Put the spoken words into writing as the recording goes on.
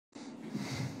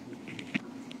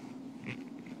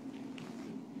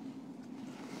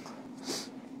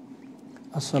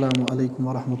السلام علیکم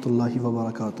ورحمۃ اللہ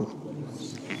وبرکاتہ۔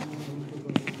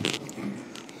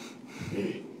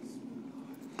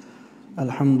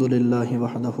 الحمد للہ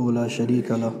وحدہ لا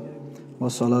شریک لہ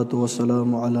والصلاة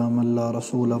والسلام علی من لا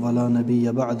رسول ولا نبی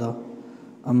بعدہ،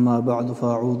 اما بعد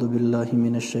فاعوذ باللہ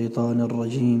من الشیطان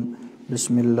الرجیم،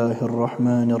 بسم اللہ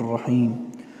الرحمن الرحیم۔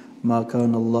 ما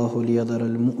كان اللہ لیذر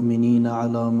المؤمنین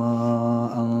علی ما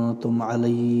انتم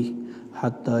علیہ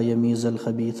حتی یمیز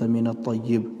الخبیث من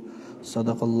الطیب،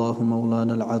 صدق اللہ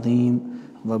مولانا العظیم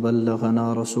وبلغنا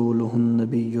رسولہ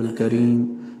النبی الکریم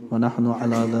ونحن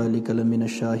علی ذلک لمن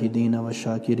الشاہدین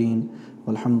والشاکرین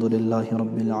والحمد للہ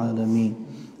رب العالمین۔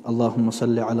 اللہم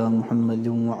صل علی محمد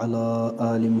وعلی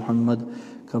آل محمد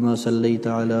کما صلیت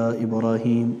علی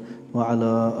ابراہیم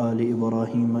وعلی آل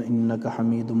ابراہیم انک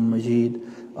حمید مجید۔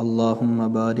 اللہم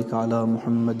بارک علی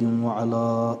محمد وعلی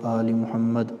آل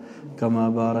محمد کما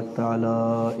بارکت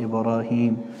علی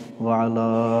ابراہیم وعلی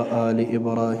آل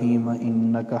ابراہیم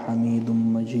انک حمید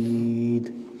مجید۔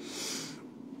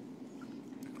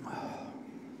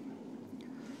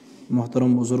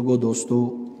 محترم بزرگوں، دوستو،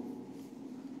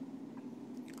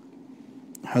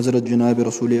 حضرت جناب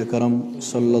رسول اکرم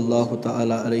صلی اللہ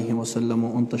تعالی علیہ وسلم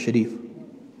ان تشریف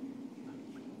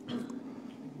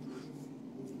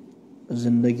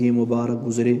زندگی مبارک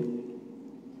گزرے،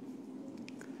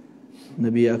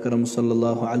 نبی اکرم صلی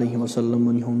اللہ علیہ وسلم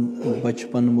ہند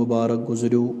بچپن مبارک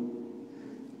گزریو،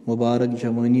 مبارک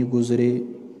جوانی گزرے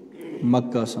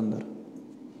مکہ سندر۔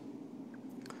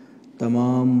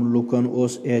 تمام لکن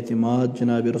اس اعتماد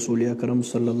جناب رسول اکرم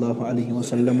صلی اللہ علیہ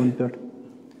وسلم پہ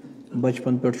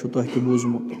بچپن پہ تہ تہ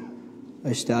بوزمت،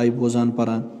 اس تہ آئی بوزان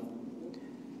پران۔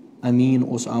 امین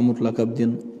اس آمت لقب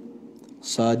دن،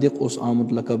 صادق اس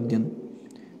آمت لقب دن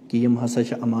کہ یم ہسا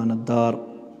چھ امانت دار،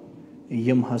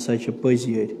 یم ہسا چھ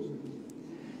پزیر۔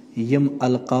 یم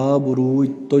القاب روز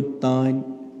توت تان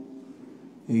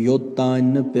یوت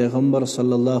تان پیغمبر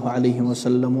صلی اللہ علیہ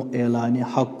وسلم اعلان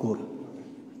حق کور،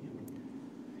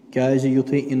 کیازِ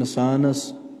یُتھُے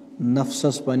انسانس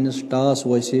نفسس پننس ٹاس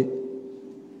وسہِ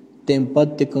تم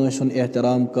پتہٕ تہِ کٲنٛسہِ ہُنٛد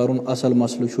احترام کرُن۔ اصل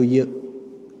مسلہٕ چھُ یہِ،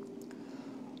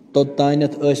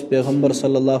 توٚتانٮ۪تھ ٲسۍ پیغمبر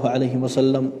صلی اللہ علیہ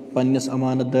وسلم پننس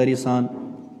امانت داری سان،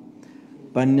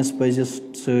 پننس پزس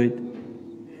سۭتۍ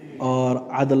اور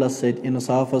عدلس سۭتۍ،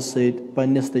 انصافس سۭتۍ،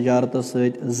 پننس تجارتس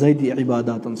سۭتۍ، ذاتی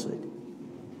عباداتن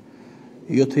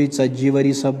سۭتۍ۔ یُتھُے 40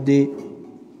 ؤری سپدے،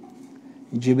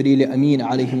 جبریل امین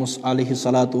علیہ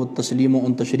الصلاۃ والتسلیم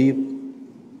ان تشریف،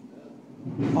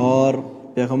 اور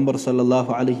پیغمبر صلی اللہ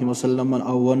علیہ وسلم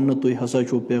آو وننہٕ تُہۍ ہسا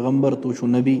چھُو پیغمبر، تُہۍ چھُو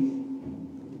نبی۔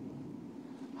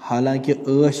 حالانکہ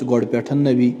ٲسۍ گۄڈٕ پٮ۪ٹھ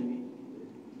نبی،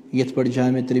 یتھ پٲٹھۍ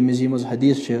جامع ترمذی منٛز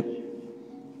حدیث چھِ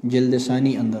جلد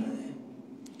ثانی اندر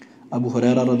ابو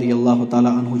ہریرہ رضی اللہ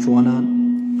تعالیٰ عنہ چھُ ونان،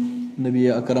 نبی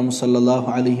اکرم صلی اللہ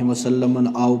علیہ وسلم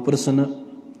آو پرژھنہٕ،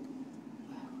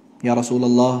 یا رسول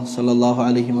اللہ صلی اللہ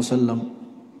علیہ وسلم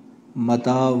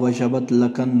متا وجبت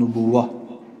لکن نبوہ،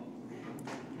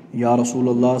 یا رسول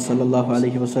اللہ صلی اللہ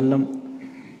علیہ وسلم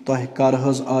تہ کر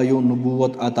حظ آیو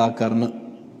نبوت عطا کرنہ۔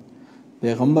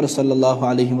 پیغمبر صلی اللہ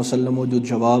علیہ وسلم دیت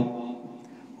جواب،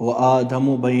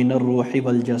 وآدم بین الروح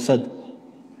والجسد،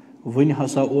 ون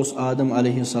ہسا اوس آدم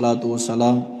علیہ الصلاۃ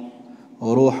والسلام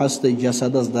روحس تہ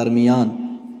جسدس درمیان،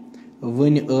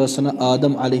 ون ٲس نہ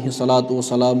آدم علیہ الصلاۃ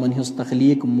والسلام ہنز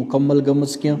تخلیق مکمل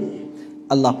گمٕژ کینٛہہ،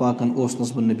 اللہ پاکن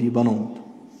اوسنس بہ نبی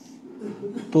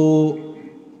بنومت۔ تو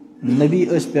نبی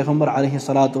ٲسۍ پیغمبر علیہ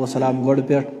الصلاۃ والسلام گۄڈٕ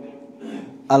پٮ۪ٹھ،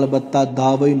 البتہ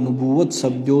دعوی نبوت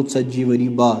سپدیو 40 ؤری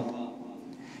بعد۔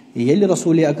 ییٚلہِ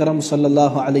رسول اکرم صلی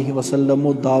اللہ علیہ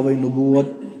وسلمو دعوی نبوت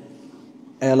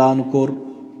اعلان کوٚر،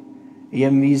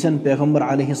 ییٚمہِ وِزن پیغمبر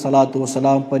علیہ الصلاۃ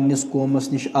والسلام پننس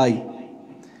قومس نش آیہِ،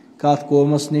 کتھ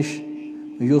قومس نش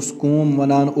یُس قوم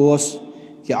ونان اوس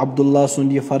کہ عبداللہ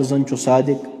سُنٛد یہِ فرزند چھُ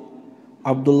صادق،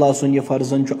 عبداللہ سُنٛد یہِ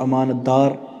فرزند چھُ امانت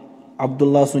دار،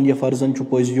 عبداللہ سُنٛد یہِ فرزند چھُ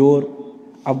پٔزیور،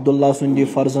 عبداللہ سُنٛد یہِ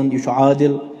فرزند یہِ چھُ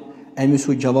عادل، أمِس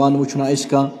ہیوٗ جوان وٕچھنہ أسۍ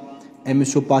کانٛہہ،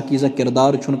 أمِس ہیوٗ پاکیٖزہ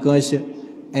کردار چھُنہٕ کٲنٛسہِ،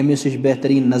 أمِس ہِش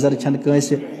بہتریٖن نظر چھنہٕ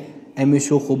کٲنٛسہِ،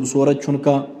 أمِس ہیوٗ خوٗبصوٗرت چھُنہٕ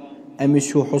کانٛہہ،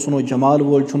 أمِس ہیوٗ حسن و جمال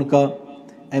وول چھُنہٕ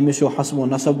کانٛہہ، أمِس ہیوٗ حسب و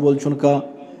نسب وول چھُنہٕ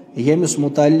کانٛہہ، ییٚمِس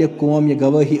متعلق قوم یہِ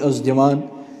گوٲہی ٲس دِوان۔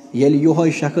 ییٚلہِ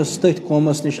یِہوے شخص تٔتھۍ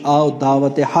قومس نش آو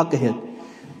دعوت حق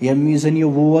ہٮ۪تھ، ییٚمہِ وِزن یہِ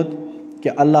ووت کہ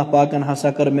اللہ پاکن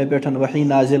ہسا کٔر مےٚ پٮ۪ٹھ وحی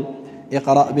نازل،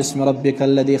 اقرأ بسم ربک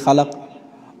الذی خلق،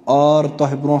 اور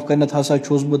تۄہہِ برونٛہہ کنٮ۪تھ ہسا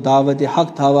چھُس بہٕ دعوت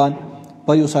حق تھاوان،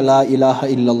 پٔرِو سا لا الہ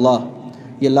الا اللہ۔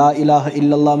 یہ لا الہ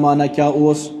الا اللہ معنی کیا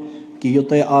اوس کہ یہ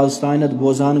تُہۍ آز تانٮ۪تھ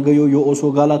بوزان گٔیو یہِ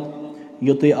اوسوٕ غلط،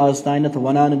 یہ تُہۍ آز تانٮ۪تھ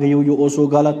ونان گٔیو یہِ اوسوٕ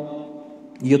غلط،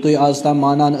 یہ تُہۍ آز تام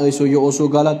مانان ٲسِو یہِ اوسوٕ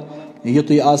غلط، یہ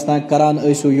تُہۍ آز تام کران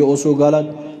ٲسِو یہِ اوسوٕ غلط،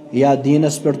 یا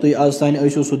دینس پہ تھی آز تین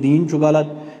ٲسِو سُہ دیٖن چھُ غلط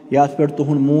یتھ پہ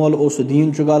تُہُنٛد مول اوس سُہ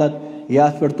دیٖن چھُ غلط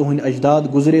یتھ پہ تُہٕنٛدۍ اجداد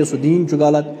گُزرے سُہ دیٖن چھُ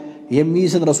غلط ییٚمہِ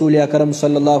وِزِ رسول اکرم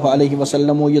صلی اللہ علیہ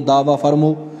وسلمو یہ دعویٰ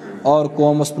فرمو اور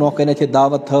قومس برونٛہہ کنٮ۪تھ یہ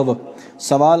دعوت تھٲوٕکھ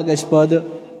سوال گژھِ پٲدٕ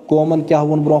قومن کیٛاہ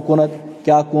ووٚن برونٛہہ کُنتھ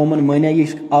کیٛاہ قومن مانے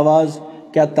یہ آواز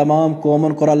کیا تمام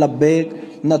قومن کوٚرا لبیک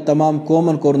نہ تمام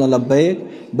قومن کوٚر نہٕ لبیک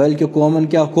بلکہ قومن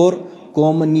کیٛاہ کوٚر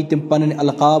قومن نی تِم پنٕنۍ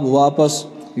القاب واپس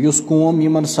یُس قوم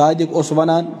یمن صادق اوس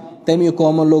ونان تمی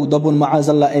قومن لوگ دوٚپُن معاذ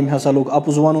اللہ أمۍ ہسا لوگ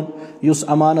اپُز ونُن یُس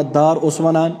امانت دار اوس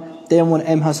ونان تٔمۍ ووٚن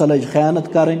أمۍ ہسا لٔج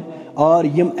خیانت کرٕنۍ اور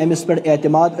یم أمِس پٮ۪ٹھ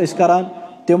اعتماد ٲسۍ کران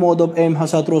تمو دوٚپ أمۍ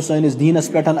ہسا ترٛوو سٲنِس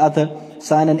دیٖنس پٮ۪ٹھ اتھٕ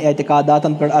سانٮ۪ن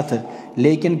اعتقاداتن پٮ۪ٹھ اتھٕ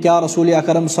لیکن کیا رسول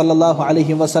اکرم صلی اللہ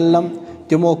علیہ وسلم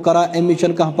تمو کرا امِچ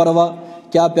کانٛہہ پرواہ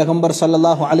کیا پیغمبر صلی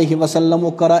اللہ علیہ وسلم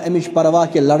کرا امِچ پرواہ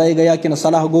کہ لڑائی گیا کہ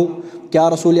صلح گو کیا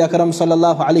رسول اکرم صلی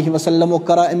اللہ علیہ وسلم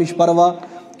کرا امِچ پرواہ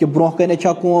کہ برونٛہہ کنہِ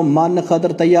چھا قوم ماننہٕ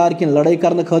خٲطرٕ تیار کِنہٕ لڑٲے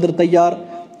کرنہٕ خٲطرٕ تیار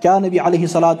کیا نبی علیہ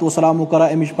الصلوۃ والسلام کرا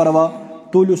امِچ پرواہ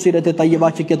طوٗلہِ سیٖرت طیبہ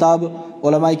چہِ کتاب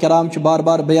علماء کرام چھِ بار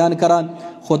بار بیان کران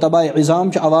خطباء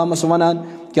عظام چھِ عوامس ونان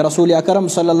کہ رسول اکرم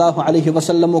صلی اللہ علیہ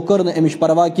وسلم کٔر نہٕ امِچ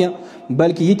پرواہ کینٛہہ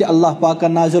بلکہ یہ تہِ اللہ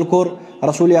پاکن نازل کوٚر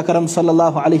رسول اکرم صلی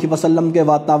اللہ علیہ وسلم کے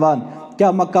واتناوان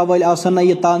کیا مکہ وٲلۍ آسن نہ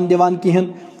یہ تان دِوان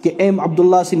کِہیٖنۍ کہ أمۍ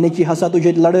عبداللہ سٕنٛدۍ نیٚچی ہسا تُج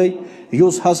ییٚتہِ لڑٲے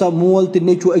یُس ہسا مول تہٕ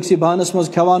نیٚچوٗ أکسٕے بانس منٛز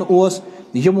کھٮ۪وان اوس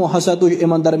یمو ہسا تُج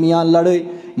یِمن درمیان لڑٲے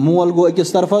مول گوٚو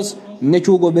أکِس طرفس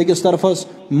نیٚچوٗ گوٚو بیٚکِس طرفس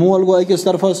مول گوٚو أکِس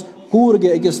طرفس کوٗر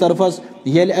گٔے أکِس طرفس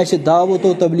ییٚلہِ اَسہِ دعوت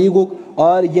و تبلیغُک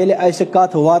اور ییٚلہِ اَسہِ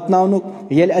کتھ واتناونُک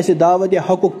ییٚلہِ اَسہِ دعوت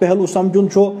حقُک پہلو سمجھُن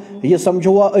چھُ یہِ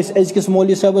سمجھوا أسۍ أزکِس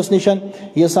مولوی صٲبس نِش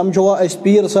یہِ سمجھوا أسۍ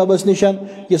پیٖر صٲبس نِش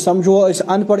یہِ سمجھوا أسۍ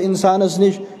ان پڑھ انسانس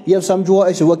نِش یہِ سمجھوا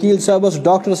أسۍ وکیٖل صٲبس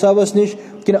ڈاکٹر صٲبس نِش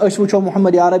کِنہٕ أسۍ وٕچھو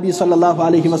محمد عربی صلی اللہ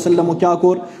علیہ وسلم کیٛاہ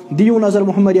کوٚر دِیِو نظر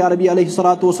محمد عربی علیہ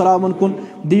الصلوۃ والسلامن کُن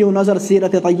دِیِو نظر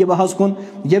سیرت طیبہس کُن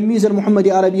ییٚمہِ وِزِ والمحمد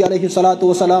عربی علیہ الصلوۃ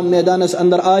والسلام میدانس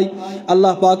اندر آے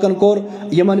اللہ پاکن کوٚر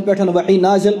یمن پٮ۪ٹھ وحی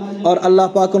نازل اور اللہ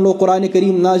پاکن لوگ قرآن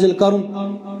کریم نازل کرُن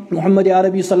محمد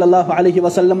عربی صلی اللہ علیہ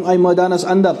وسلم آئی میدانس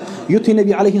اندر یُتھُے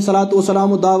نبی علیہ الصلوۃ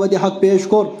والسلام دعوت حق پیش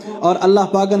کوٚر اور اللہ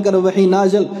پاکن کر وحی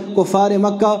نازل کفار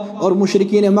مکہ اور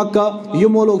مشرکین مکہ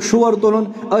یمو لوگ شور تُلُن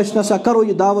أسۍ نسا کرو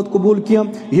یہ دعوت قبول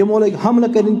کینٛہہ یمو لوگ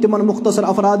حملہٕ کرٕنۍ تمن مختصر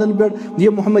افرادن پٮ۪ٹھ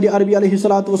یِم محمد عربی علیہ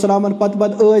الصلوۃ والسلامن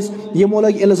پتہٕ ٲسۍ یمو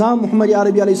لوگ الزام محمد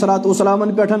عربی علیہ الصلوۃ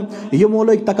والسلامن پٮ۪ٹھ یمو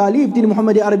لوگ تکالیف دِنۍ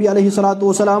محمد عربی علیہ الصلوۃ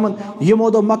والسلامن یمو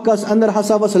دوٚپ مکہس اندر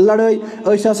ہسا ؤژھ لڑٲے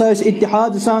أسۍ ہسا ٲسۍ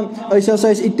اتحاد سان أسۍ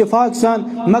ہسا ٲسۍ اتفاق سان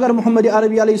مگر محمد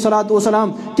عربی علیہ الصلوۃ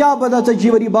والسلام کیا پتہ ژتجی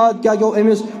ؤری بعد کیا گوٚو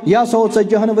أمِس یا سا اوس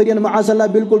 40 ؤرین معاذ اللہ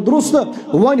بالکل درست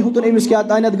وۄنۍ ہیوٚتُن أمِس کیا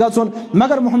تانٮ۪تھ گژھُن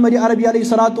مگر محمد عربی علیہ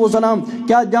الصلوۃ والسلام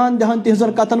کیا دھیان دہن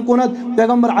تہنٛزن کتھن کُنتھ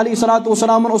پیغمبر علیہ الصلوۃ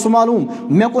والسلامن اوس معلوم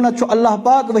مےٚ کُنتھ چھُ اللہ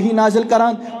پاک وحی نازل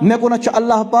کران مےٚ کُنتھ چھُ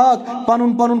اللہ پاک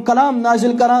پنُن کلام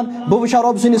نازل کران بہٕ وٕچھا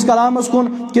رۄب سٕنٛدِس کلامس کُن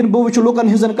کِنہٕ بہٕ وٕچھٕ لُکن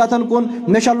ہٕنٛزن کتھن کُن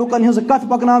مےٚ چھا لُکن ہٕنٛز کتھ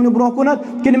پکناونہِ برونٛہہ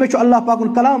کُنتھ کِنہٕ مےٚ چھُ اللہ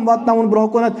پاکُن کلام واتناوُن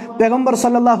برونٛہہ کُنتھ پیغمبر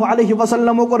صلی اللہ علیہ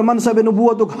وسلمو کوٚر منصب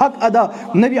نبوتُک حق ادا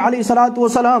نبی علیہ الصلوۃ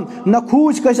والسلام نہ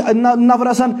کھوٗژ کٲنٛسہِ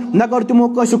نفرسن نہ کٔر تِمو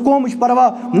کٲنٛسہِ قومٕچ پرواہ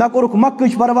نہ کوٚرُکھ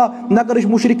مکہٕچ پرواہ نہ کٔرٕکھ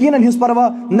مشرکیٖنن ہٕنٛز پرواہ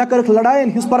نہ کٔرٕکھ لڑاین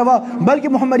ہٕنٛز پرواہ بلکہ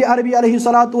محمد عربی علیہ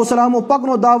الصلوۃ والسلامو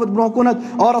پکنو دعوت برونٛہہ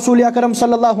کُنتھ اور رسول اکرم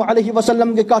صلی اللہ علیہ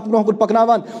وسلم گٔے کتھ برونٛہہ کُن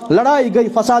پکناوان لڑائی گئی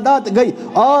فسادات گئی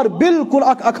اور بالکل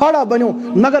اکھ اکھاڑا بنیو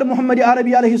مگر محمد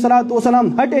عربی علیہ الصلوۃ والسلام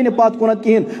ہٹے نہٕ پتھ کُنتھ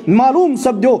کہیٖنۍ معلوم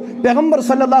سپدیو پیغمبر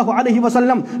صلی اللہ علیہ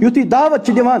وسلم یُتھُے دعوت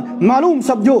چھِ دِوان معلوم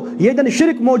سپدیو ییٚتٮ۪ن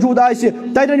شرک موجود آسہِ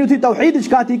تتٮ۪ن یُتھُے توحیدٕچ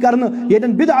کتھ یی کرنہٕ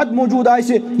ییٚتٮ۪ن بدعت موجود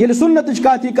آسہِ ییٚلہِ سنتٕچ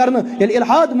کتھ یی کرنہٕ ییٚلہِ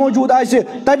الحاد موجود آسہِ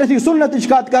تتٮ۪تھ یی سنتٕچ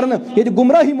کتھ کرنہٕ ییٚتہِ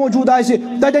گمراہی موجود آسہِ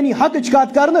تتٮ۪ن یی حقٕچ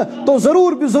کتھ کرنہٕ تو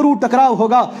ضرور بھی ضرور ٹکراؤ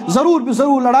ہوگا ضرور بھی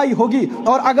ضرور لڑائی ہوگی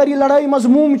اور اگر یہ لڑائی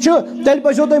مضموم چھِ تیٚلہِ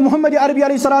پزیو تۄہہِ محمد عربی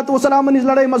علیہ الصلوۃ والسلامن ہٕنٛز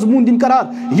لڑٲے مضموٗن دِنۍ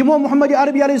قرار یمو محمد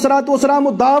عربی علیہ الصلوۃ والسلام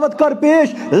دعوت کر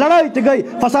پیش لڑائی تہِ گئی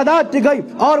فسادات تہِ گئی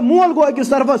اور مول گوٚو أکِس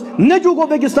طرفس نیٚچوٗ گوٚو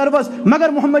بیٚکِس طرفس مگر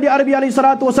محمد عربی علیہ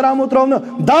الصلوۃ والسلامو ترٛوو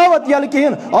نہٕ دعوت یلہٕ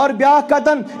کہیٖنۍ اور بیاکھ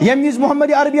کتن ییٚمہِ وِزِ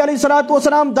محمد عربی علیہ الصلوۃ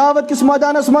والسلام دعوت کِس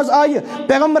میدانس منٛز آیہِ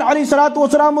پیغمبر علیہ الصلوۃ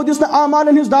والسلامو دِژ نہٕ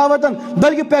اعمالن ہٕنٛز دعوتن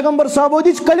بلکہ پیغمبر صٲبو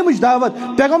دِژ کلمٕچ دعوت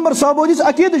پیغمبر صٲبو دِژ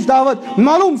عقیٖدٕچ دعوت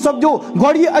معلوم سپدیو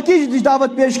گۄڈٕ یہِ عقیٖدٕچ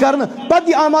دعوت پیش کرنہٕ پتہٕ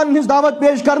یہِ اعمالن ہٕنٛز دعوت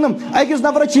پیش کرنہٕ أکِس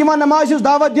نفرس چھِ یِوان نمازِ ہٕنٛز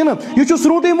دعوت دِنہٕ یہِ چھُ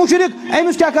سرٛوٗنٛٹٕے مُشرِک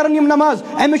أمِس کیٛاہ کرن یِم نماز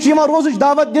أمِس چھِ یِوان روزٕچ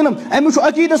دعوت دِنہٕ أمِس چھُ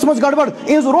عقیٖدس عقیدس مز گڑبڑ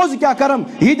اہز روز کیا کرم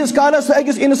ییتس کالس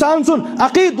اکس انسان سن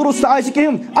عقید درست آسہ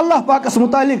کہین اللہ پاکس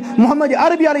متعلق محمد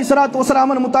عربی علیہ الصلوۃ والسلام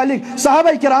متعلق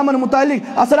صحابہ کرامن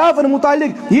متعلق اسلافن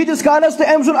متعلق ییتس کالس تو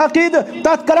ام سن عقید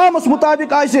تات کلامس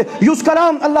مطابق آسہ یس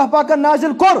کلام اللہ پاکن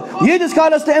نازل کور ییتس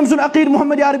کالس تو ام سن عقید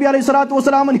محمد عربی علیہ الصلوۃ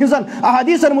والسلام ہنزن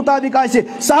احادیثن مطابق آسہ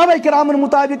صحابہ کرامن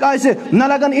مطابق آسہ نہ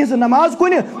لگن اہز نماز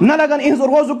کن نہ لگن اہز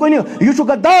روز کن یہ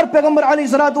غدار پیغمبر علیہ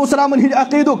الصلوۃ والسلام ہند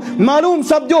عقید معلوم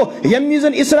سپدو یم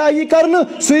وزن اصلاحی کرن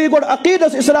سی گوڑ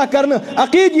عقیدس اصلاح کرن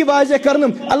عقید یہ واضح کرن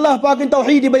اللہ پاکن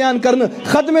توحید بیان کرن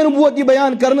ختم نبوت یہ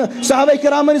بیان کرن صحابہ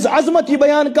کرامن عظمت یہ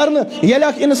بیان کرن یل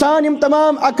انسان یم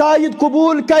تمام عقائد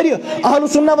قبول کر اہل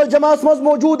سنہ والجماعت مز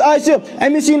موجود آسہ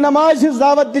امس نماز ہز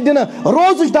دعوت دن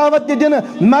روز دعوت دن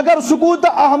مگر سکوت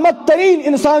احمد ترین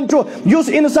انسان یس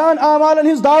انسان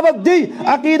اعمالن ہز دعوت دی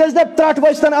عقیدس دپ ترٹ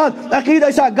وستن ات عقید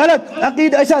ایسا غلط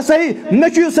عقید ایسا صحیح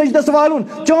نچو سجدس والن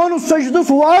چون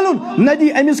سجدس والن ندی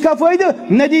امس کا فائدہ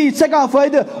ندی سکا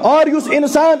فائدہ اور یس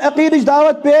انسان عقیدش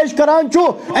دعوت پیش کران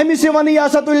امس ون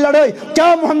یاست لڑائی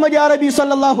کیا محمد عربی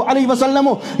صلی اللہ علیہ وسلم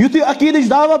یتھی عقیدش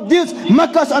دعوت دس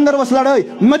مکس اندر وس لڑائی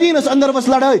مدینس اندر وس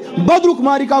لڑائی بدرک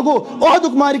مارکا گو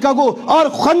احدک مارکا گو اور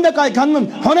خندق کھنن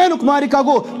حنینک مارکا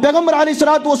گو پیغمبر علیہ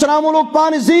الصلوۃ والسلام لوگ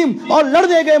پان زیم اور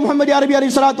لڑنے گئے محمد عربی علیہ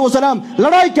الصلوۃ والسلام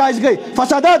لڑائی کیا گئی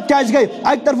فسادات کیا گئی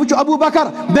ایک طرف ابو بکر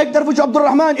بیک طرف عبد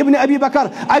الرحمن ابن ابی بکر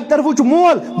ایک طرف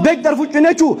مول بیک طرف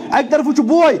نیچو ایک طرف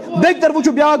بوئے بیک طرف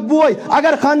بیاک بوئے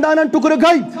اگر خاندانن ٹکر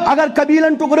گئی اگر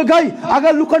قبیلن ٹکر گئی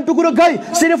اگر لکن ٹکر گئی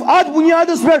صرف آج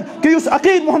بنیاد پہ کہ اس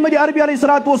عقید محمد عربی علیہ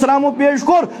الصلوۃ والسلام پیش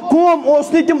کور قوم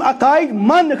اس نے تم عقائد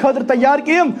مان خاطر تیار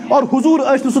کیم اور حضور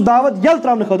اس نے سو دعوت یل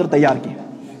تراؤن خاطر تیار کی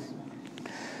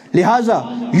لہذا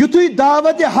یتھی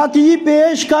دعوت حق ہی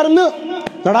پیش کرنا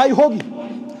لڑائی ہوگی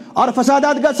اور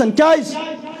فسادات گژھن کیاز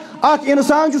اخ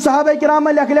انسان صحابہ کرام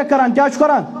لکھ لکھ کران کیا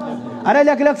کران ارے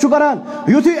لکھ لکھ کران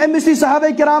یتھی امس صحابہ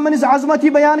کرامن عظمت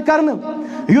بیان کرنا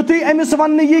یتھی امس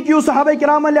ون یہ کہ صحابہ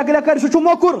کرام لکھ لکھ کر سہ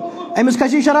موکر امس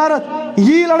کھسی شرارت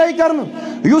یہ لڑائی کرنا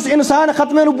یس انسان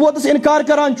ختم نبوتس انکار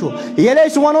کران یل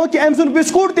ونو کہ ام سن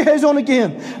بسکوٹ تہ ہیزو نا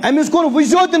کہین امس کن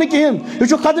وزو تہ کہین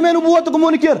یہ ختم نبوت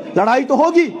منکر لڑائی تو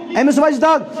ہوگی امس وجہ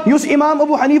داغ اس امام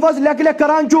ابو حنیفہ لکھ لکھ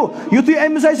کران یتھی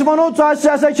امس ونو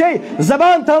ژے چھے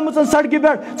زبان تھمژ سڑکہ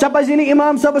پہ ژے پزی نہٕ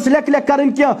امام صاحبس لکھ لکھ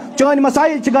کرن کیا چون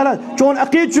مسائل غلط چون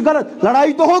عقید غلط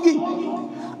لڑائی تو ہوگی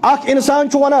اخ انسان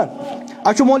ونان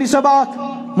اچھو مولوی صاحب اخ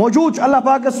موجود اللہ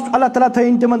پاکس اللہ تعالیٰ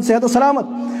تھین تمن صحت و سلامت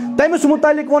تمس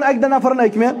متعلق ون اک نفر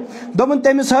اک میں دپن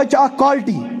تمس حظ اخ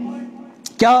کوالٹی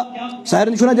کیا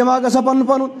سارن چھنا دماغ گژھان پنن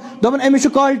پنن دپن امس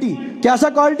کوالٹی کیا سا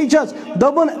کوالٹی چھس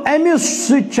دپن امس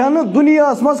سن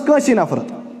دنیا مز کٲنٛسہِ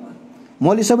نفرت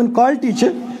مولوی صاحبن کوالٹی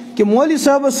چھ کہ مولوی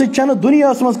صاحب سن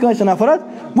دنیا مز کٲنٛسہِ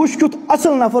نفرت وچھ کیُتھ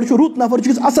اصل نفر چھ رُت نفر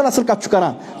چھ اصل اصل کتھ چھ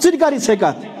کران ژٕ تہِ کر یِژھے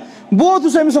کتھ بہٕ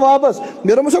ووتُس أمِس واپس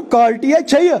مےٚ دوٚپمس کوالٹی ہے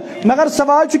چھےٚ مگر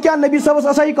سوال چھُ کیٛاہ نبی صٲبس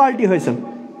آسا یہِ کوالٹی حٲصِل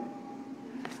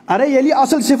ارے ییٚلہِ یہِ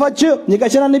اصل صفت چھِ یہِ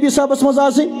گژھِ نا نبی صٲبس منٛز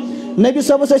آسٕنۍ نبی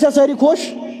صٲبس ٲسیا سٲری خۄش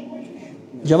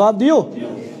جواب دِیِو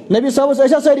نبی صٲبس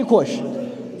ٲسیا سٲری خۄش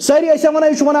سٲری ٲسیا ونان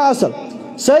یہِ چھُ ونان اصل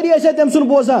سٲری ٲسیا تٔمۍ سُنٛد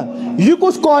بوزان یہِ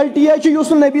کُس کوالٹی چھِ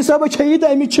یُس نہٕ نبی صٲبس چھیی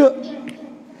تہٕ أمِس چھِ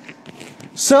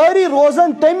سٲری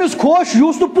روزان تٔمِس خۄش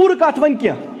یُس نہٕ پوٗرٕ کتھ ونہِ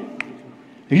کینٛہہ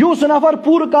یُس نفر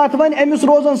پوٗرٕ کتھ ونہِ أمِس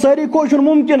روزان سٲری خۄش چھُنہٕ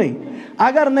مُمکِنٕے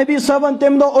اگر نبی صٲبن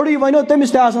تمہِ دۄہ اوٚڑُے ونیو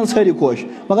تٔمِس تہِ آسان سٲری خۄش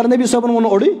مگر نبی صٲبن ووٚن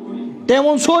اوٚڑُے تٔمۍ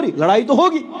ووٚن سورُے لڑائی تو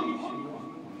ہوگی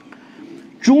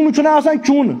چوٗنہٕ چھُنہ آسان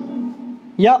چوٗنہٕ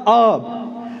یا آب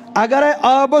اگرے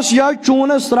آبس یا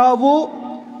چوٗنس تراوو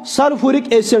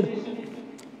سلفورک ایسڈ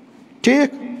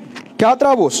ٹھیک کیا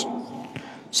تراووس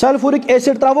سلفورک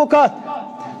ایسڈ تراوو کتھ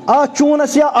اتھ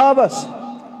چوٗنس یا آبس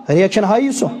ریکشن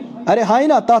ہایی سو ارے ہائی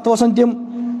نا تتھ وسان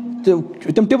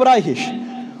تم ٹبرائی ہش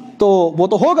تو وہ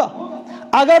تو ہوگا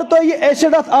اگر تو یہ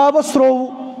ایسڈ ات آبس تروو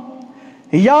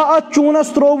یا ات چونس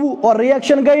تروو اور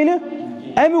ریئیکشن گئی نا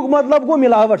امیک مطلب گو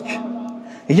ملاوٹ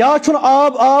یا چھن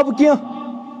آب کیا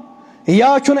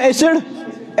یا چھن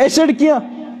ایسڈ کیا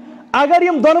اگر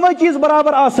یم دونوے چیز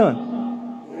برابر آسان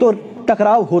تو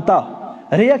ٹکراؤ ہوتا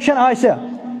ریئیکشن آسیا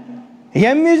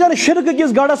یم وزن شرک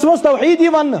کس گڑس مز توحید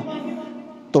ون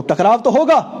تو ٹکراؤ تو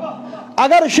ہوگا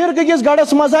اگر شرک کس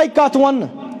گڑس مز آئی کت ون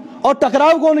اور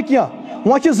ٹکراؤ گو نہ کیا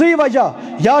وہ زی وجہ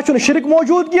یا چھن شرک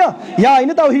موجود کیا یا آئی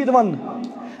توحید ون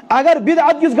اگر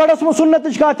بدعت کس گڑس مز سنت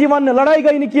کت ون لڑائی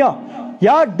گئی نہ کیا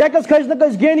یا ڈیکس کھس نہ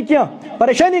کس گئی نہ کیا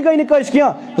پریشانی گئی نہ کس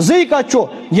کیا زی کت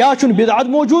یا چھن بدعت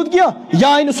موجود کیا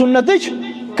یا آئی سنت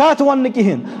کت ون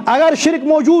کہین اگر شرک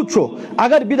موجود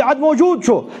اگر بدعت موجود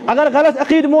اگر غلط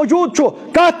عقید موجود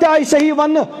کت تہ آئی صحیح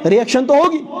ون ریئیکشن تو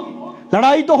ہوگی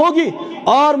لڑائی تو ہوگی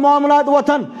اور معاملات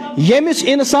وتھن یمس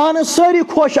انسان ساری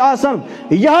خوش آسن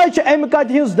یہ ام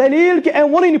کت ہز دلیل کہ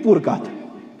ام ون پور کت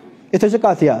یہ تھو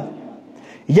کت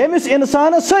یاد یمس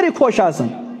انسان ساری خوش آسن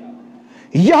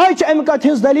یہ ام کت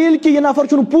ہز دلیل کہ یہ نفر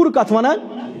چھ پور کت ونان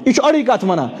یہ اڑی کت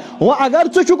ونان و اگر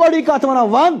ژٕ اڑی کت ونان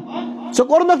ون ژٕ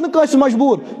کوٚرنکھ نہٕ کٲنٛسہِ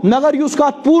مجبور مگر یُس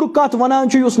کت پور کت ونان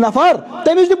چھُ یُس نفر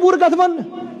تٔمِس دِ پور کت ون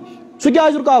سُہ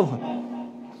کیازِ رُکاوہن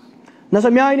نہ سا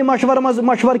میانہ مشور مز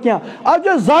مشور کیا اب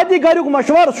جو ذاتی گھریک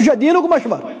مشور سہ دینک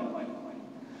مشور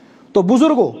تو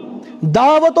بزرگو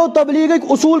دعوت و تبلیغ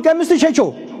اصول کمس نش ہیچو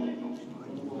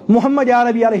محمد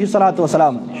عربی علیہ الصلوۃ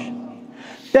والسلام نش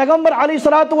پیغمبر علیہ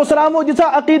الصلوۃ والسلام دژا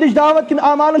عقیدچ دعوت کن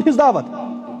اعمالن ہز دعوت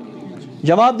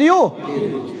جواب دیو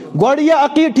گوڑ یہ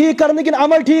عقید ٹھیک کرنے کن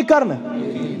عمل ٹھیک کرنے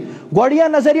گوڑ یہ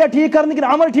نظریہ ٹھیک کرنے کن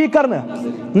عمل ٹھیک کرنے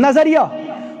نظریہ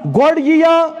گوڑ یہ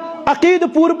عقید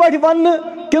پور پٹ ون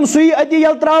کن سوئی ادی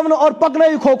یل تراون اور پکن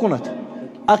کھوکنت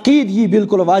عقید یہ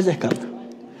بالکل واضح کر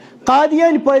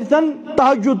قادیان پرتن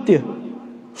تہجد تہ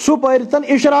سہ پرتن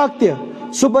اشراق تہ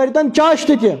سہ پرتن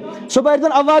چاشت تہ سہ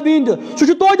پرتن اوابین تہ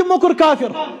سہ توتہ مکر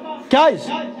کافر کیاز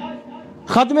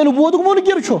ختم نبوت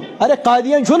منکر چھو ارے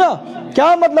قادیان چھو نا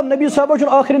کیا مطلب نبی صاحب چھو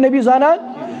آخری نبی زانان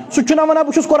سہ چھنا ونان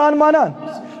بہ چھس قرآن مانان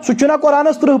سہ چھنا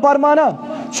قرآنس 30 پار مانان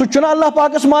سہ چھنا اللہ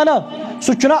پاکس مانان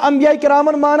سہ چھنا انبیاء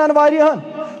کرامن مانان واریہن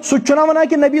سہ چھنا ونان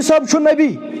کہ نبی صاحب چھو نبی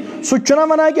سہ چھنا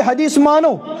ونان کہ حدیث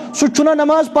مانو سہ چھنا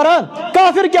نماز پران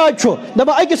کافر کیا چھو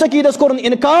دپا اکس عقیدس کورن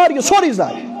انکار یہ سوری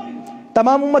ضائع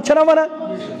تمام امت چھنا ونان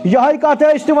یہ کتھ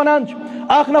اس تہ ونان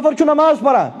اخ نفر چھو نماز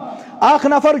پران اخ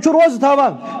نفر چھو روز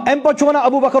تھاوان ام پتہ چھو ونان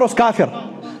ابو بکر اس کافر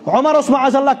عمر اس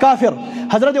معاذ اللہ کافر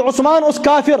حضرت عثمان اس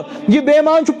کافر یہ بے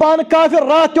مان چھو پان کافر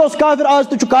رات تہ اس کافر آز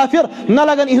تہ چھو کافر نہ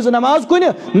لگن اہز نماز کن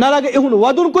نہ لگن اہد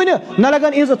ودن کن نہ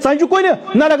لگن اہز ژنج کن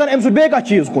نہ لگن ام سہ بیکا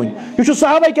چیز کن یہ چھو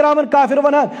صحابہ کرامن کافر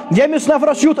ونان یمس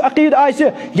نفرس یوت عقید آسہ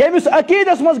یمس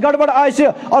عقیدس مز گڑبڑ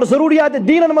آسہ اور ضروریات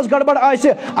دینن مز گڑبڑ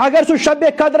آسہ اگر سہ شب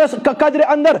قدر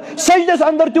اندر سجدس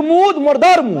اندر تہ مود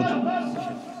مردار مود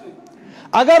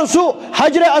اگر سو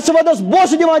حجر اسودس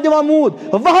بوس دیوان مود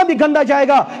وہاں بھی گندا جائے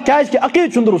گا کیا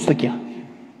عقید چھن درست کیا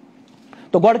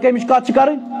تو گوڑ کمچ کت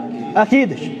کریں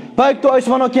عقید پاک تو اس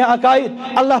ونو کیا عقائد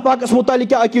اللہ پاکس متعلق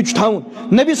کیا عقید تھاون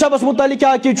نبی صاحبس متعلق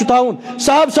کیا عقید تھاون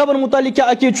صاحب صاحبن متعلق کیا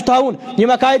عقید تھاون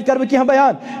یم عقائد کر کیا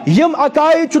بیان یم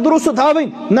عقائد درست تھاون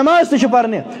نماز تہ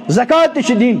پرنے زکات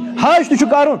تہ دین حج تہ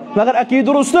کرن مگر عقید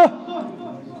درست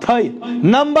تھائی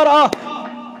نمبر 8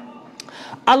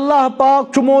 اللہ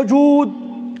پاک چھو موجود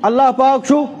اللہ پاک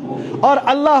چھو اور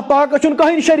اللہ پاک چھن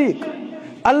کہیں شریک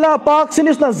اللہ پاک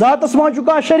سنس نہ ذاتس مان چھو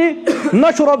کان شریک نہ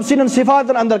چھو رب سنن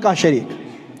صفاتن اندر کان شریک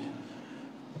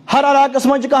ہر علاقس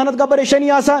مان کہنت کا پریشانی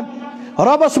آسان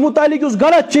ربس متعلق اس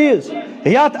غلط چیز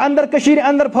یات اندر کشیر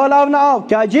اندر پھیلاونا آو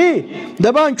کیا جی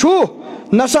دبان چھو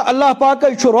نسا اللہ پاک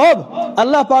چھو رب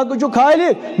اللہ پاک چھو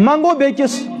خالق منگو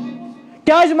بیکس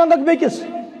کیا منگک بیکس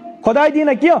خدای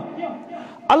دینا کیا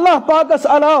اللہ پاکس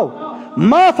علاو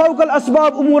ما فوق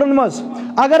الاسباب امورن مز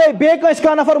اگر بے کس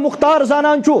کا نفر مختار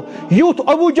زانان چھو یوت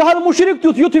ابو جہل مشرک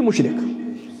تیوت یوت مشرک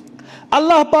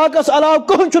اللہ پاکس علاو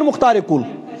کہن چھن مختار کل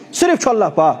صرف چھو اللہ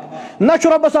پاک نہ چھو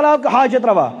ربس علاو کا حاجت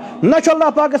روا نہ چھو اللہ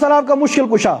پاکس علاو کا مشکل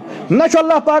کشا نہ چھو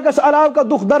اللہ پاکس علاو کا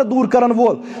دکھ درد دور کرن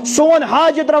وول سون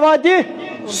حاجت روا دی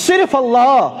صرف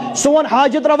اللہ سون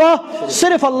حاجت روا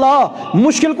صرف اللہ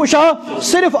مشکل کشا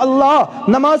صرف اللہ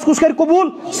نماز کس کر قبول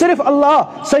صرف اللہ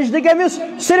سجدے کمس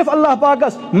صرف اللہ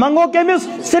پاکس منگو کمس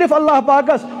صرف اللہ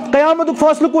پاکس قیامت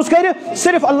فاصل کس کر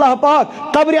صرف اللہ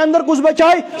پاک قبر اندر کس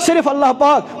بچائے صرف اللہ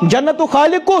پاک جنت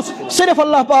خالق کس صرف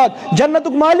اللہ پاک جنت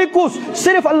مالک کس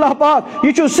صرف اللہ پاک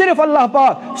یہ صرف اللہ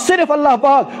پاک صرف اللہ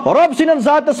پاک رب سنن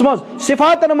ذاتس مز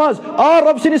صفاتن مز اور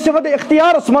رب سن صفت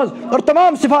اختیارس مز اور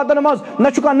تمام صفاتن مز نہ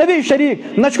چکا نبی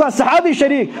شریک نہ چکا صحابی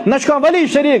شریک نہ چکا ولی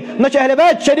شریک نہ اہل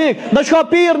بیت شریک نہ چکا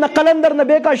پیر نہ قلندر نہ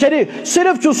بیکا شریک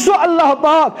صرف سو اللہ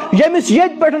پاک یمس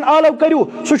یت پٹن آلو کریو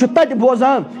سو تت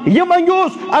بوزان یہ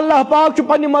منگوس اللہ پاک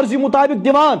پنی مرضی مطابق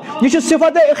دیوان یہ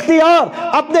صفت اختیار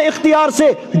اپنے اختیار سے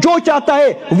جو چاہتا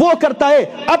ہے وہ کرتا ہے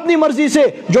اپنی مرضی سے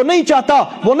جو نہیں چاہتا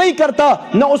وہ نہیں کرتا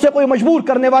نہ اسے کوئی مجبور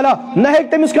کرنے والا نہ ہے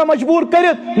تمس کا مجبور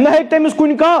کرت نہ ہے تمس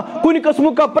کن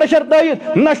قسم کا پریشر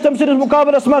دائت نہ تم سن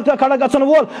مقابلس مز کھڑا گژھن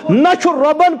وول نہ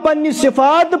ربن پنی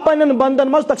صفات پنن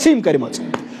بندن مز تقسیم کرمژ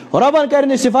ربن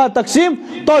کرنے صفات تقسیم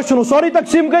تو چھنو سوری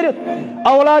تقسیم کرت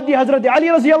اولاد دی حضرت علی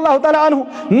رضی اللہ تعالی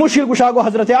عنہ مشکل کشا گو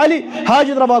حضرت علی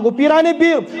حاجت روا گو پیرانے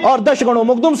پیر اور دش گنو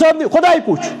مقدم صاحب دی خدای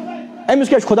پوچھ امس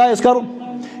کیا خدای اس کرن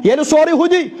یہ سوری ہو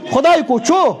دی خدای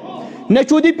پوچھو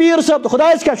نچو دی پیر صاحب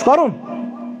خدای اس کیا کرن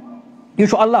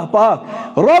یہ اللہ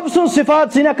پاک رب سن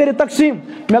صفات سنہ کر تقسیم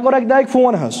میں گو رکھ دائک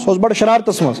فون ہس بڑا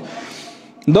شرارتس مز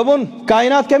دوبن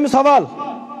کائنات کمس حوال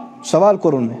سوال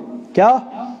کرن میں کیا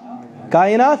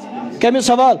کائنات کمس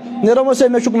حوال نیرو سے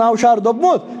میں نوشہر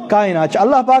دوپمت کائنات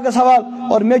اللہ پاکس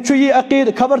حوال اور میں یہ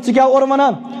عقید خبر کیا اور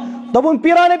ونان دوپن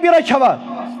پیرانے پیرس حوال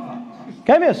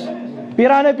کمس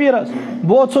پیرانے پیرس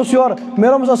بہت سوس یور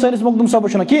میرو سنس مخدوم صاحب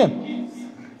چھنا کین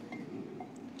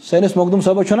سنس مخدوم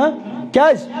صاحب چھنا کیا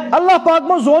اللہ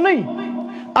پاک من زونی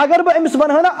اگر بہ امس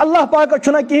ونہا نا اللہ پاک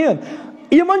چھنا کہین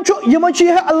یمن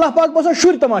یہ اللہ پاک باسان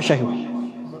شر تماشا ہو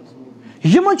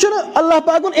یمن اللہ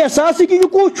پاک احساس کہ یہ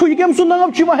کچھ یہ کم سن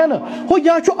نام وہن ہو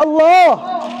یہ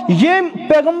اللہ یم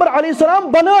پیغمبر علیہ السلام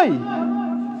بنائی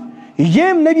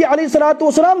یم نبی علیہ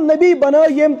السلام نبی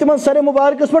بنائی یم تمن سر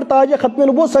مبارکس پر تاج ختم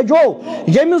نبوت سجو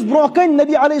یمس برو کن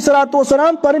نبی علیہ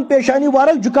السلام پن پیشانی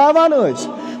مبارک جھکاوان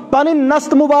پن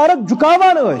نست مبارک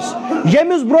جھکاوان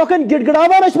یمس برو کن گڑ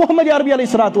گڑاوان محمد عربی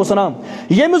علیہ السلام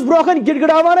یمس برو کن گڑ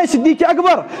گڑاوان صدیق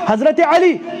اکبر حضرت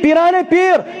علی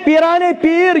پیرانے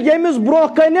پیر یمس برو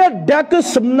کن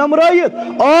ڈیکس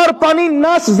نمرائیت اور پن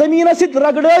نس زمین ست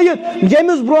رگڑائیت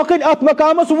یمس برو کن ات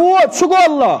مقامس ووت سہ گو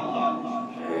اللہ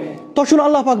تو چھن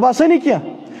اللہ پاک باسانی کیا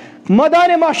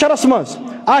میدان محشرس مز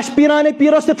آش پیرانے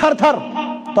پیرس تہ تھر تھر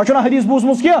تو چھنا حدیث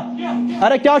بوزمت کیا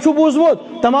ارے کیا چھو بوزمت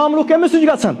تمام لوگ کمس نش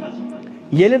گژھن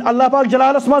ییٚلہِ اللہ پاک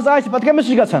جلالس مز آسہِ پتہٕ کمس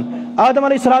نش گژھن آدم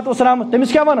علیہ السلام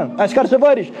تٔمِس کیا ونان اَسہِ کر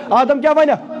سفارش آدم کیا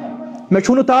ونیٚکھ مےٚ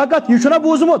چھُنہٕ طاقت یہِ چھُنا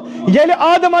بوزمت ییٚلہِ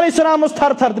آدم علیہ السلامس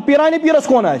تھر تھر تہٕ پیرانے پیرس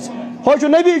کون آسہِ ہو چھُ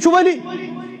نبی چھُ ولی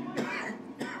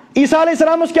عیسیٰ علیہ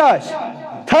السلامس کیا آسہِ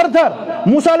تھر تھر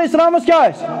موسیٰ علیہ السلامس کیا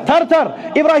آسہِ تھر تھر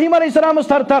ابراہیم علیہ السلامس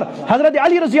تھر تھر حضرت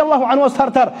علی رضی اللہ عنہ تھر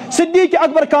تھر صدیق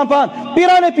اکبر کانپان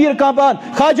پیرانے پیر کانپان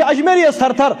خواجہ اجمیری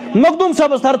تھر تھر مخدوم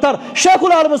صاحبس تھر تھر شیخ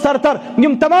العالمس تھر تھر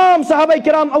یم تمام صحابہ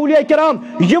کرام اولیاء کرام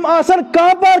یم آسن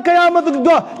کانپان قیامت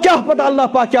دۄہ کیا پتہ اللہ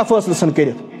پاک کیا فیصلہ سن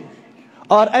کرت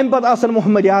اور ام پتہ آسن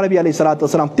محمد عربی علیہ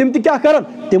السلام تم تہ کیا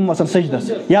کرن تم وسن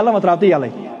سجدس یا اللہ متراو تہ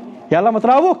یا اللہ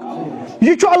متراوک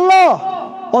یہ چھُ اللہ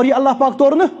اور یہ اللہ پاک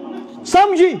تور نہ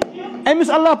سمجھی امس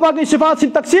اللہ پاک صفات سے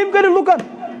تقسیم کر لکن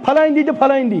فلائن دی تو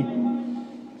فلائن دی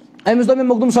امس دو میں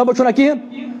مخدوم صاحب چھنا کہین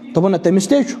دپن تمس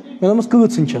تے چھ میں دمس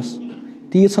کۭژن چھس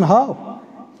تیژن ہاو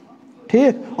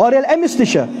ٹھیک اور یل امس تہ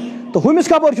چھ تو ہمس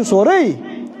خبر چھ سورے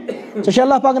ژے چھ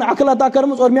اللہ پاکن عقل عطا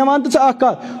کرمژ اور میں مان تہ ژٕ اکھ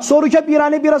کتھ سورُے چھا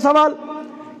پیرانے پیرس حوال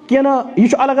کینہ یہ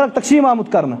چھ الگ الگ تقسیم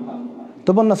آمت کرنہ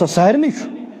دپن نسا سارنٕے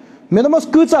چھ میں دمس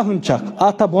کۭژاہ ہن چھکھ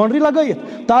اتھ تھا باؤنڈری لگٲیِتھ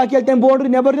تاکہ ییٚلہِ تمہِ باؤنڈری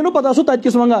نیبر نِنو پتہٕ آسو تتہِ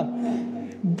کِس منگان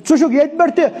ژٕ چھُکھ ییٚتہِ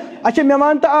پٮ۪ٹھ تہِ اچھا مےٚ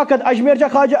ون تہٕ اکھ کتھ اجمیر چھا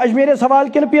خواجہ اجمیریس حوال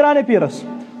کِنہٕ پیرانے پیرس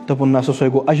دوٚپُن نسا سُے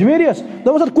گوٚو اجمیریس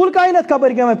دوٚپمس اتھ کُل کائنات خبر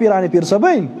کیٛاہ پیرانے پیر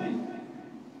صٲبٕنۍ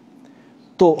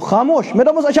تو خاموش مےٚ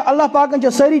دوٚپمس اچھا اللہ پاکن چھا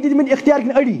سٲری دِتمٕتۍ اختیار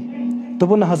کِنہٕ أڑی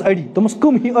دوٚپُن نہ حظ أڑی دوٚپمس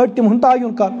کٕم ہی أڑۍ تِم ہُنٛد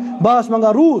تعیُن کر بہٕ آس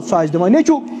منگان روٗد سُہ آسہِ دِوان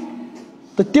نیٚچوٗ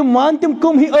تو تم مان تم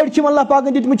کم ہی أڑۍ چھِ اللہ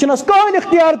پاکن دِتمٕتۍ چھِنس کٕہٕنۍ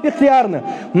اختیار تہِ اختیار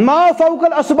نہٕ ما فوق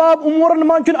الاسباب امورن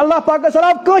مان چھُنہٕ اللہ پاکس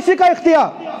علاوٕ کٲنٛسہِ کانٛہہ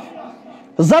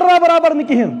اختیار ذرہ برابر نہ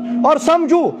کہین اور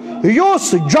سمجھو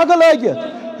یوس جگ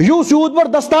لگت یوس یوت بڑ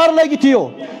دستار لگت یو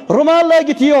رومال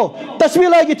لگت یو تسبیح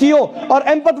لگت یو اور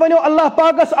ام پت ونیو اللہ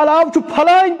پاکس علاوہ چھ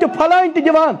فلائن تہ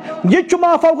دیوان یہ چھ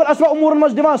ما فوق الاسباب امورن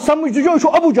مز دیوان سمجھ جو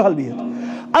چھ ابو جہل بہت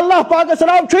اللہ پاکس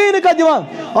علاوہ چھے نہ کا دیوان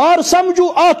اور سمجھو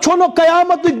آ چھونو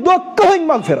قیامت دو کہن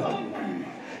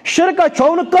مغفرت شرکا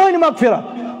چھونو کہن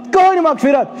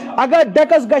مغفرت اگر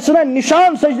ڈکس گھنا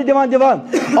نشان سجدہ دیوان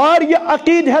اور یہ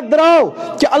عقید ہے دراو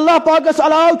کہ اللہ پاکس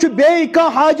علاوہ چھ بے کان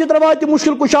حاجت روا تہ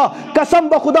مشکل کشا قسم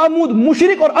بخدا مود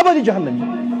مشرک اور ابد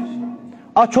جہنمی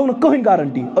آ چھونو کہن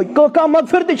گارنٹی کان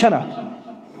مغفرت چھنا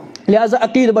لہذا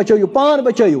عقید بچائیو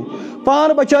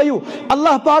پان بچائیو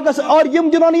اللہ پاکس اور یم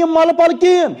دنوں یم مال پال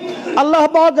کین اللہ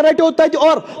پاک رٹو تت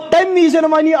اور تم ویزن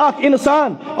ونی اخ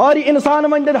انسان اور یہ انسان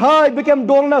ون دن ہائے بکم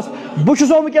ڈولنس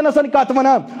بچسو ونکس کت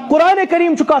ونان قرآن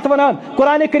کریم چھ کت ونان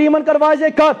قرآن کریمن کر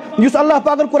واضح کت اس اللہ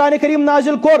پاکن قرآن کریم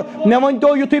نازل کور مے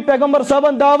ونتو یتھے پیغمبر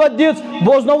صاحبن دعوت دِژ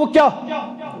بوزنوک کیا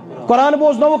قرآن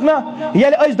بوزنوک نا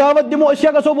یل اس دعوت دمو اس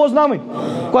گژھو بوزناون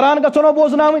قرآن گژھو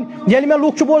بوزناون یل میں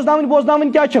لوک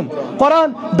بوزناون کیا چھم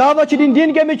قرآن دعوت دین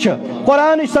دین کمی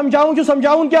قرآن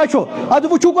سمجھاؤن کیا چھو اد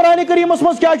وچھو قرآن کریمس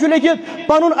مز کیا چھو لیکن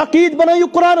پنن عقید بنائیو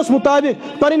قرآنس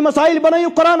مطابق پنن مسائل بنائیو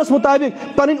قرآنس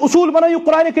مطابق پنن اصول بنائیو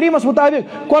قرآن کریمس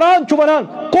مطابق قرآن چھو ونان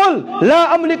قل لا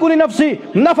املک لنفسی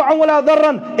نفعا ولا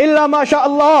ضرا الا ما شاء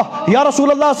اللہ یا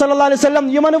رسول اللہ صلی اللہ علیہ وسلم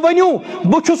یمن ونیو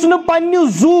بچھس نہ پننہ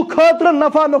زو خاطر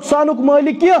نفع نقصانک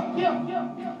مالک کیا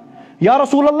یا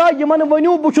رسول اللہ یمن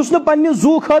ونیو بچھس نہ پننہ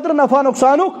زو خاطر نفع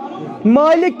نقصانک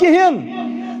مالک کہین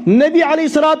نبی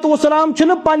علیہ السلام چھن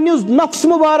پننہ نفس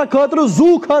مبارک خاطر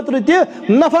زو خاطر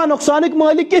تہ نفع نقصانک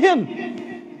مالک کہین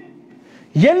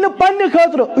یل پنہ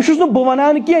خاطر یہ بہ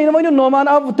ونان کی ونو نعمان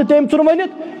آو تو تم ثن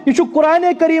ونت یہ قرآن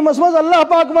کریمس مز اللہ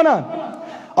پاک ونان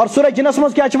اور سورہ جنس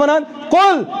مز کیا ونان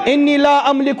قل انی لا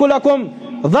املک لکم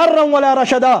ضرا ولا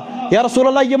رشدا یا رسول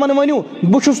اللہ یمن ونو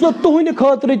بہس تہند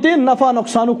خاطر تہ نفع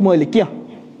نقصانک مالک کیا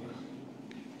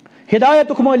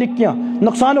ہدایت مالک کیا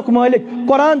نقصانک مالک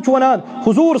قرآن ونان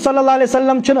حضور صلی اللہ علیہ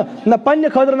وسلم نہ پنہ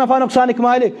خاطر نفع نقصانک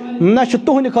مالک نہ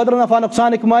تہند خاطر نفع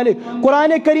نقصانک مالک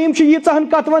قرآن کریم ییژہن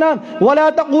کت ونان ولا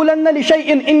تقولن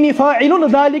لشیء انی فاعل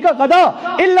ذلک غدا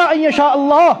الا ان یشاء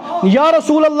اللہ یا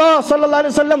رسول اللہ صلی اللہ علیہ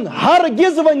وسلم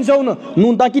ہرگز ونزو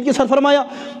نون تاکید کے ساتھ فرمایا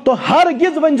تو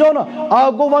ہرگز ونزو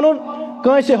آگو ونن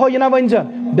کانسے ہو یہ نہ ونز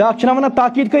بیاکھ چھنا ونان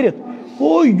تاکید کرت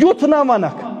او یوت نہ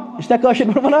ونک اس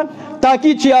کاشر ونان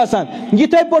تاکید آسان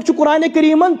یتھے پہ قرآن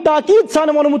کریمن تاکید سان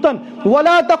ونمتن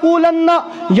ولا تقولن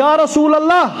یا رسول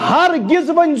اللہ ہرگز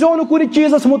ونزو نہ کُنہِ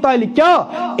چیزس متعلق کیا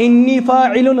انی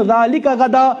فاعل ذلک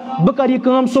غدا بہ کر یہ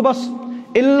کام صبحس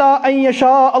الا ان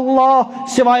یشاء اللہ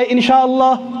سوائے انشاء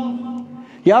اللہ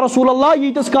یا رسول اللہ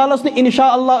یتس کالس نے انشاء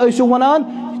اللہ ٲسِو ونان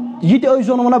یہ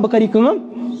ٲسۍزیو نہٕ ونان بہ کر یہ کام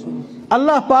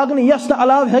اللہ پاک نے یس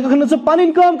علاوہ ہیکھ نہ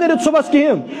پن کام کرت صبح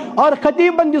کہین اور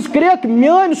خطیبن دس کریک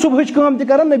میان صبح کام تہ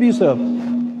کرن نبی صاحب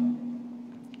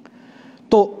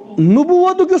تو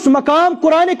نبوت اس مقام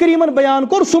قرآن کریمن بیان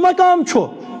کور سہ مقام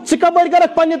ثہ کپر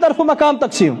کرک پنہ طرف مقام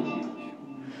تقسیم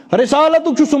رسالت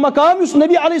سہ مقام اس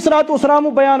نبی علیہ الصلوۃ والسلام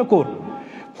بیان کور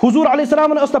حضور علیہ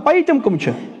السلام اس پی تم کم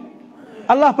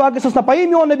اللہ پاک اس پی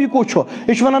میون نبی کو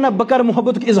یہ ونان بہ کر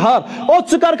محبت اظہار او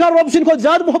ثہ کر رب سند کھت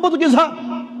زیادہ محبت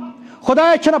اظہار خدا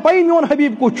چھنا پی میون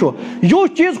حبیب کو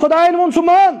یہ چیز خدا وون سہ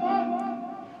مان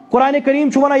قرآن کریم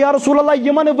ونان یا رسول اللہ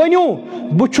یمن ونیو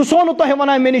بچھسو نہ تہ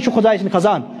ونان مے نش خدا سن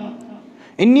خزان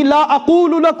انی لا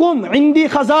اقول لکم عندی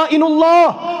خزائن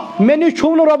اللہ مے نش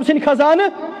چھو نہ رب سن خزانہ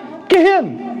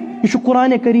کہین یہ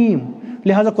قرآن کریم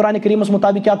لہذا قرآن کریم اس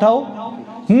مطابق کیا تھا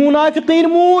منافقین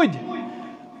مود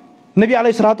نبی علیہ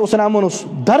الصلوۃ والسلام ونس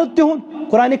درد تہن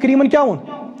قرآن کریمن کیا ون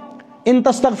ان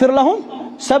تستغفر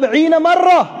لهم 70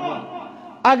 مرہ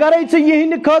اگر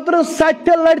یہ خاطر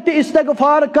 70 لٹہ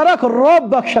استغفار کرک رب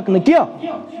بخشک نہ کیا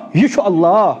یہ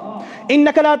اللہ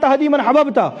انک لا تہدی من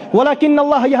حببت ولکن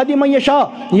اللہ یہدی من یشاء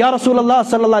یا رسول اللہ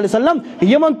صلی اللہ علیہ وسلم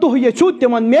یمن تہ یچھو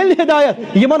تمن میل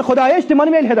ہدایت یمن خدا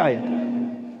تمن میل ہدایت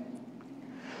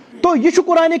تو یہ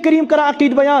قرآن کریم کرا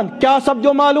عقید بیان کیا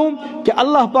سپدو معلوم کہ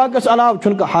اللہ پاکس علاوہ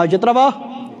چھن کا حاجت روا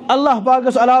اللہ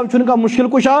پاکس علاوہ چھن کا مشکل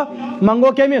کشا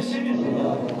منگو کمس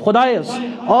خدایس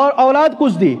اور اولاد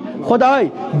کس دی خدای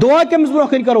دعا کمس برو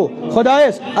کرو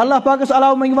خدایس اللہ پاکس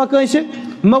علاوہ منگوا کیسے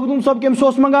مخدوم صاحب کمس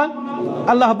اوس منگان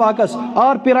اللہ پاکس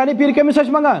اور پیرانے پیر کمس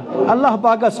منگان اللہ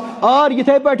پاکس اور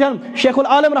یتھے پٹھن شیخ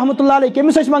العالم رحمۃ اللہ علیہ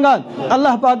کمس منگان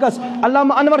اللہ پاکس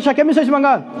علامہ انور شاہ کمس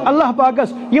منگان اللہ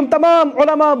پاکس یم تمام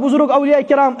علماء بزرگ اولیاء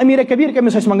کرام امیر کبیر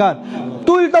کمس منگان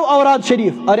تل تو اوراد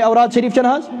شریف ارے اوراد شریف چھن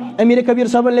حظ امیر کبیر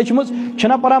صاحب لیچمز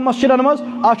چھنا پرا مسجدن مز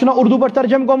آچھنا اردو پر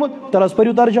ترجم گومت ترس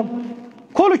پریو ترجم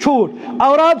کھول چھوٹ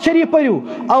اوراد شریف پریو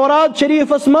اوراد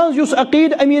شریف اسمز یس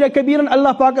عقید امیر کبیرن اللہ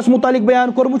پاکس متعلق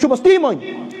بیان کورمو چھ بس تی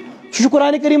مانی سہ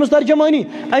قرآن کریم ترجمانی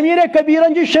امیر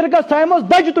کبیرن جی شرکت تھائمز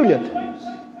دج تلت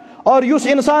اور یس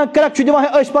انسان کرک چھ دِوان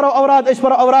اس پرو اوراد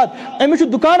امس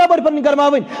دکانہ پر پن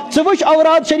گرماون ژٕ وٕچھ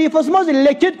اوراد شریفس مز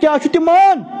لیکھت کیا چھ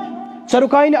تمان ژٕ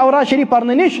رُکاین اوراد شریف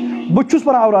پرنہ نش بہٕ چھُس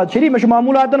پران اوراد شریف مے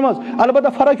معمولاتن مز البتہ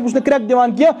فرق چھُس نہٕ کرک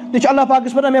دِوان کینٛہہ تہِ چھُ اللہ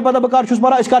پاکس پتہ مے پتہ بہٕ کر چھُس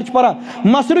پران أسۍ کر چھِ پران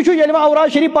مسلہٕ چھُ ییٚلہِ وۄنۍ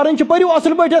اوراد شریف پرن چھِ پٔرِو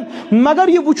اصل پٲٹھۍ مگر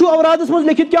یہِ وٕچھو اورادس مز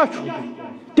لیکھت کیا چھُ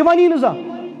تہِ ونی نہٕ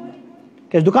زانٛہہ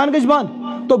کیازِ دکان گژھِ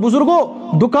بند تو بزرگو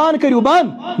دکان کریو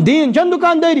بند دین چند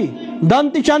دکانداری دن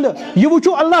تہ چند یہ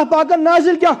وچھو اللہ پاکن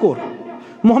نازل کیا کور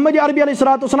محمد عربی علیہ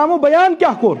السلام بیان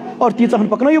کیا کور اور تیژہن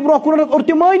پکنو برو کن اور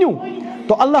تہ مانیو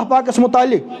تو اللہ پاکس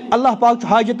متعلق اللہ پاک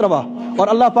حاجت روا اور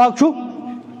اللہ پاک چھو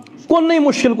کن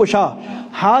مشکل کشا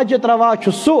حاجت روا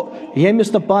چھ سو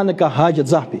یمس نہ پان کا حاجت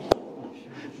زاہ پی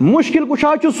مشکل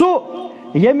کشا چھ سو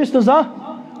یمس نہ زاہ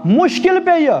مشکل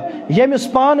پہ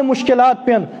یمس پان مشکلات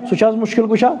پین سہ مشکل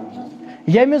کشا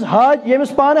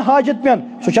یمس پان حاجت پین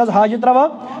سہ حاجت روا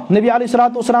نبی علیہ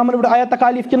الصلوۃ والسلام آیا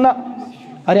تکالیف کنہ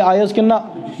ارے آیز کنہ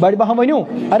بڑ بہم ونیو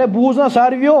ارے بوزنا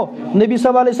سارویو نبی صلی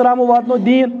اللہ علیہ السلام واتنو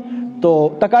دین تو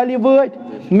تکالیف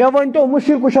وات مے ون تو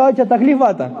مشکل کشا تکلیف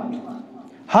واتان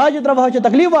حاجت روا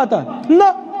تکلیف واتان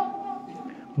نہ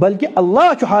بلکہ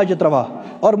اللہ چھ حاجت روا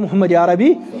اور محمد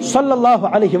عربی صلی اللہ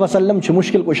علیہ وسلم چھ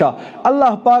مشکل کشا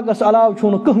اللہ پاکس علاوہ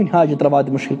چھو کہن حاجت روا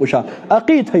مشکل کشا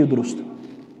عقید تھیو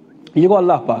درست یہ گو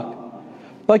اللہ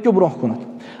پاک پکو برو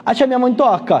کنت اچھا مے ون تو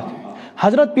اخ کت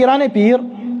حضرت پیرانے پیر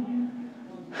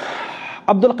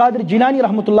عبد القادر جیلانی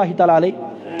رحمۃ اللہ تعالی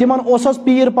علیہ تمن اوسس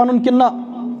پیر پنن کنہ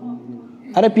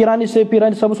ارے پیرانی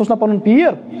صاحب اوس نا پنن پیر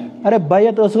ارے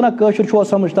بیعت ٲس نا کٲشُر چھُوا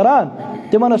سمجھ تران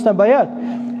تمن ٲس نا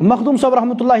بیعت مخدوم صاحب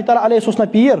رحمۃ اللہ تعالیٰ علیہ اوس نا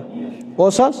پیر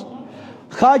اوس حظ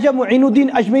خواجہ معین الدین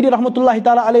اجمیری رحمۃ اللہ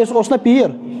تعالیٰ علیہ اوس نا پیر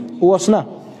اوس نا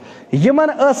یمن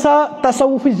ٲسا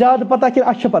تصوف زیادٕ پتہ کِنہٕ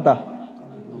اَسہِ چھِ پتہ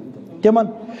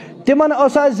تمن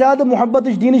ٲسا زیادٕ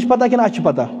محبتٕچ دیٖنٕچ پتہ کِنہٕ اَسہِ چھِ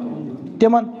پتہ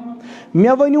تمن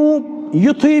مےٚ ؤنِو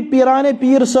یُتھُے پیرانے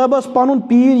پیٖر صٲبس پنُن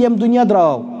پیٖر ییٚمہِ دُنیا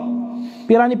درٛاو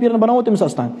پیرانے پیٖرن بنوو تٔمِس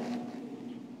استان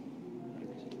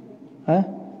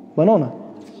بنوو نا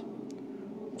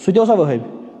سُہ تہِ اوسا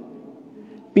وہٲبی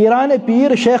پیرانے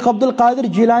پیٖر شیخ عبد القادر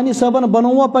جیلانی صٲبن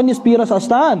بنووا پننِس پیٖرس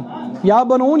استان یا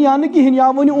بنووُن یا نہٕ کِہینۍ یا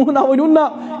ؤنِو نہ ؤنِو نہ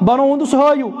بنووُن تہٕ سُہ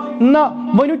ہٲیِو نہ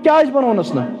ؤنِو کیازِ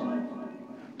بنوونس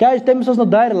نہٕ کیازِ تٔمِس ٲس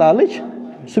نہٕ دارِ لالٕچ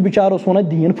سُہ بِچارٕ اوس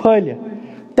ونان دیٖن پھٲلہِ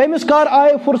تٔمِس کر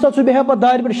آیہِ فرصت سُہ بیٚہہِ پتہٕ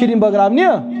دارِ پٮ۪ٹھ شیٖرِنۍ بٲگراونہِ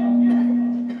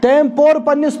تٔمۍ پوٚر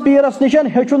پننِس پیٖرس نِش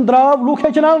ہیٚچھُن درٛاو لُکھ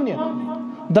ہیٚچھناونہِ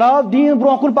درٛاو دیٖن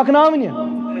برونٛہہ کُن پکناونہِ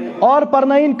اور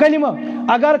پرنٲیِن کلمہ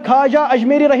اگر خواجہ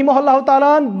اجمیری رحمہ اللہ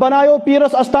تعالیٰ ہن بنایو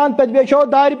پیٖرس استان پتہٕ بیچھو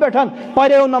دارِ پٮ۪ٹھ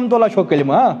پریو 90 لچھو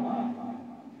کلمہ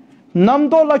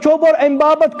 90 لچھو پوٚر امہِ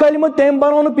باپتھ کلمہ تٔمۍ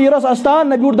بنوو نہٕ پیٖرس استان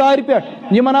نہ بیوٗٹھ دارِ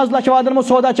پٮ۪ٹھ یِمن آز لچھٕ وادن منٛز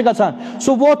سودا چھِ گژھان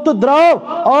سُہ ووت تہٕ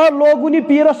درٛاو اور لوگُن یہِ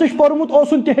پیٖرس نِش پوٚرمُت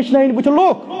اوسُن تہِ ہیٚچھنٲیِن بٕتھِ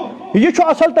لُکھ یہِ چھُ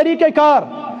اصل طریٖقہ کار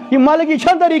یہ ملک یہ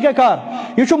چھن طریقہ کار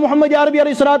یہ محمد عربی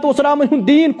علیہ الصلوۃ والسلام ہُنٛد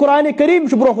دیٖن قرآن کریم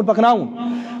برونٛہہ کُن پکناوُن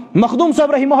مخدوم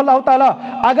صاحب رحمہ اللہ تعالیٰ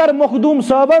اگر مخدوم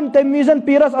صٲبن تمہِ وِزن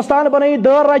پیٖرس استان بنٲیِتھ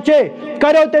دٲر رچے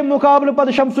کریو تمہِ مقابلہٕ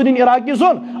پتہٕ شمس الدین عراقی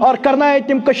سُنٛد اور کرنایے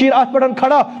تِم کٔشیٖر اتھ پٮ۪ٹھ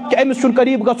کھڑا کہ أمِس چھُنہٕ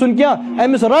قریٖب گژھُن کینٛہہ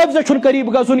أمِس رٲفضس چھُنہٕ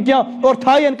قریٖب گژھُن کینٛہہ اور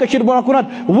تھایَن کٔشیٖر برونٛہہ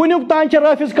کُنتھ وُنیُک تام چھِ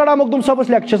رٲفض کھڑا مخدوم صٲبس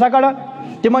لیکھ چھِ سا کڑا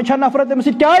تمن چھا نفرت تٔمِس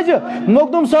سۭتۍ کیازِ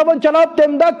مخدوم صٲبن چلاو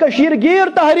تمہِ دۄہ کٔشیٖر گیٖر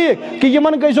تحریٖک کہ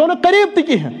یِمن گٔژھزیو نہٕ قریٖب تہِ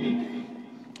کِہینۍ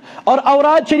اور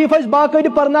اوراد شریف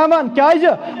باقاعدٕ پرناوان کیازِ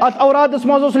اتھ اورادس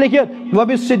منٛز اوس لیکھِتھ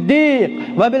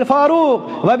وبالصدیق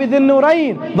وبالفاروق وبذی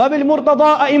النورین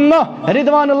وبالمرتضیٰ ائمہ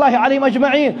رضوان اللہ علیہم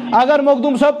اجمعین اگر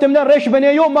مخدوم صٲب تمہِ دۄہ ریٚش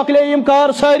بنییو مۄکلے یِم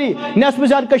کار سٲری نٮ۪صفہٕ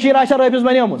زیادٕ کٔشیٖر آسہِ رٲفض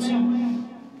بنیمٕژ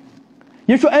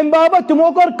یہ چھُ امہِ باپتھ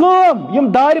تِمو کٔر کٲم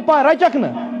یِم دارِ پاے رچکھ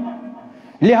نہٕ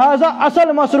لہٰذا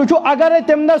اصل مسلہٕ چھُ اگرے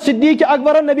تمہِ دۄہ صدیق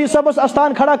اکبرن نبی صٲبس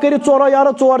استان کھڑا کٔرِتھ ژورو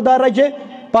یارو ژور دارِ رچے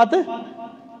پتہٕ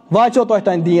واژیو تۄہہِ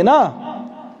تانۍ دیٖن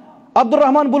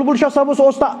عبدالرحمان بلبل شاہ صٲبس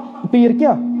اوس نہٕ پیٖر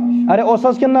کینٛہہ ارے اوس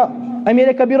حظ کِنہٕ نہ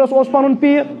امیر کبیٖرس اوس پنُن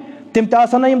پیٖر تِم تہِ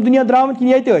آسن نہٕ یِم دُنیا درٛامٕتۍ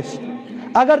کِہینۍ ییٚتہِ ٲسۍ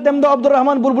اگر تمہِ دۄہ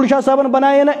عبدالرحمان بلبل شاہ صٲبن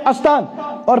بنایے نہٕ استان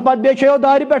اور پتہٕ بیچھیو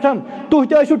دارِ پٮ۪ٹھ تُہۍ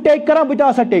تہِ ٲسِو ٹیٚکۍ کران بہٕ تہِ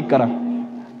آسہٕ ہا ٹیٚکۍ کران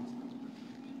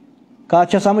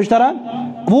کتھ چھا سمجھ تران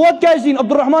ووت کیازِ دیٖن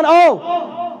عبدالرحمان آو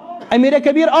امیر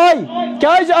کبیٖر آیہِ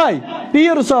کیازِ آیہِ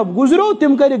پیٖر صٲب گُزریو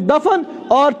تِم کٔرِکھ دفن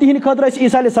اور تِہنٛدِ خٲطرٕ ٲسۍ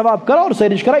ایٖسالِ ثواب کران اور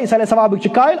سٲری چھِ کران ایٖسالِ ثوابٕکۍ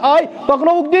چھِ قٲیل آیہِ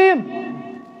پکنووُکھ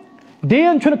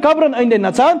دیٖن چھُنہٕ قبرن أنٛدۍ أنٛدۍ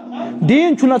نژان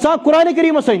دیٖن چھُ نژان قرآنِ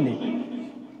کریٖمس أنٛدۍ أنٛدۍ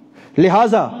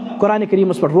لہٰذا قرآنِ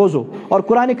کریٖمس پٮ۪ٹھ روزو اور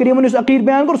قرآنِ کریٖمن یُس عقیٖد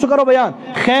بیان کوٚر سُہ کرو بیان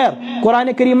خیر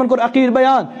قرآنِ کریٖمن کوٚر عقیٖد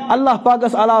بیان اللہ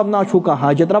پاکس علاوٕ نا چھُو کانٛہہ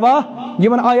حاجت روا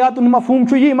یِمن آیاتن ہُنٛد مفہوٗم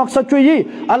چھُ یی مقصد چھُ یی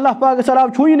اللہ پاکس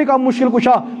علاوٕ چھُے نہٕ کانٛہہ مُشکل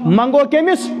کُشا منگو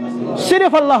کٔمِس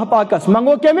صرف اللہ پاکس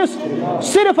منگو کٔمِس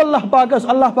صرف اللہ پاکس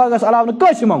علاوٕ نہٕ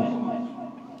کٲنٛسہِ منگو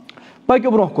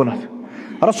پٔکِو برونٛہہ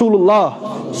کُنتھ رسول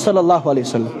اللہ صلی اللہ علیہ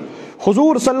وسلم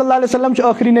حضور صلی اللہ علیہ وسلم چھُ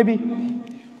ٲخری نبی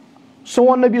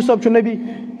سون نبی صٲب چھُ نبی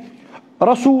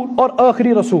رسول اور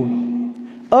ٲخری رسول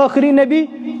ٲخری نبی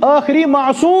ٲخری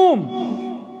معصوم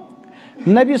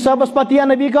نبی صٲبس پتہٕ یا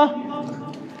نبی کانٛہہ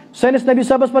سٲنِس نبی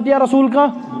صٲبس پتہٕ یا رسول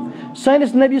کانٛہہ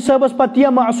سٲنِس نبی صٲبس پتہٕ یا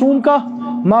معصوم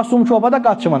کانٛہہ معصوم چھُوا پتہ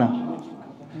کتھ چھِ ونان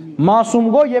معصوم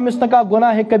گوٚو ییٚمِس نہٕ کانٛہہ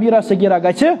گۄناہ کبیٖرا صغیٖرا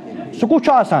گژھِ سُہ کُس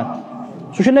چھُ آسان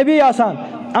سُہ چھُ نبی آسان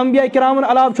انبیاء کرامن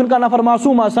علاوٕ چھُنہٕ کانٛہہ نفر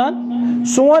معصوم آسان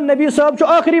سون نبی صٲب چھُ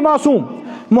ٲخری معصوم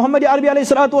محمد عربی علیہ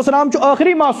الصلوۃ والسلام چھُ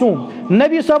ٲخری معصوم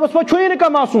نبی صٲبس پتہٕ چھُے نہٕ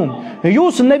کانٛہہ معصوم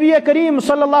یُس نبی کریم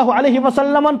صلی اللہ علیہ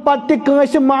وسلمن پتہٕ تہِ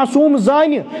کٲنٛسہِ معصوم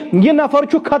زانہِ یہِ نفر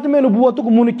چھُ ختمِ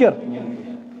نبوتُک مُنکِر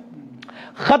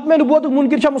ختمِ نبوتُک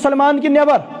مُنکِر چھا مُسلمان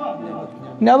کِنہٕ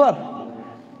نٮ۪بر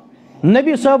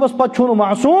نبی صٲبس پتہٕ چھُنہٕ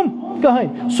معصوم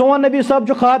کٕہٕنۍ سون نبی صٲب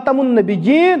چھُ خاتم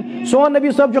النبیین سون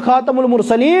نبی صٲب چھُ خاتم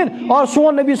المرسلین اور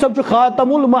سون نبی صٲب چھُ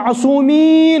خاتم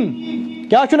المعصومین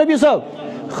کیاہ چھُ نبی صٲب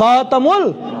خاتم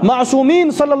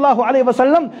المعصومین صلی اللہ علیہ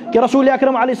وسلم کہ رسول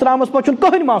اکرم علیہ السلامس پتہٕ چھُنہٕ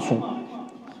کٕہٕنۍ معصوم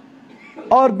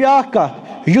اور بیاکھ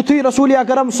کتھ یُتھُے رسول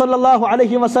اکرم صلی اللہ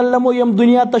علیہ وسلمو یِم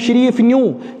دُنیا تشریف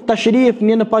نیوٗ تشریف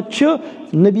نِنہٕ پتہٕ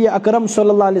چھِ نبی اکرم صلی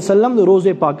اللہ علیہ وسلم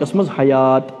روزے پاکس منٛز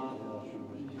حیات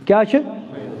کیاہ چھِ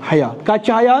حیات کتہِ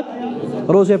چھِ حیات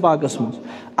روزے پاکس منٛز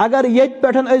اگر ییٚتہِ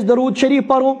پٮ۪ٹھ أسۍ درود شریف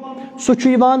پرو سُہ چھُ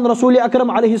یِوان رسول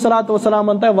اکرم علیہ الصلوۃ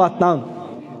والسلامن تام واتناونہٕ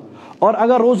اور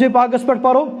اگر روزے پاکس پٮ۪ٹھ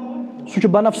پرو سہ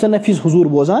بنفس نفیس حضور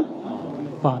بوزان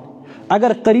پانے.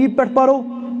 اگر قریب پہ پرو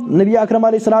نبی اکرم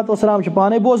علیہ الصلوۃ والسلام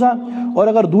پانے بوزان, اور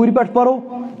اگر دور پہ پرو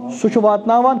سہ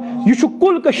واتناوان. یہ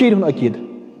کل کشیر ہند عقید.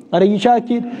 ارے یہ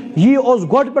عقید یہ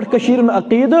گۄڈٕ پٮ۪ٹھ کشیر ہند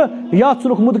عقید یتھ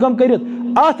ژھنُکھ مدغم کٔرِتھ.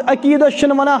 ات عقیدس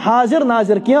چھنہٕ ونان حاضر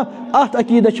ناظر کینٛہہ, ات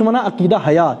عقیدس چھِ ونان عقیدہ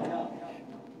حیات.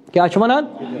 کیا چھِ ونان؟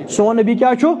 سون نبی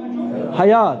کیا چھُ؟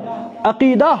 حیات.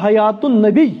 عقیدہ حیات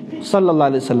النبی صلی اللہ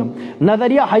علیہ وسلم,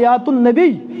 نظریہ حیات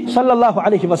النبی صلی اللہ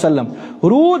علیہ وسلم.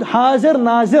 روٗد حاضر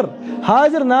ناظر.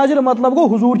 حاضر ناظر مطلب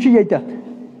گوٚو حضور چھِ ییٚتٮ۪تھ.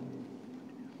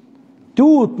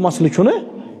 تیوٗت مسلہٕ چھُنہٕ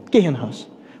کِہیٖنۍ حظ,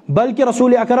 بلکہ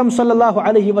رسول اکرم صلی اللہ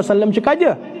علیہ وسلم چھِ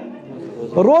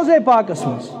کتہِ؟ روزے پاکس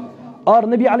منٛز. اور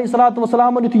نبی علیہ الصلوۃ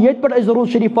والسلام یُتھُے ییٚتہِ پٮ۪ٹھ أسۍ درود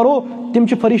شریف پرو تِم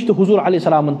چھِ فرشتہٕ حضور علیہ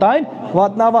السلام تانۍ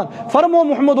واتناوان. فرمو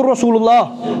محمد رسول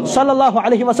اللہ صلی اللہ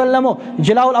علیہ وسلم.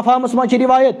 جلاء الافہامس منٛز چھِ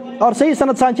روایت اور صحیح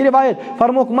صنعت سان چھِ روایت.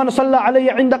 فرموک من صلی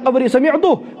علیہ عند قبری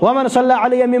سمعتہ ومن صلی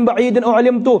علیہ من بعید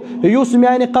اعلمتہ. یُس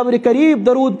میانہِ قبرِ قریب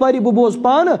درود پرِ بہٕ بوزٕ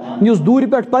پانہٕ, یُس دوٗرِ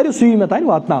پٮ۪ٹھ پرِ سُہ یی مےٚ تانۍ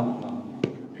واتناو.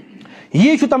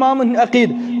 یہ چھُ تمام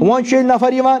عقید. وۄنۍ چھِ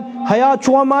نفر یِوان حیات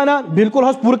چھُ وۄنۍ مانان, بالکل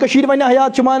حظ پوٗرٕ کٔشیٖر وَنہِ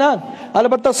حیات چھِ مانان,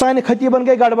 البتہ سانہِ خطیٖبن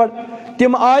گٔے گڑبڑ.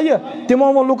 تِم آیہِ تِمو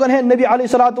ووٚن لُکن ہے نبی علیہ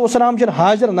الصلوۃ والسلام چھِنہٕ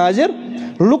حاضر ناظر.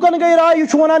 لُکن گٔے راے یہِ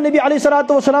چھُ وَنان نبی علیہ الصلوۃ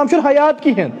والسلام چھُنہٕ حیات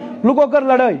کِہیٖنۍ. لُکو کٔر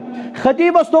لڑٲے.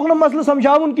 خطیٖبس توٚگ نہٕ مسلہٕ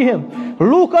سمجھاوُن کِہیٖنۍ.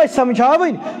 لُکھ ٲسۍ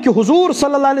سمجھاوٕنۍ کہِ حضوٗر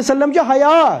صلی اللہ علیہ وسلم چھِ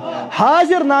حیات,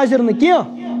 حاضر ناظر نہٕ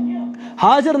کینٛہہ.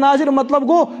 حاضر ناظر مطلب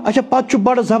گو اچھا پتہ چھُ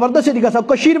بڑٕ زبردست ییٚتہِ گژھان.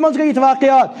 کٔشیٖرِ منٛز گٔے یِتھ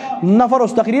واقعات. نفر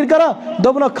اوس تقریٖر کران,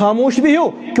 دوٚپنکھ خاموش بِہِو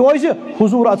کیٛازِ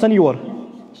حضوٗر اژن یور.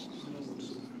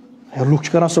 لُکھ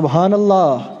چھِ کران سبحان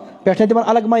اللہ, پٮ۪ٹھ چھِ تِمن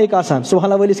الگ مایِک آسان.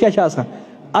 سبحان اللہ وٲلِس کیٛاہ چھِ آسان؟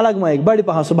 الگ مایِک بڑِ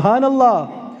پہن. سبحان اللہ,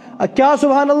 کیٛاہ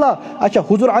سبحان اللہ؟ اچھا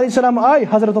حضوٗر علیہ السلام آے,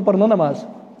 حضرتو پرنٲو نماز.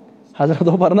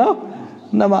 حضرتو پرنٲو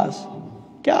نماز.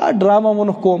 کیٛاہ ڈرامہ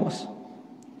ووٚنُکھ قومس.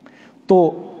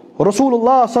 تو رسول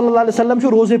اللہ صلی اللہ علیہ وسلم چھُ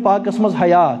روزے پاکس منٛز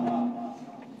حیات.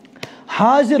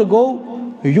 حاضر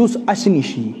گوٚو یُس اسہِ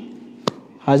نِش یی.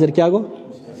 حاضر کیٛاہ گوٚو؟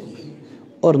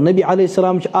 اور نبی علیہ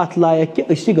السلام چھِ اتھ لایق کہِ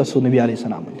أسۍ تہِ گژھو نبی علیہ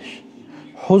السلام نِش.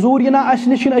 حضوٗر یِنا اسہِ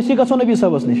نِش کِنہٕ أسۍ گژھو نبی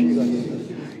صٲبس نِش؟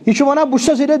 یہ چھُ ونان بہٕ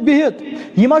چھُسس ییٚتٮ۪تھ بِہِتھ.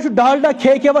 یہِ ما چھُ ڈالڈا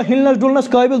کھے کھے وۄنۍ ہِلنس ڈُلنس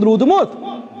قٲبِل روٗدمُت؟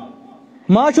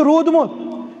 ما چھُ روٗدمُت.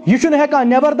 یہ چھُنہٕ ہٮ۪کان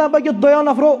نٮ۪بر تام پٔکِتھ دۄیو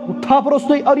نفرو تھپھ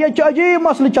روٚستُے. اور ییٚتہِ چھُ عجیٖب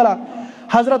مسلہٕ چلان.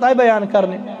 حضرت آیہِ بیان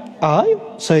کرنہِ, آے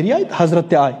سٲری آیہِ, حضرت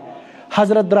تہِ آیہِ.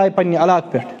 حضرت درٛاے پننہِ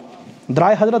علاقہٕ پٮ۪ٹھ,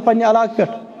 درٛاے حضرت پننہِ علاقہٕ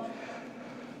پٮ۪ٹھ.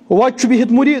 وۄنۍ چھُ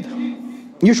بِہِتھ مُریٖد,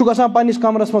 یہِ چھُ گژھان پننِس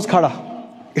کمرس منٛز کھڑا.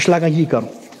 یہِ چھُ لگان یی کرُن,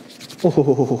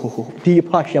 اوہو دِ یہِ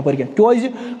پھش یپٲرۍ کیٛاہ, کیٛازِ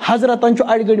حضرتن چھُ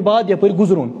اڑِ گٲنٛٹہِ بعد یپٲرۍ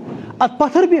گُزرُن. اتھ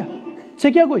پتھر بیٚہہ,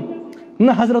 ژےٚ کیٛاہ گوٚے؟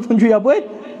 نہ حضرتن چھُ یپٲرۍ.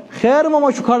 خیر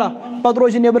محمد چھُ کھڑا, پتہٕ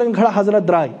روزِ نٮ۪برٕ کَنۍ کھڑا. حضرت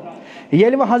درٛاے.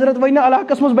 ییٚلہِ وۄنۍ حضرت وٲتۍ نہٕ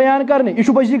علاقس منٛز بیان کرنہِ, یہِ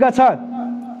چھُ پٔزی گژھان.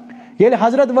 ییٚلہِ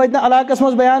حضرت وٲتۍ نہٕ علاقس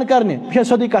منٛز بیان کرنہِ, یہِ چھےٚ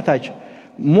سیوٚدُے کتھا چھِ.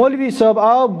 مولوی صٲب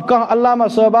آو, کانٛہہ علامہ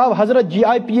صٲب آو, حضرت جی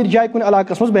آیہِ پیٖر جایہِ کُنہِ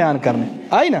علاقس منٛز بیان کرنہِ,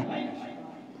 آیہِ نا.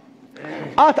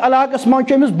 اتھ علاقس منٛز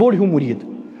چھُ أمِس بوٚڑ ہیوٗ مُریٖد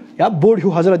یا بوٚڑ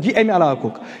ہیوٗ حضرت جی امہِ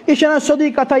علاقُک. یہِ چھِ انان سیوٚدُے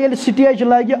کتھا. ییٚلہِ سٹیج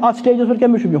لگہِ, اتھ سٹیجس پٮ۪ٹھ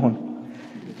کٔمِس چھُ بِہُن؟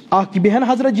 اکھ بیہن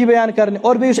حضرت جی بیان کرنہِ,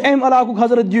 اور بیٚیہِ یُس امہِ علاقُک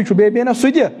حضرت جی چھُ بیٚیہِ بیہنا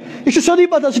سُہ تہِ. یہِ چھُ سیوٚدُے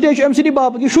پتہ سٹیج چھُ أمۍ سٕنٛدی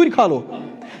باپتھ, یہِ شُرۍ کھالو.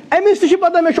 أمِس تہِ چھِ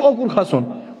پتہ مےٚ چھُ اوکُن کھسُن,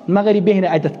 مگر یہِ بیہہِ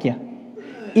نہٕ اتٮ۪تھ کینٛہہ,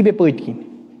 یہِ بیٚہہِ پٔتۍ کِنۍ.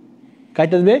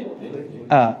 کتٮ۪تھ بیٚہہِ؟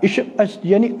 یہِ چھُ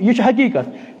یعنی یہِ چھِ حقیٖقت,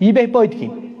 یہِ بیٚہہِ پٔتۍ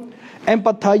کِنۍ. امہِ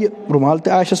پتہٕ تھایہِ رُمال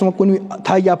تہِ آسٮ۪س وۄنۍ کُنہِ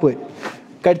تھایہِ یپٲرۍ,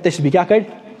 کڑِ تسبیٖح. کیٛاہ کڑِ؟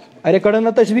 ارے کڑن نا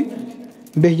تسبیٖح.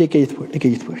 بیٚہہِ ییٚکیٛاہ یِتھ پٲٹھۍ,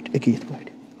 ییٚکیٛاہ یِتھ پٲٹھۍ, ییٚکیٛاہ یِتھ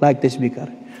پٲٹھۍ, لاگہِ تسبیٖح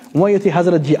کرٕنۍ. وۄنۍ یُتھُے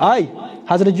حضرت جی آیہِ,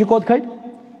 حضرت جی کوٚت کھٔتۍ؟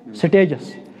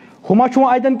 سٹیجس. ہُہ ما چھُ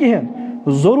وۄنۍ اتٮ۪ن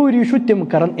کِہینۍ. ضروٗری چھُ تِم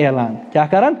کرن اعلان. کیٛاہ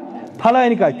کرن؟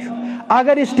 پھلٲنۍ کتہِ چھُ.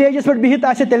 اگر یہِ سٹیجس پٮ۪ٹھ بِہِتھ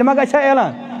آسہِ تیٚلہِ ما گژھِ ہا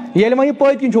اعلان. ییٚلہِ وۄنۍ یہِ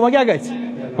پٔتۍ کِنۍ چھُ, وۄنۍ کیٛاہ گژھِ؟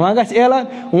 وۄنۍ گژھِ اعلان.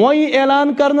 وۄنۍ یی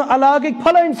اعلان کرنہٕ علاقٕکۍ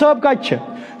پھلٲنۍ صٲب کتہِ چھِ.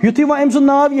 یُتھُے وۄنۍ أمۍ سُنٛد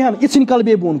ناو یی ہن, یہِ ژھٕنہِ کلہٕ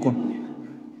بیٚیہِ بۄن کُن.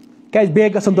 کیٛازِ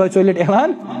بیٚیہِ گژھن 2-4 لٹہِ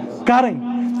اعلان کرٕنۍ.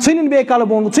 ژھٕنِنۍ بیٚیہِ کلہٕ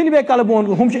بۄن کُن, ژھٕنہِ بیٚیہِ کلہٕ بۄن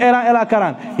کُن. ہُم چھِ اعلان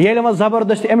کران. ییٚلہِ وۄنۍ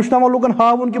زبردستی أمِس چھُ تھاوان لُکن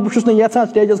ہاوُن کہِ بہٕ چھُس نہٕ یژھان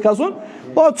سٹیجس کھسُن,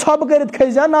 او ژھۄپہٕ کٔرِتھ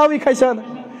کھسہِ ہا, ناوٕے کھسہِ ہا نہٕ.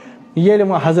 ییٚلہِ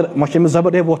وۄنۍ حضرت وۄنۍ چھِ أمِس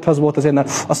زبر, ہے وۄتھ حظ ہے نہ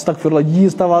استغفر اللہ,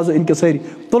 ییٖژ توازُ أنۍ کہِ سٲری.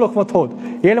 تُلُکھ وۄنۍ تھوٚد.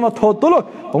 ییٚلہِ وۄنۍ تھوٚد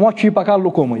تُلُکھ, وۄنۍ چھُ یہِ پکان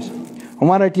لُکو مٔنٛزۍ.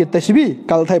 وۄنۍ رٹہِ یہِ تسبیٖح,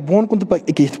 کلہٕ تھایہِ بۄن کُن تہٕ پکہِ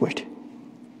أکیٛاہ یِتھ پٲٹھۍ.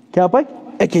 کیٛاہ پکہِ؟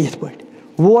 أکیٛاہ یِتھ پٲٹھۍ.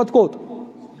 ووت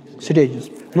کوٚت؟ سٹیجس.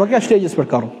 وۄنۍ کیٛاہ سٹیجس پٮ۪ٹھ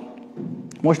کرُن؟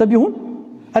 وۄنۍ چھُنہ بِہُن.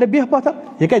 ارے بیٚہہ پتھر.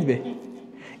 یہِ کتہِ بیٚہہِ؟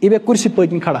 یہِ بیٚہہِ کُرسی پٔتۍ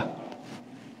کِنۍ کھڑا.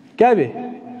 کیٛاہ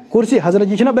بیٚہہِ؟ کُرسی. حضرت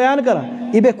جی چھِنہ بیان کران,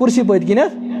 یہِ بیٚہہِ کُرسی پٔتۍ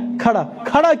کِنٮ۪تھ کھڑا.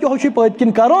 کھڑا کیٛاہ چھُ پٔتۍ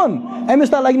کِنۍ کرُن؟ أمِس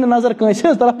تام لگہِ نہٕ نظر کٲنٛسہِ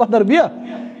ہٕنٛز, ترٛکھ پتھر بیٚہہ.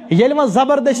 ییٚلہِ وۄنۍ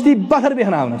زبردستی پتھر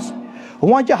بیہناونس,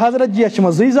 وۄنۍ چھِ حضرت جیَس چھِ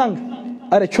وۄنۍ 2 زنٛگ.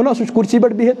 ارے چھُنہ سُہ چھُ کُرسی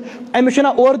پٮ۪ٹھ بِہِتھ, أمِس چھُنہ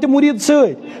اورٕ تہِ مُریٖد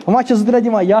سۭتۍ. وۄنۍ چھِ 2-3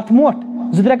 دِوان یتھ موٹھ,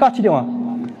 زٕ کَتھ دِوان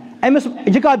أمِس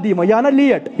یہِ کَتھ دی یا نہ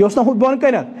لیٹ یہِ اوس نہ ہُہ بۄن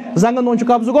کَنٮ۪تھ زنٛگن دۄن چھُ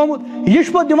قبضہٕ گوٚمُت یہِ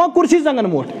چھُ پَتہٕ دِوان کُرسی زنٛگن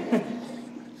موٚٹھ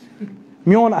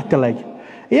میون اَتھِ تہِ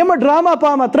لگہِ یِم ڈراما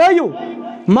پاما ترٲیِو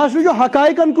مسلہٕ چھُ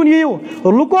حقایقن کُن یِیِو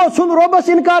لُکو ژھُن رۄبس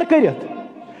اِنکار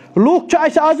کٔرِتھ لُکھ چھِ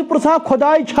اَسہِ آز پرژھان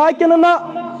خۄداے چھا کِنہٕ نہ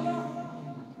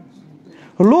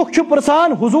لُکھ چھِ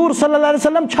پرژھان حضوٗر صلی اللہ علیہ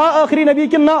وسلم چھا ٲخری نبی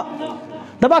کِنہٕ نہ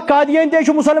دَپان قادیٲنۍ تے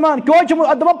چھُ مُسلمان کیٛازِ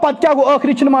چھُ دَپان پتہٕ کیٛاہ گوٚو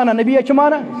ٲخری چھِنہٕ مانان نبی چھِ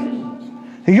مانان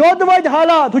یوٚت وٲتۍ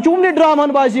حالات ہُہ چھُ وُنہِ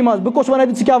ڈراماہن بازی منٛز بہٕ کُس وَنہٕ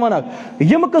ژٕ کیٛاہ وَنکھ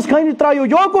یِم قٕصہٕ خٲنی ترٛٲیِو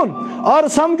یوکُن اور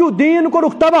سمجھو دیٖن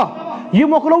کوٚرُکھ تباہ یہِ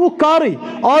مۄکلووُکھ کارٕے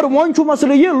اور وۄنۍ چھُ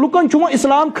مسلہٕ یہِ لُکن چھُ وۄنۍ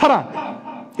اِسلام کھران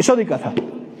یہِ سیوٚدُے کتھا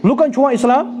لُکن چھُ وۄنۍ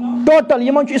اِسلام ٹوٹل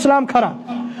یِمن چھُ اِسلام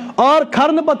کھران اور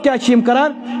کھرنہٕ پتہٕ کیٛاہ چھِ یِم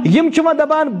کران یِم چھِ وۄنۍ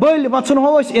دپان بٔلۍ وۄنۍ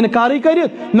ژھٕنہو أسۍ اِنکارٕے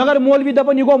کٔرِتھ مگر مولوی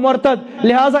دپان یہِ گوٚو مرتد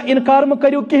لہٰذا اِنکار مہٕ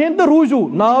کٔرِو کِہینۍ تہٕ روٗزِو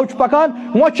ناو چھُ پکان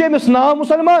وۄنۍ چھُ أمِس ناو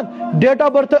مُسلمان ڈیٹ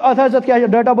آف برتھ اتھ حضرت کیٛاہ چھِ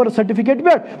ڈیٹ آف برتھ سرٹِفکیٹ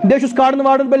پٮ۪ٹھ بیٚیہِ چھُس کاڑن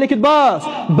واڑن پٮ۪ٹھ لیکھِتھ بس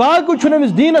باقٕے چھُنہٕ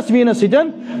أمِس دیٖنس ویٖنس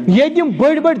سۭتۍ ییٚتہِ یِم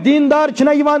بٔڑۍ بٔڑۍ دیٖندار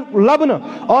چھِنہ یِوان لبنہٕ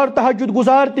اور تہجد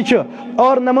گُزار تہِ چھِ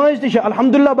اور نمٲز تہِ چھِ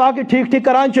الحمدللہ باقٕے ٹھیٖک ٹھیٖک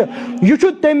کران چھِ یہِ چھُ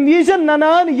تمہِ وِزِ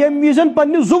ننان ییٚمہِ وِزِ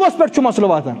پننِس زُوس پٮ۪ٹھ چھُ مسلہٕ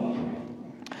واتان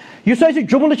یُس اَسہِ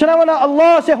جملہٕ چھِنہ وَنان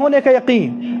اللہ سے ہونے کا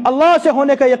یقین اللہ سے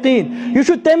ہونے کا یقین یہِ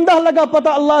چھُ تمہِ دۄہ لگان پتہ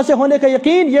اللہ سے ہونے کا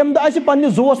یقین ییٚمہِ دۄہ اَسہِ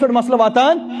پننِس زُوس پٮ۪ٹھ مسلہٕ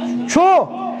واتان چھُ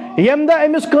ییٚمہِ دۄہ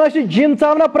أمِس کٲنٛسہِ جِن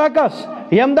ژاو نہ پرٛکس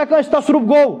ییٚمہِ دۄہ کٲنٛسہِ تصرُف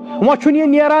گوٚو وۄنۍ چھُنہٕ یہِ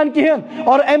نیران کِہینۍ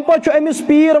اور اَمہِ پتہٕ چھُ أمِس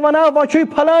پیٖر وَنان وۄنۍ چھُے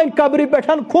پھلٲنۍ قبرِ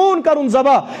پٮ۪ٹھ خوٗن کرُن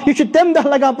ذبح یہِ چھُ تمہِ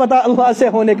دۄہ لگان پتہ اللہ سے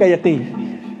ہونے کا یقین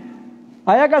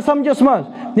آیا کَتھ سمجھس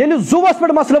منٛز ییٚلہِ زُوس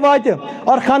پٮ۪ٹھ مسلہٕ واتہِ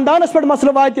اور خاندانس پٮ۪ٹھ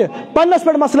مسلہٕ واتہِ پننس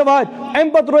پٮ۪ٹھ مسلہٕ واتہِ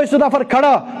اَمہِ پتہٕ روزِ سُہ نفر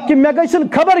کھڑا کہِ مےٚ گژھِنہٕ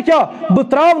خبر کیٛاہ بہٕ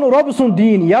تراو نہٕ رۄبہٕ سُنٛد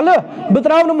دیٖن یَلہٕ بہٕ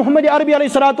تراو نہٕ محمد عربی علیہ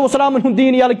الصلوۃ والسلامن ہُنٛد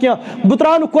دیٖن یَلہٕ کینٛہہ بہٕ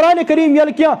تراو نہٕ قرآنِ کریٖم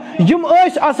یَلہٕ کینٛہہ یِم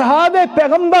ٲسۍ اصحابے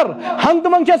پیغمبر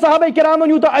ہنٛگتہٕ منٛگ چھےٚ صحابے کرامن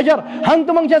یوٗتاہ اجر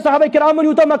ہنٛگتہٕ منٛگ چھےٚ صحابے کرامن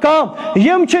یوٗتاہ مقام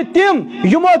یِم چھِ تِم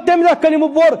یِمو تمہِ دۄہ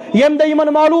کلمہٕ پوٚر ییٚمہِ دۄہ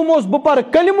یِمن معلوٗم اوس بہٕ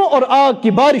پرٕ کلمہٕ اور آگ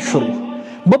کی بارش شروع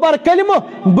بہٕ پرٕ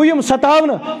کلمہٕ بہٕ یِمہٕ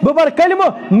ستاونہٕ بہٕ پرٕ کلمہٕ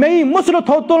مےٚ یی مُسلہٕ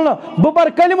تھوٚد تُلنہٕ بہٕ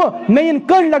پرٕ کلمہٕ مےٚ یِن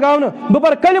کٔنٛڈۍ لگاونہٕ بہٕ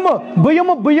پرٕ کلمہٕ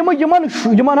بہٕ یِمہٕ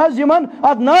یِمن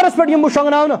اتھ نارس پٮ۪ٹھ یِمہٕ بہٕ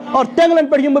شۄنٛگناونہٕ اور تٮ۪نٛگلن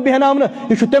پٮ۪ٹھ یِمہٕ بہٕ بیٚہناونہٕ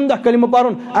یہِ چھُ تمہِ دۄہ کلمہٕ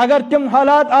پرُن اگر تِم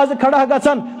حالات آز کھڑا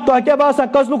گژھن تۄہہِ کیٛاہ باسان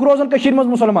کٔژ لُکھ روزن کٔشیٖرِ منٛز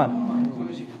مُسلمان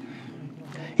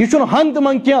یہ چھُنہٕ ہنٛگتہٕ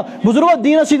منٛگ کینٛہہ بُزرگو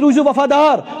دیٖنس سۭتۍ روٗزِو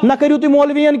وفادار نہ کٔرِو تُہۍ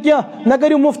مولوِین کینٛہہ نہ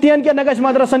کٔرِو مُفتِین کینٛہہ نہ گژھِ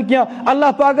مدرسن کینٛہہ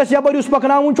اللہ پاکس یپٲرۍ یُس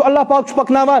پکناوُن چھُ اللہ پاک چھُ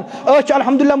پکناوان أسۍ چھِ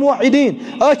الحمدللہ موحدیٖن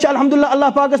أسۍ چھِ الحمدللہ اللہ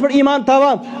پاکس پٮ۪ٹھ ایمان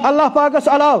تھاوان اللہ پاکس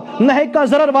علاوٕ نہ ہیٚکہِ کانٛہہ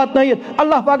ضرر واتنٲیِتھ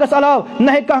اللہ پاکس علاوٕ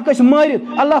نہ ہیٚکہِ کانٛہہ کٲنٛسہِ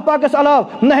مٲرِتھ اللہ پاکس علاوٕ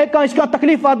نہ ہیٚکہِ کٲنٛسہِ کانٛہہ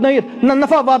تکلیٖف واتنٲیِتھ نہ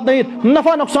نفع واتنٲیِتھ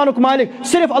نفع نۄقصانُک مالک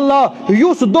صرف اللہ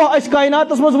یُس دۄہ اَسہِ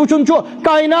کایناتس منٛز وٕچھُن چھُ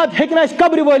کاینات ہیٚکہِ نہٕ اَسہِ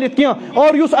قبرِ وٲلِتھ کینٛہہ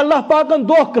اور یُس اللہ پاکن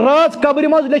دۄہ رٲژ قبرِ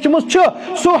منٛز لیٚچھمٕژ چھِ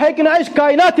سُہ ہیٚکہِ نہٕ اَسہِ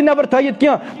کاینات تہِ نٮ۪بر تھٲیِتھ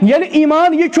کینٛہہ ییٚلہِ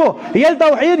ایمان یہِ چھُ ییٚلہِ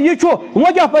توحیٖد یہِ چھُ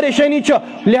وۄنۍ کیٛاہ پریشٲنی چھِ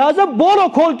لہٰذا بولو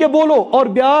کھول کے بولو اور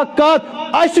بیٛاکھ کتھ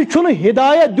اَسہِ چھُنہٕ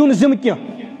ہدایت دیُن ذِمہٕ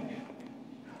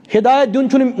کینٛہہ ہدایت دیُن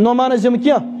چھُنہٕ نعمانس ذِمہٕ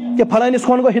کینٛہہ کہ فلٲنِس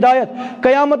کھوٚن گوٚو ہدایت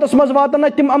قیامتس منٛز واتن نہ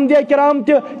تِم انبیا کرام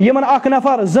تہِ یِمن اکھ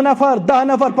نفر زٕ نفر 10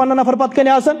 نفر 15 نفر پتہٕ کنہِ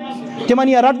آسن تِمن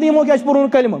یی رٹنہٕ یِمو کیٛازِ پوٚرُن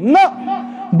کلمہٕ نہ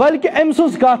بلکہِ أمۍ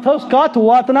سٕنٛز کتھ ٲس کتھ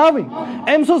واتناوٕنۍ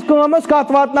أمۍ سٕنٛز کٲم ٲس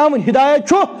کتھ واتناوٕنۍ ہدایت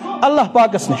چھُ اللہ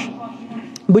پاکس نِش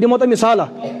بہٕ دِمو تۄہہِ مثال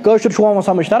اکھ کٲشُر چھُ وۄنۍ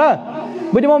سمجھ تران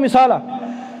بہٕ دِمو مثال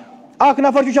اکھ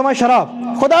نفر چھُ چٮ۪وان شراب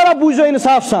خۄدا را بوٗزِو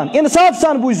انصاف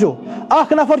سان بوٗزِو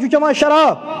اکھ نفر چھُ چٮ۪وان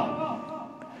شراب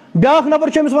بیٛاکھ نفر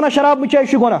چھُ أمِس ونان شراب مہٕ چے یہِ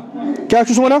چھُ گۄناہ کیٛاہ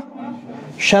چھُس ونان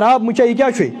شراب مہٕ چے یہِ کیٛاہ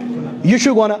چھُے یہِ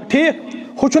چھُ گۄناہ ٹھیٖک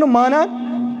ہُہ چھُنہٕ مانان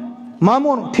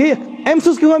مامون ٹھیٖک أمۍ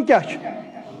سٕنٛز کٲم کیٛاہ چھِ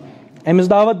أمِس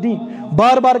دعوت دِنۍ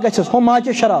بار بار گژھٮ۪س ہُہ ما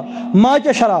چے شراب ما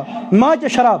چے شراب ما چے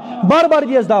شراب بار بار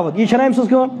دِیَس دعوت یہِ چھَنہ أمۍ سٕنٛز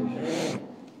کٲم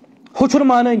ہُہ چھُنہٕ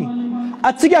مانٲنی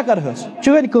اَدٕ ژٕ کیٛاہ کَرٕہَس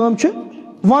چٲنۍ کٲم چھِ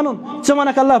وَنُن ژٕ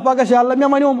وَنکھ اللہ پاکس یا اللہ مےٚ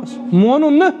وَنیومَس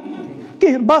مونُن نہٕ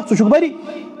کِہیٖنۍ بس ژٕ چھُکھ بٔری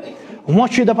وۄنۍ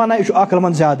چھُ دَپان نہ یہِ چھُ عقل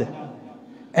منٛد زیادٕ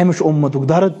أمِس چھُ اُمتُک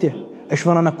درد تہِ أسۍ چھِ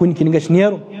وَنان نہ کُنہِ کِنۍ گژھِ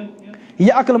نیرُن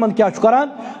یہِ عقل منٛد کیٛاہ چھُ کران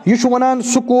یہِ چھُ وَنان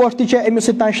سُہ کوٹھ تہِ چھےٚ أمِس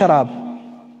سۭتۍ تانۍ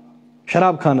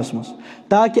شراب خانس منٛز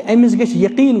تاکہِ أمِس گژھِ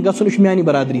یقیٖن گژھُن یہِ چھُ میانہِ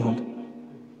برادری ہُنٛد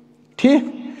ٹھیٖک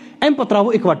اَمہِ پتہٕ تراوو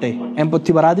اِکوٹے اَمہِ پتہٕ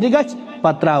تہِ برادری گژھِ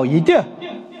پتہٕ تراو یہِ تہِ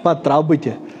پتہٕ تراو بہٕ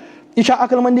تہِ یہِ چھا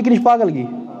عقل منٛدی کِنہٕ یہِ چھِ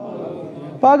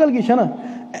پاگلگی چھےٚ نہ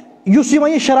یُس یہِ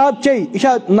وۄنۍ یہِ شراب چیٚیہِ یہِ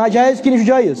چھا ناجٲیز کِنہٕ یہِ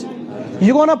چھُ جٲیز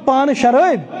یہِ گوٚو نہ پانہٕ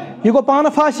شرٲبۍ یہِ گوٚو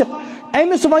پانہٕ فاسق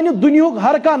أمِس وَنہِ دُنیہُک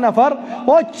ہر کانٛہہ نفر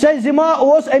او ژےٚ ذِمہ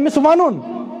اوس أمِس وَنُن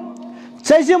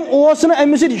ژےٚ ذِمہٕ اوس نہٕ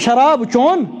أمِس سۭتۍ شراب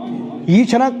چوٚن یی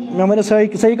چھےٚ نہ مےٚ ؤنِو صحیح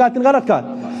کتھ کِنہٕ غلط کتھ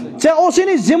ژےٚ اوسُے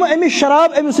نہٕ ذِمہٕ أمِس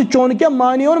شراب أمِس سۭتۍ چوٚن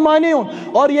کینٛہہ مانیون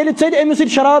اور ییٚلہِ ژےٚ تہِ أمِس سۭتۍ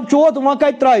شراب چوتھ وۄنۍ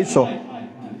کتہِ ترٛایہِ سُہ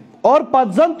اور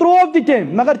پت زن تروو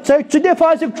تم مگر ژے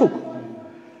فاسق چھک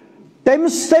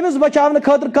تمس بچاؤ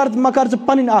خاطر ما کر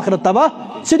پن آخرت تباہ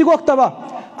ژٕ تہِ گوکھ تباہ.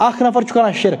 اخ نفر چھُ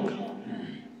کران شرک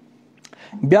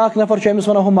بیاکھ نفر چھُ أمِس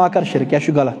ونان ہُہ ما کر شرک یہِ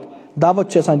چھُ غلط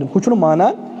دعوت چھُ آسان دیُن ہُہ چھُنہٕ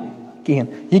مانان کہین.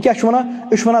 یہ کیا چھُ ونان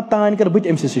یہِ چھُ ونان تانۍ کر بہٕ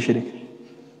تہِ أمۍ سۭتۍ شرک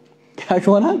کیا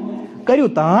چھُ ونان کٔرِو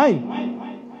تانۍ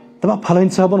دپان پھلٲنۍ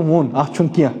صٲبن ووٚن اتھ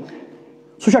چھُنہٕ کینٛہہ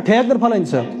سُہ چھا ٹھیکدر پھلٲنۍ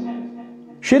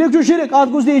صٲب شرک چھُ شرک اتھ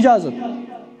گوٚژھ نہٕ اجازت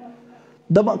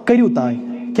دپان کٔرِو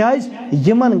تانۍ کیازِ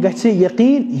یِمن گژھِ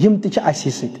یقیٖن یِم تہِ چھِ اسی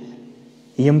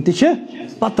سۭتۍ یِم تہِ چھِ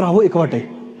پتہٕ تراوو اکوٹے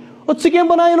ژٕ کیٚم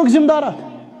بناونُک ذمہٕ دار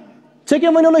ژےٚ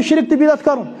کیٚم ونیو شرک تہٕ بدعت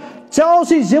کرُن ژےٚ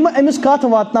اوسُے ذمہٕ أمِس کتھ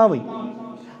واتناوٕنۍ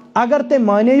اگر تٔمۍ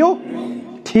مانیو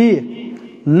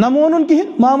ٹھیک نہ مونُن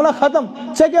کہیٖنۍ معاملہ ختم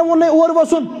ژےٚ کیٚم ووٚنُے اور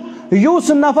وسُن. یُس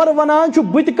نفر ونان چھُ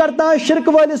بہٕ تہِ کرتان شرک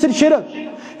وٲلِس سۭتۍ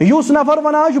شرک یُس نفر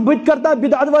ونان چھُ بہٕ تہِ کرتان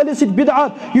بدعت وٲلِس سۭتۍ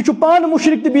بدعت یہِ چھُ پانہٕ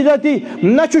مُشرک تہٕ بدعتی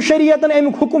نہ چھُ شریعتن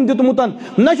امیُک حکم دیُتمُت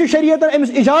نہ چھُ شریعتن أمِس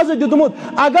اجازت دیُتمُت.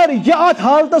 اگر یہِ اتھ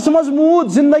حالتس منٛز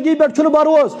موٗد زندگی پٮ۪ٹھ چھُنہٕ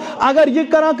بروس اگر یہِ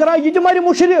کران یہِ تہِ مرِ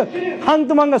مُشرک ہنگ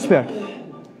تہٕ منگس پٮ۪ٹھ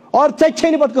اور ژےٚ چھے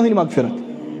نہٕ پتہٕ کٕہٕنۍ مغفرت.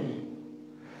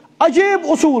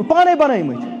 عجیب اصوٗل پانے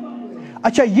بنٲیمٕتۍ.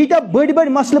 اچھا ییٖتیاہ بٔڑۍ بٔڑۍ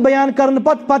مسلہٕ بیان کرنہٕ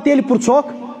پتہٕ ییٚلہِ پرژھوکھ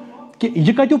کہ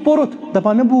یہ کتیو پوٚرُتھ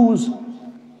دپان مےٚ بوٗز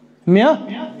مےٚ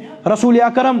رسول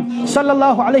اکرم صلی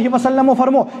اللہ علیہ وسلم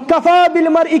فرمو کفا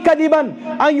بالمرء کذبا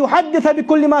ان يحدث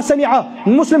بكل ما سمع.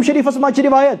 مسلم شریفس منٛز چھِ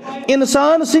روایت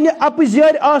انسان سٕنٛدِ اپٕز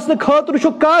یٲرۍ آسنہٕ خٲطرٕ چھُ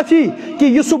کافی کہ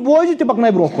یہِ سُہ بوزِ تہِ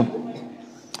پکنایہِ برونٛہہ کُن.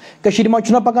 کٔشیٖرِ منٛز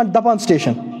چھُنہ پکان دپان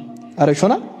سٹیشن ارے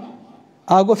چھُنہ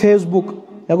اکھ گوٚو فیس بُک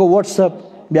یا گوٚو واٹس ایپ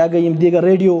بیٛاکھ گٔے یِم دیٖگر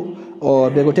ریڈیو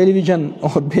اور بیٚیہِ گوٚو ٹیلی ویژن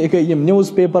اور بیٚیہِ گٔے یِم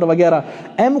نِوٕز پیپر وغیرہ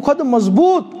امہِ کھۄتہٕ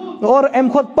مضبوٗط اور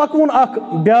امہِ کھۄتہٕ پکوُن اکھ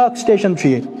بیٛاکھ سٹیشن چھُ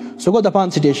ییٚتہِ سُہ گوٚو دپان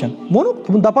سٹیشن ووٚنُکھ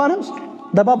دوٚپُن دپان حظ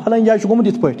دپان پھلٲنۍ جایہِ چھُ گوٚمُت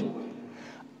یِتھ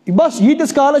پٲٹھۍ بس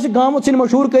ییٖتِس کالس یہِ گامُت ژھٕنہِ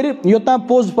مشہوٗر کٔرِتھ یوٚتام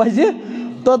پوٚز پزِ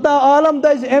توٚتام عالم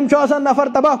دزِ أمۍ چھُ آسان نفر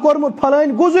تباہ کوٚرمُت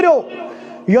پھلٲنۍ گُزریو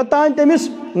یوٚتام تٔمِس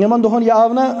یِمن دۄہن یہِ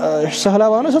آو نہ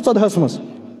سہلاب آو نہ سۄ 14ہس منٛز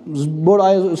بوٚڑ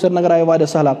آیہِ سرینگر آیہِ واریاہ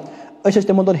سہلاب أسۍ ٲسۍ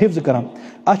تِمن دۄہن حفظ کران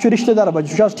اَسہِ چھُ رشتہٕ دار بچہِ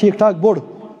سُہ چھُ آز ٹھیٖک ٹھاک بوٚڑ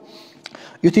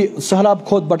یُتھُے سہلاب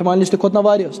کھوٚت بٹہٕ مالنِس تہِ کھوٚت نہ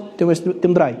واریاہ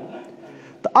تِم درٛاے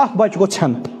تہٕ اکھ بچہِ گوٚو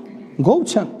ژھٮ۪نہٕ گوٚو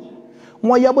ژھٮ۪نہٕ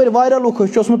وۄنۍ یپٲرۍ واریاہ لُکھ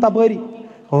ٲسۍ چھُ اوسمُت تپٲری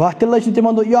وتھ تہِ لٔج نہٕ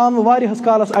تِمن دۄہ یہِ آو نہٕ واریاہس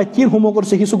کالس اتہِ کِہینۍ ہُمو کوٚر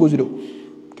صحیح سُہ گُزریو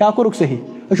کیٛاہ کوٚرُکھ صحیح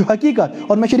یہِ چھُ حقیٖقت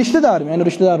اور مےٚ چھِ رشتہٕ دار میانیو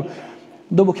رشتہٕ دارو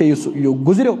دوٚپُکھ ہے یہِ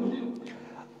گُزریو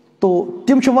تو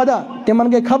تِم چھِ ودان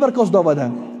تِمن گٔے خبر کٔژ دۄہ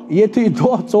ودان ییٚتھُے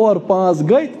دۄہ 4-5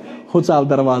 گٔے ہُہ ژاو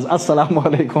دروازٕ السلام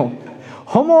علیکُم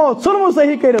ہُمو ژھُنمُت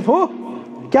صحیح کٔرِتھ ہُہ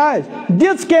کیازِ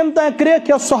دِژ کٔمۍ تانۍ کرٛیکھ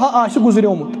یۄس سۄ آسہِ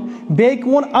گُزریومُت بیٚیہِ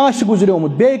ووٚن آسہِ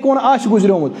گُزریومُت بیٚیہِ ووٚن آسہِ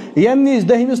گُزریومُت ییٚمہِ نِش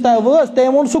 10مِس تانۍ وٲژ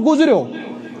تٔمۍ ووٚن سُہ گُزریو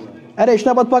ارے یہِ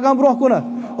چھُنہ پتہٕ پکان برونٛہہ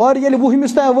کُنتھ اور ییٚلہِ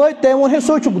 20مِس تانۍ وٲتۍ تٔمۍ ووٚن ہے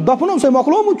سُے چھُکھ دفنوو سُے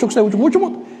مۄکلومُت چھُکھ سُے چھُکھ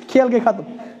وٕچھمُت کھیل گٔے ختم.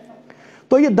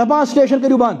 تو یہِ دپان سٹیشن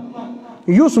کٔرِو بنٛد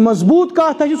یُس مضبوٗط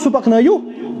کتھ آسہِ سُہ پکنٲیِو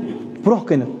برونٛہہ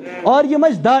کٔنِتھ اور یِم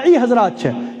اَسہِ داعی حضرات چھِ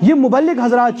یِم مُبلِغ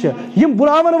حضرات چھِ یِم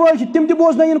بُلاون وٲلۍ چھِ تِم تہِ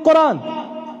بوزنٲیِن قرآن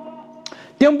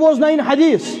تِم بوزنٲیِن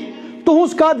حدیٖث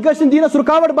تُہنٛز کتھ گژھِ نہٕ دیٖنس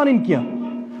رُکاوٹ بنٕنۍ کینٛہہ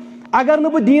اگر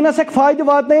نہٕ بہٕ دیٖنس ہٮ۪کہٕ فٲیدٕ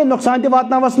واتنٲیِتھ نۄقصان تہِ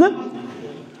واتناوس نہٕ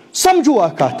سمجھو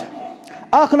اکھ کتھ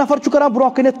اکھ نفر چھُ کران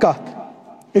برونٛہہ کٔنِتھ کتھ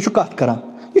یہِ چھُ کتھ کران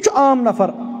یہِ چھُ عام نفر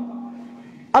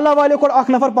اللہ والیو کوٚر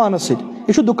اکھ نفر پانس سۭتۍ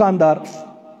یہِ چھُ دُکاندار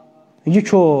یہِ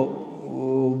چھُ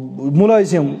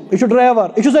مُلٲزِم یہِ چھُ ڈرایور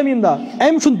یہِ چھُ زٔمیٖندار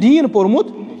أمۍ چھُنہٕ دیٖن پوٚرمُت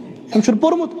أمۍ چھُنہٕ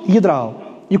پوٚرمُت یہِ درٛاو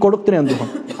یہِ کوٚڑُکھ 3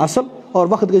 دۄہن اصل اور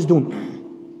وقت گژھِ دیُن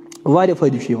واریاہ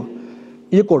فٲیدٕ چھُ یِوان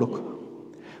یہِ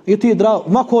کوٚڑُکھ یُتھُے یہِ درٛاو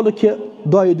وۄنۍ کھولُکھ یہِ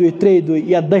 2 دۄہہِ 3 دۄہہِ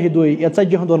یا 10 دۄہہِ یا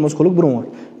 40 دۄہن منٛز کھولُکھ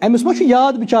برونٛٹھ أمِس ما چھُ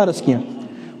یاد بِچارس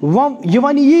کینٛہہ وۄنۍ یہِ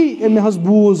وَنہِ یی مےٚ حظ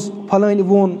بوٗز پھلٲنۍ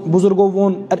ووٚن بُزرگو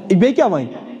ووٚن بیٚیہِ کیٛاہ وَنہِ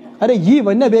ارے یی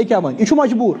وَنہِ نہ بیٚیہِ کیٛاہ وَنہِ یہِ چھُ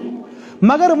مجبوٗر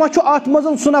مگر وۄنۍ چھُ اتھ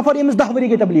منٛز سُہ نفر ییٚمِس 10 ؤری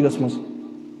گٔے تبلیٖغس منٛز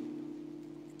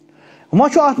وۄنۍ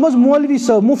چھُ اتھ منٛز مولوی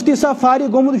صٲب مُفتی صٲب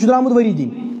فارغ گوٚمُت یہِ چھُ درٛامُت ؤری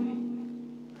دِنۍ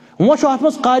وۄنۍ چھُ اتھ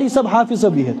منٛز قاری صٲب حافظ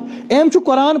صٲب بِہِتھ أمۍ چھُ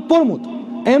قرآن پوٚرمُت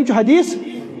أمۍ چھُ حدیٖث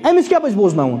أمِس کیٛاہ پزِ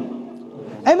بوزناوُن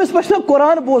أمِس پزِ نہٕ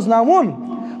قرآن بوزناوُن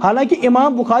حالانکہِ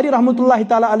امام بُخاری رحمتہ اللہ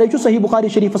تعالیٰ علیہ چھُ صحیح بُخاری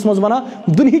شریٖفس منٛز ونان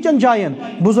دُنہِچن جاین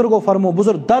بُزرگو فرمو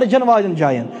درجن والٮ۪ن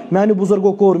جاین میانہِ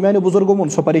بُزرگو کوٚر میانہِ بُزرگو ووٚن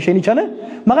سۄ پریشٲنی چھنہٕ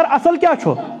مگر اصل کیٛاہ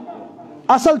چھُ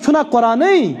اصل چھُنہ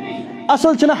قرآنٕے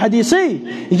اصل چھُنہ حدیٖثٕے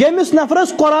ییٚمِس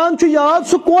نفرس قرآن چھُ یاد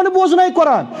سُہ کون بوزنایہِ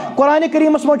قرآن قرآنِ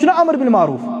کریٖمس منٛز چھُنہ امر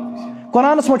بالمعروف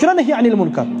قرآنس منٛز چھُنہ نہی عن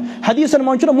المنکر حدیٖثن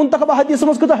منٛز چھُنہ منتخبہ حدیٖثس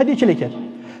منٛز کۭژاہ حدیٖث چھِ لیکھِتھ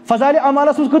فضالِ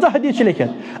اعمالس منٛز کۭژاہ حدیٖث چھِ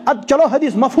لیکھِتھ ادٕ چلو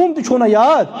حدیٖث مفہوٗم تہِ چھُو نہ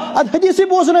یاد ادٕ حدیٖثٕے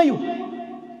بوزنٲیِو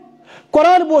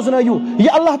قرآن بوزنٲیِو یہِ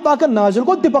اللہ پاکن نازِل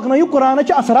گوٚو تہِ پکنٲیِو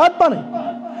قرآنٕچ اثرات پنٕنۍ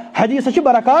حدیث چھ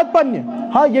برکات پنہ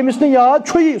ہاں یمس یاد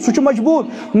چھ سہ مجبور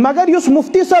مگر اس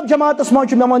مفتی صاحب جماعتس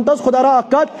مز مے ون تس خدا را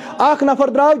کت اخ نفر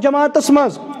درا جماعتس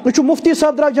مز یہ مفتی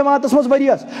صاحب درا جماعتس مز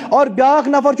وریس اور بیاکھ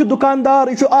نفر چھ دکاندار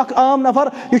یہ اخ عام نفر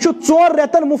یہ 4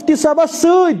 رتن مفتی صاحبس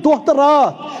ست دہ تو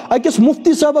رات اکس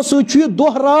مفتی صاحبس ست یہ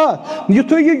دہ رات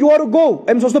یتھے یہ یور گو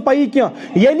امس اوس نہ پی کی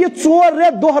ییٚلہِ یہ 4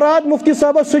 رٮ۪تھ دہ رات مفتی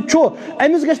صاحبس ست چھُ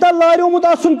امس گژھِ نا لاریومُت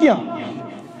آسُن کینٛہہ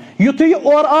یتھے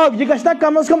یہ اور آو یہ گژھِ نا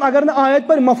کم از کم اگر نہ آیت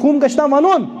پر مفہوم گژھِ نا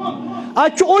ونُن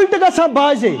اتھ الٹ گژھان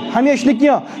بازے ہمیشہ نہ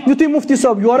کینٛہہ یتھے مفتی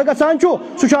صاحب یور گژھان چھُ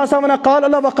سُہ چھُ آسان ونان قال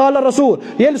اللہ وقال رسول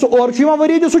ییٚلہِ سُہ اور چھُ یِوان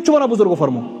ؤری دِ سُہ چھُ ونان بزرگو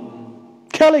فرمو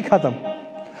کھیلے ختم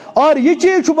اور یہ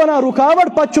چیز چھُ بنان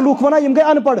رکاوٹ پتہٕ چھِ لُکھ ونان یِم گٔے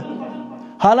ان پڑھ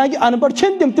حالانکہ ان پڑھ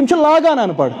چھِنہٕ تِم چھِ لاگان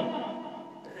ان پڑھ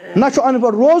نہ چھُ ان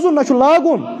پڑھ روزُن نہ چھُ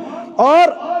لاگُن اور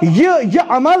یہ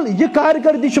عمل یہ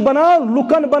کارکردگی چھِ بنان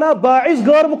لُکن بنان باعث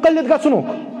غٲر مُقلد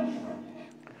گژھنُک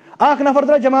اخ نفر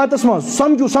درا جماعتس مز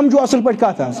سمجھو اصل پہ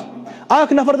کت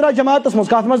اخ نفر درا جماعتس مز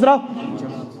کت مز درا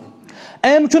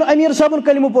ام چھُنہٕ امیر صٲبُن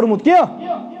کلمہ پوٚرمُت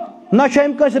کینٛہہ نہ چھُ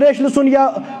ام کٲنٛسہِ ریشلہِ سُنٛد یا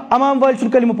امام وٲلۍ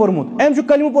سُنٛد کلمہ پوٚرمُت ام چھُ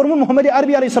کلمہ پوٚرمُت محمد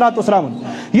عربی علیہ الصلوۃ والسلام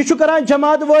یہ چھُ کران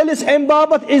جماعت وٲلِس امہِ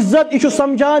باپتھ عزت یہ چھُ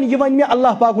سمجھان یہ ون مےٚ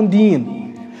اللہ پاکُن دیٖن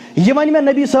یہ ون مےٚ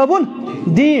نبی صٲبُن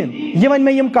دیٖن یہ ون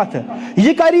مےٚ یِم کتھٕ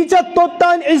یہ کری ژےٚ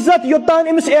توٚتام عزت یوٚتام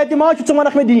أمِس اعتماد چھُ ژٕ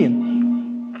ونکھ مےٚ دیٖن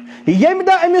ییٚمہِ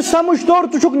دۄہ أمِس سمجھ توٚر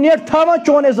ژٕ چھُکھ نیٹ تھاوان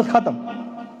چون عزت ختم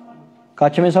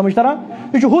کتھ چھِ مےٚ سمجھ تران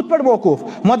یہ چھُ ہُتھ پٮ۪ٹھ موقوٗف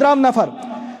وۄنۍ درٛاو نفر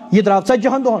یہ درٛاو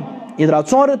 40 دۄہن یہ درٛاو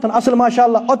 4 رٮ۪تن اصل ماشاء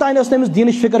اللہ اوٚتانۍ ٲس نہٕ أمِس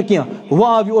دیٖنٕچ فکر کینٛہہ وۄنۍ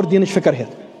آو یور دیٖنٕچ فکر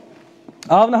ہٮ۪تھ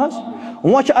آو نہ حظ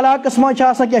وۄنۍ چھِ علاقس منٛز چھِ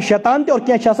آسان کینٛہہ شیطان تہِ اور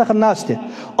کینٛہہ چھِ آسان خناس تہِ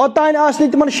اوٚتانۍ آسہِ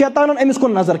نہٕ تِمن شیطانن أمِس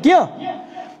کُن نظر کینٛہہ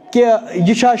کہ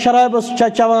یہ چھا شرابس چھا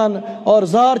چوان اور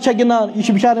زار چھا گنان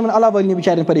یہ بچار اللہ والنی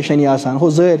بچارن پریشانی آسان ہو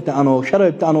زیر تہ انو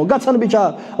شراب تہ انو گژھن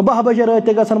بچار 12 بجے رات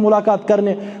تہ گژھن ملاقات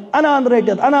کرنے انان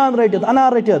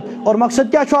رٹت اور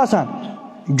مقصد کیا چھُ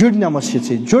آسان جڑنا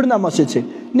مسجد سے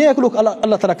نیک لوگ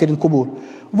اللہ تعالیٰ کرن قبول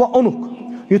وہ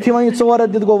اونُکھ یُتھُے وۄنۍ 4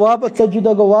 رٮ۪تھ دِتھ گوٚو واپس 40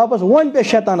 دۄہ گوٚو واپس وۄنۍ پے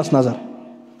شیطانس نظر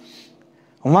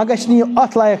وۄنۍ گژھِ نہٕ یہِ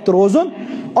اتھ لایق تہِ روزُن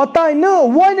اوٚتانۍ نہٕ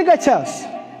وۄنۍ گژھٮ۪س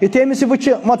یُتھُے أمِس یہِ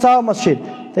وٕچھِ وۄنۍ ژاو مسجد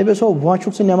دپیس ہو وۄنۍ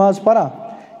چھُکھ ژٕ نٮ۪ماز پران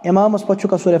امامس پتہٕ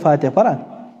چھُکھا سورہ فاتحہ پران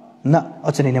نہ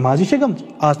ژٕ نے نٮ۪مازٕے چھےٚ گٔمٕژ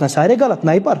آز نہ سارے غلط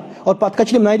نَیہِ پر اور پتہٕ کتہِ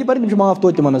چھِ تِم نَیہِ تہِ پرٕنۍ تِم چھِ معاف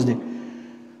توتہِ تِمن نزدیٖک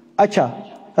اچھا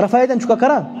رفایتن چھُکھا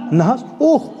کران نہ حظ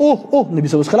اوہ نبی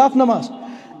صٲبس خلاف نماز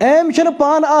أمۍ چھُنہٕ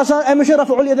پانہٕ آسان أمِس چھِ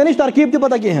رفع الیدینٕچ ترکیب تہِ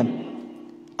پتہ کِہیٖنۍ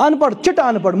ان پڑھ چِٹہٕ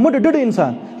ان پڑھ مٕڈٕ ڈٕڈٕ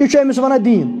انسان یہِ چھُ أمِس ونان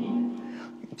دیٖن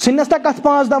ژھٕننس تا کتھ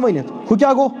 5 دہ ؤنِتھ ہُہ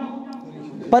کیٛاہ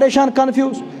گوٚو پریشان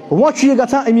کنفیوٗز وۄنۍ چھُ یہِ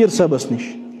گژھان امیر صٲبس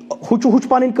نِش ہُہ چھُ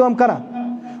پنٕنۍ کٲم کران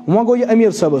وۄنۍ گوٚو یہِ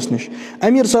امیر صٲبس نِش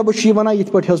امیر صٲبس چھُ یہِ ونان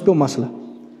یِتھ پٲٹھۍ حظ پیوٚو مسلہٕ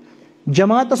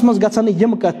جماعتس منٛز گژھن نہٕ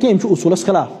یِم کتھ کینٛہہ یِم چھِ اصوٗلس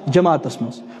خلاف جماعتس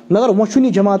منٛز مگر وۄنۍ چھُنہٕ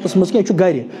یہِ جماعتس منٛز کینٛہہ یہِ چھُ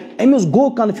گرِ أمِس گوٚو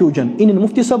کنفیوٗجن یہِ نِن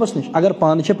مفتی صٲبس نِش اگر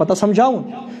پانہٕ چھِ پتہ سمجھاوُن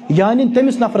یا نِن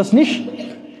تٔمِس نفرس نِش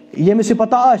ییٚمِس یہِ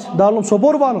پتہ آسہِ دارالعلوم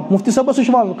سوپور والُن مفتی صٲبس نِش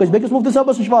والُن کٲنٛسہِ بیٚکِس مفتی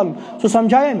صٲبس نِش والُن سُہ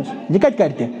سمجھایہِ أمِس یہِ کتہِ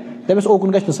کرِ تہِ دپیس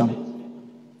اوکُن گژھِ نہٕ سمجھ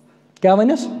کیٛاہ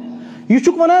ونٮ۪س یہِ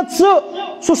چھُکھ ونان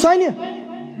ژٕ سُہ سنہِ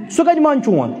سُہ کتہِ مان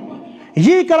چون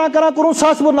یی کران کوٚرُن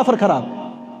 1000 نفر خراب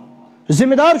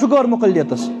ذمہ دار چھُ غٲر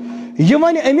مُقلِدیتس یہِ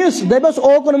وَنہِ أمِس دپیس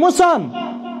اوکُن مہٕ سن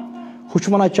ہُہ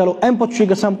چھُ ونان چلو امہِ پتہٕ چھُ یہِ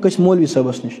گژھان کٲنٛسہِ مولوی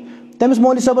صٲبس نِش تٔمِس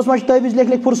مولوی صٲبس ما چھِ تعویٖز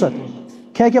لیکھ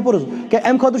فرصت کیٛاہ پُرُس کیٛاہ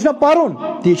امہِ خٲطرٕ چھُنہ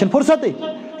پرُن تی چھنہٕ فرصتٕے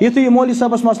یُتھُے یہِ مولوی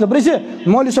صٲبس مسلہٕ پرژھِ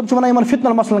مولوی صٲب چھُ ونان یِمن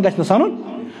فِتنن مسلن گژھِ نہٕ سنُن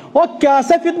او کیٛاہ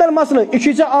سا فِتنن مسلہٕ یہِ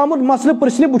چھُے ژےٚ آمُت مسلہٕ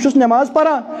پرژھنہِ بہٕ چھُس نٮ۪ماز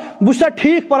پران بہٕ چھُس سا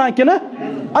ٹھیٖک پران کِنہٕ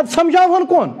ادٕ سمجھاوہن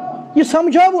کُن یہ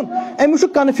سمجھاوُن أمِس چھُ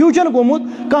کنفیوٗجن گوٚمُت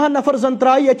کانٛہہ نفر زن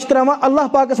ترٛایہِ ییٚتہِ چھِ ترٛاوان اللہ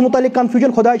پاکس متعلق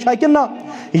کنفیوٗجن خۄداے چھا کِنہٕ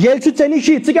نہ ییٚلہِ سُہ ژےٚ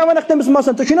نِشی ژٕ کیٛاہ وَنکھ تٔمِس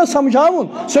مسلہٕ ژےٚ چھُے نہ سمجھاوُن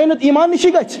سُہ أنِتھ ایمان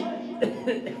نِشی گژھِ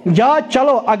یا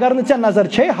چلو اگر نہٕ ژےٚ نظر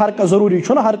چھے ہر کانٛہہ ضروٗری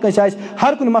چھُنہٕ ہر کٲنٛسہِ آسہِ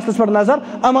ہر کُنہِ مسلس پٮ۪ٹھ نظر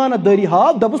امانت دٲری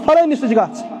ہاو دپُس فلٲنِس نِش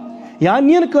گژھ یا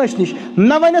نِن کٲنٛسہِ نِش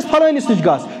نہ وَنٮ۪س فلٲنِس نِش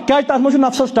گژھ کیٛازِ تتھ منٛز چھُ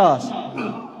نفسس ٹاس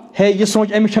ہے یہِ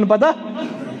سونٛچ أمِس چھنہٕ پتہ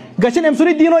گژھن أمۍ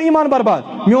سُنٛدٕے دیٖنو ایمان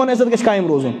برباد میون عزت گژھِ قایِم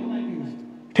روزُن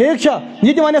ٹھیٖک چھا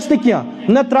یہِ تہِ وَنٮ۪س نہٕ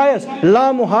کینٛہہ نہ ترٛایس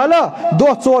لامُحالہ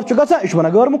دۄہ 4 چھُ گژھان یہِ چھُ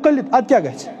ونان غٲر مُقلِد اَدٕ کیٛاہ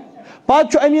گژھِ پتہٕ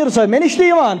چھُ امیر صٲب مےٚ نِش تہِ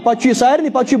یِوان پتہٕ چھُ یہِ سارنٕے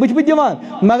پتہٕ چھُ یہِ بٕتھِ دِوان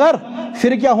مگر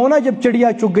پھر کیٛاہ ہونا جب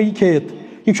چڑیا چُگ گٔیی کھیت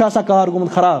یہ چھُ آسان کار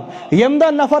گوٚمُت خراب ییٚمہِ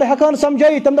دۄہ نفر ہٮ۪کان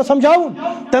سمجھٲیِتھ تمہِ دۄہ سمجھاوُن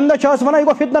تمہِ دۄہ چھُ آسان ونان یہِ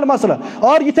گوٚو فِتنن مسلہٕ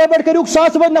اور یِتھے پٲٹھۍ کٔرِو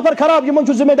 100 بٔدۍ نفر خراب یِمن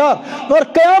چھُ ذمہ دار اور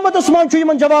قیامتس منٛز چھُ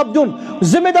یِمن جواب دیُن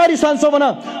ذمہ داری سان سۄ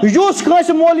ونان یُس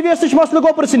کٲنٛسہِ مولوِیس نِش مسلہٕ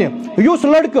گوٚو پرژھنہِ یُس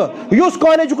لڑکہٕ یُس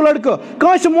کالیجُک لڑکہٕ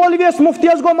کٲنٛسہِ مولوِیس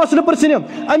مُفتیس گوٚو مسلہٕ پرژھنہِ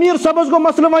امیر صٲبس گوٚو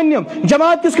مسلہٕ وننہِ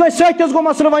جماعت کِس کٲنٛسہِ سیٚکھتِس گوٚو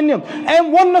مسلہٕ وننہِ أمۍ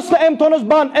ووٚننس نہٕ أمۍ تھوٚونس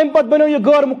بنٛد امہِ پتہٕ بنیو یہِ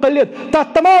غٲر مُقلِد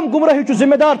تتھ تمام گمراہی چھُ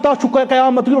ذمہ دار تتھ چھُ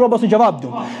قیامت رۄبس نِش جواب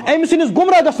دیُن أمۍ سٕنٛدِس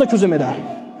گمراہ گژھنس چھُ ذمہ دار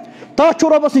تات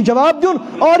ربس جواب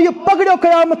دن اور یہ پکڑو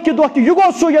قیامت کے دہ کہ یہ گو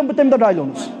سو یم بہ تمہ دہ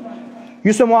ڈالونس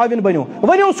اس معاون بنو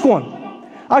ونوس کون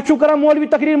اتھ کران مولوی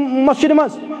تقریر مسجد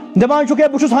مز دپان کہ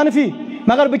بہ چھس حنفی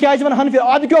مگر بہ کیاز ون حنفی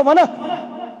اد کیوں ونک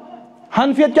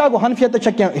حنفیت کیا گو حنفیت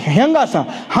چھ ہینگ آسان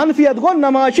حنفیت گو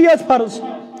نماز یہ فرض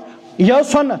یہ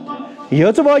سنت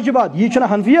یہ واجبات یہ چھنا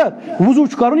حنفیت وضو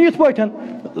کرن یت پٹھن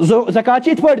زکات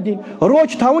یت پٹ دین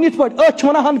روز تھاون یت پٹ اچھ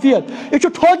ونان حنفیت یہ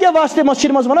ٹھوکے واسطے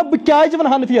مسجد مز ونان بہ کیاز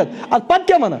ون حنفیت اد پت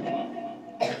کیا ونان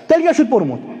تیل کیا چھُ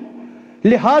پوٚرمُت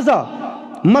لہذا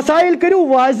مسائل کرو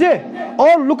واضح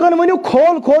اور لکن ونو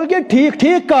کھول کھول کے ٹھیک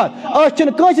ٹھیک کت اتھ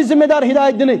کنس ذمہ دار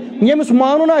ہدایت دن یمس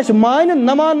مان مان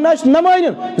نہ مان نہ مان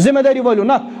ذمہ داری ولو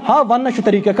نا ہاں ون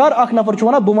طریقہ کار اخ نفر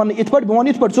ونان بہ ون ات پٹ بہ ون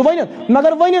ات پٹ سہ ون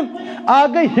مگر ون آ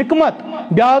گئی حکمت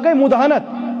بیا گئی مداحنت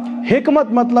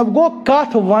حکمت مطلب گو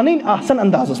کت ون آسن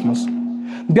اندازس مز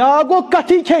بیا گو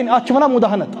کتھی کھین اتھ ونان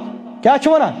مداحنت کیا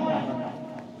ونان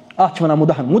اتھ ونان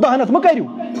مداحنت مہ کرو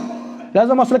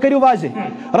لہذا مسئلہ کرو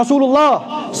واضح رسول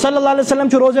اللہ صلی اللہ علیہ وسلم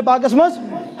روزے پاکس مز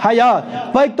حیات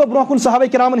پک تو برو کن صحابہ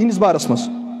کرامن ہندس بارس مز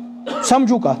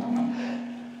سمجھو کت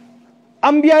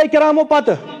انبیاء کرامو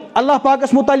پتہ اللہ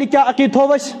پاکس متعلق کیا عقید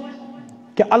تھو اس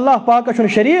کہ اللہ پاک چھن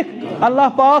شریک اللہ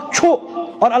پاک چھو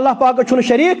اور اللہ پاک چھن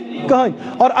شریک کہن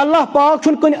اور اللہ پاک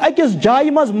چھن کن اکس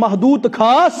جائے مز محدود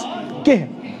خاص کہ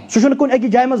سہ چھن کن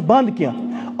اکس جائے مز بند کیا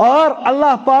اور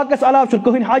اللہ پاکس علاوہ چھن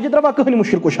کہن حاجت روا کہن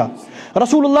مشکل کشا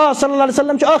رسول اللہ صلی اللہ علیہ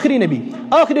وسلم چھ آخری نبی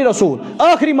آخری رسول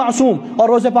آخری معصوم اور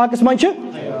روزے پاکس من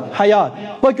چھ حیات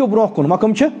پکیو برو کن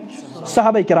مکم چھ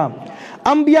صحابہ کرام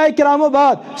انبیاء کرامو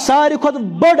بعد ساری کھت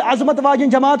بڑ عظمت واجن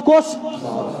جماعت کوس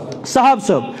صحاب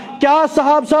صاحب کیا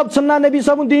صحاب صاحب سننا نبی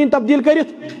صاحب دین تبدیل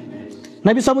کرت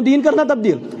نبی صاحب دین کرنا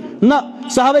تبدیل نہ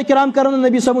صحابہ کرام کرنا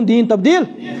نبی صاحب دین تبدیل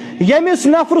یمس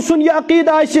نفر سن یہ عقید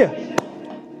آئیسے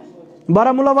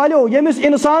بارمولہ والو یمس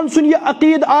انسان سن یہ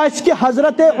عقید آئیس کہ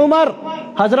حضرت عمر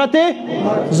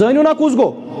زینونا کس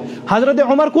گو حضرت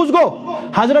عمر کس گو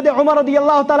حضرت عمر رضی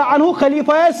اللہ تعالی عنہ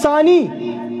خلیفہ ثانی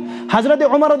حضرت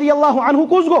عمر رضی اللہ عنہ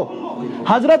کس گو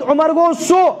حضرت عمر گو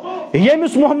سو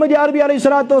یمس محمد عربی علیہ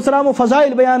السلام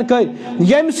فضائل بیان کر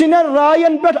یمس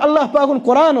رائن پہ اللہ پاک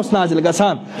قرآن اس نازل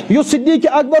گسان یہ صدیق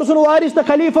اکبر سن وارث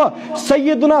خلیفہ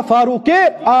سیدنا فاروق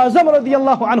اعظم رضی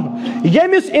اللہ عنہ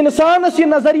یمس انسانس یہ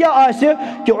نظریہ آسے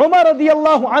کہ عمر رضی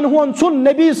اللہ عنہ سن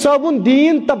نبی صاحب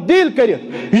دین تبدیل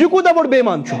کرت یہ کوتاہ بڑ بے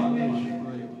مان چھو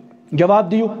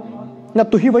جواب دیو نہ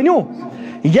تھی ونیو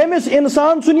یمس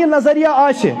انسان سن یہ نظریہ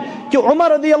آسے کہ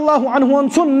عمر رضی اللہ عنہ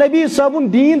سن نبی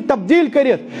صاحب دین تبدیل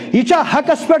کرت یہ چھا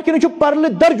حقس پہ کہ پرل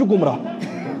درج گمراہ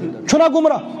چھنا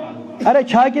گمراہ ارے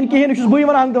چھا کن کہین بھئی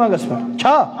ون ہنگ دماغس پہ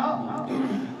چھا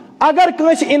اگر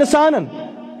کنس انسان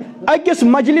اکس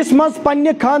مجلس مز پنہ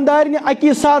خاندارن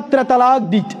اکی ساتھ 3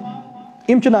 طلاق دیت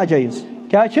ام ناجائز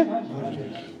کیا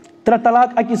 3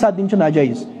 طلاق اکی ساتھ دن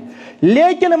ناجائز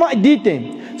لیکن وہ دیتے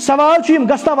سوال چھو یم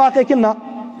گستا واقع کن نا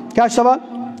کیا سوال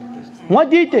وہ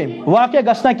دیتے واقع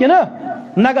گسنا کہ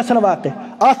نہ گسن واقع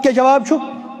آت کے جواب چھو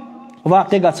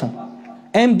واقع گسن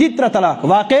ایم دی 3 طلاق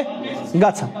واقع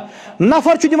گسن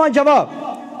نفر چھو دیوان جواب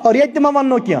اور یہ تمام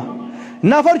ونو کیا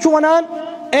نفر چھو ونان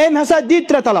ایم ہسا دی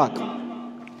 3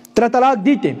 طلاق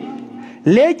دیتے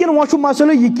لیکن وہ چھو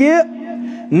مسئلہ یہ کہ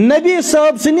نبی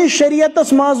صاحب سنی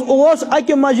شریعت ماز اوس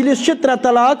اکی مجلس چھ 3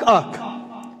 طلاق اخ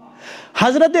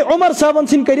حضرت عمر صاحب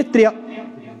سن کرت 3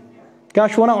 کیا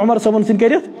شونا عمر صاحب سن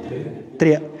کرت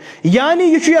 3 یعنی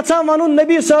یہ یژھان ونن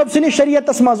نبی صاحب سنی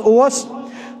شریعت ماز اوس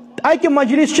اکی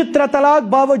مجلس چھ 3 طلاق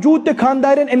باوجود تے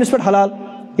خاندارن امس پہ حلال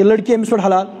یہ لڑکی امس پہ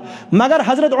حلال مگر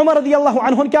حضرت عمر رضی اللہ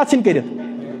عنہ کیا سن کرت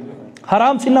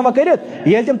حرام سن نہ کرت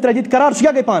یہ تم ترجیت قرار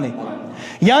سیا گئی پانے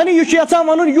یعنی یہ یژھان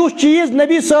ونن یس چیز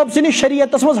نبی صاحب سنی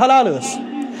شریعت ماز حلال اس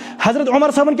حضرت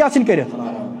عمر صاحب کیا سن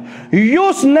کرت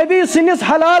یس نبی سنس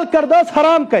حلال کردس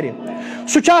حرام کرے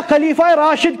سہ خلیفہ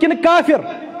راشد کن کافر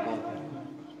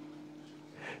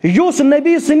یس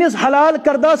نبی سنس حلال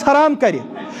کردس حرام کرے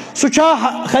سہ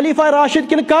خلیفہ راشد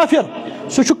کن کافر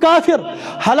سہ کافر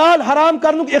حلال حرام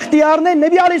کرنک اختیار نے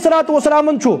نبی علیہ الصلوۃ والسلام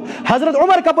چھو حضرت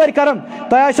عمر کپر کرن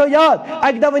تہ آسو یاد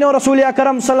اک دہ ونیو رسول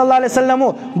اکرم صلی اللہ علیہ وسلم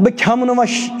بہ کھمن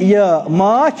یہ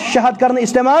ماچھ شہد کرن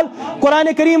استعمال قرآن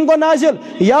کریم گو نازل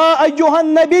یا ایھا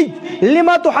النبی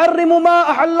لما تحرم ما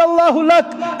احل اللہ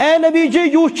لک اے نبی جی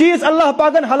یو چیز اللہ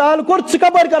پاکن حلال کور ث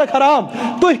کپر کرک حرام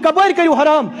تہ کپر کریو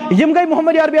حرام یم گئی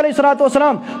محمد عربی علیہ الصلوۃ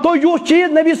والسلام تو یو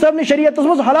چیز نبی صاحب نے شریعت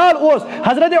مز حلال اوس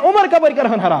حضرت عمر کپر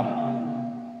کرن حرام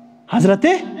حضرت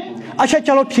اچھا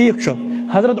چلو ٹھیک چھو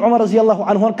حضرت عمر رضی اللہ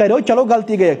عنہ کرو چلو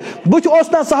غلطی گئی بچ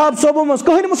اوسنا صحاب صوبوں مز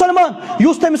کہن مسلمان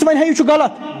یس تمس ون ہے یہ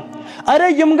غلط ارے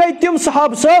یم گئی تم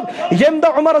صحاب صاحب یم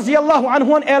دہ عمر رضی اللہ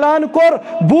عنہ اعلان کور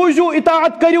بوجو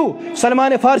اطاعت کریو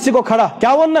سلمان فارسی کو کھڑا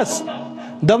کیا ونس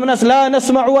دمنس لا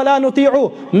نسمع ولا نطيع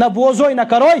نہ بوزوی نہ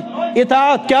کروی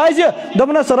اطاعت کیاز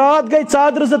دمنس رات گئی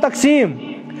ژادر ز تقسیم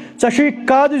ژے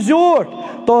کد زیوٹ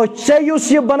تو ژے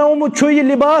یس یہ بنومت چھو یہ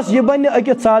لباس یہ بن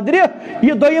اکہ ژادر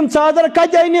یہ دویم ژادر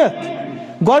کتہ انت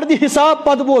گۄڈٕ دی حساب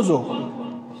پتہ بوزو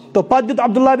تو پتہ دیت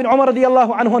عبداللہ بن عمر رضی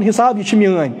اللہ عنہ حساب یہ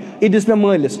میٲنۍ یہ دِژ مےٚ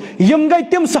مٲلِس یم گئی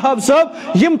تم صحاب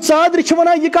صاحب یم ژادر چھ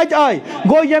ونان یہ کتہ آے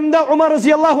گو یم دہ عمر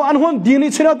رضی اللہ عنہ دینی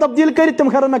ژھٕنو تبدیل کٔرِتھ تم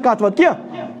کرن نہ کتھ وتھ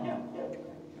کینٛہہ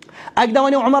اک دہ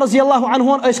ونیو عمر رضی اللہ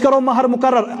عنہ اس کرو مہر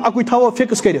مقرر اکوی تھاو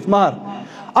فکس کرت مہر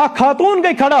اک خاتون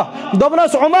گئی کھڑا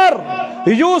دوپنس عمر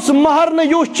یوس مہر نہ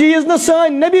یوس چیز نہ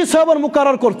سان نبی صاحبن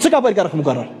مقرر کور ژٕ کپٲرۍ کرکھ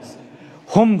مقرر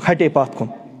ہم ہٹے پتھ کُن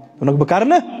ووٚنُکھ بہٕ کرٕ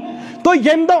نہٕ تو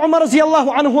یم دہ عمر رضی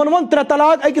اللہ عنہ ون 3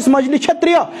 طلاق اکس مجلس چھ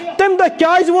 3 تم دہ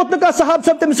کیاز ووت نہ کانٛہہ صحاب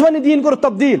صاحب تمس ون دین کور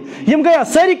تبدیل یم گیا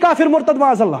ساری کافر مرتد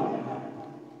معاذ اللہ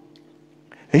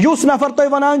یوس نفر تہ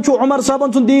ونان چھو عمر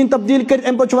صاحبن سن دین تبدیل کر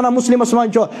ام پتہ ونان مسلمس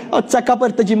من چھو ژے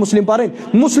کپر تجی مسلم پرن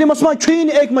مسلمس من چھوی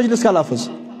نہ ایک مجلس کا لفظ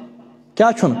کیا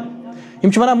چھن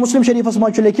یم چھ ونان مسلم شریفس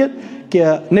من چھ لکھت کہ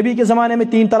نبی کے زمانے میں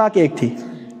 3 طلاق ایک تھی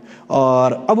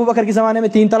اور ابو بکر کے زمانے میں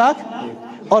 3 طلاق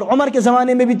اور عمر کے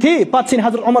زمانے میں بھی تھی پتہ سن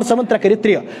حضرت عمر صاحبن 3 کرت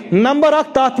 3 نمبر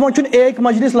 1 تات من چھن ایک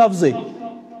مجلس لفظ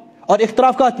اور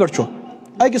اختلاف کات پر چھو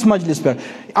اکس مجلس پہ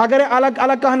اگر الگ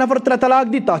الگ کانٛہہ نفر 3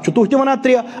 طلاق دی تات تہ تہ ونان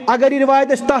 3 اگر یہ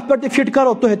روایت اس تات پر فٹ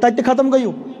کرو تہ تت ختم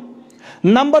گیو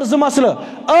نمبر 2 مسئلہ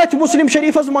ات مسلم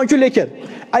شریفس من چھ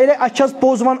لیکھت ارے اچھس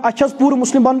پوز ون اچھس پور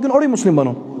مسلم بن کن اوڑی مسلم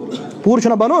بنو پور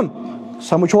چھنا بنون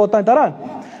سمجھ ہوتا تران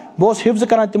بہت حفظ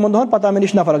کران تمن دہن پتہ مےٚ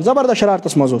نش نفر زبردست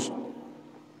شرارتس مز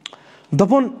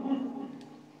دپن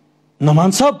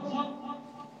نعمان صاحب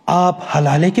آپ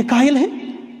حلالے کے قائل ہیں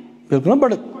بالکل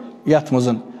بڑے یاتھ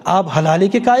مزن آپ حلالے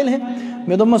کے قائل ہیں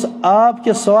میں دمس آپ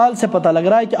کے سوال سے پتہ لگ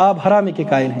رہا ہے کہ آپ حرامے کے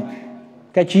قائل ہیں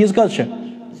کیا چیز کس ہے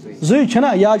زی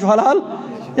چھنا یا جو حلال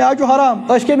یا جو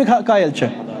حرام اس کے میں قائل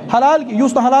چھ حلال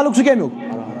یوس نہ حلال سو کیمیو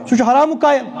سو چھ حرام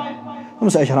قائل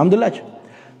دمس الحمدللہ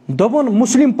دپن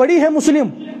مسلم پڑھی ہے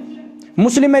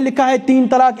مسلم میں لکھا ہے 3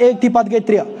 طلاق ایک تھی پتہ گئی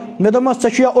 3 میں دمس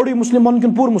ژے اوڑی مسلم بنو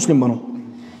کن پور مسلم بنو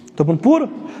دپن پور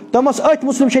دمس ات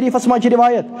مسلم شریفس من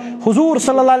روایت حضور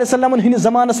صلی اللہ علیہ وسلم ہند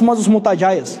زمانس مز متا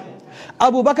جائز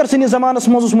ابو بکر سن زمانس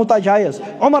مز متا جائز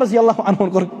عمر رضی اللہ عنہ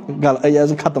کور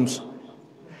ختم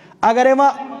اگر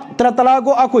وۄنۍ 3 طلاق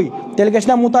گو اکوئی تیل گژھِ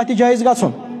نا متا تہ جائز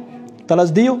گژھُن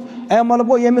تلس دیو اے مطلب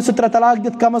گو ییٚمِس 3 طلاق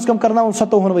دِتھ کم از کم کرناوُن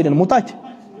 27 ؤرین متا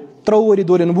 3 ؤری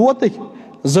دورن ووت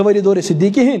 2 ؤری دورِ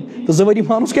صدیقی ہند تو 2 ؤری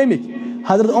مانوس کمک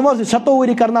حضرت عمر سے 7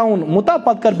 ؤری کرناون متا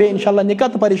پت کر بے انشاءاللہ نکاح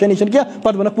تو پریشانی چھن کیا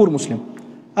پت بنا پور مسلم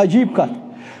عجیب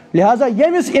کت لہذا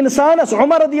یمس انسانس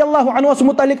عمر رضی اللہ عنہ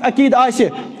متعلق عقید آسے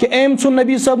کہ ایم ژھُن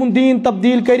نبی صاحبن دین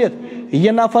تبدیل کرت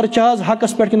یہ نفر چھ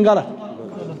حقس پہ کن غلط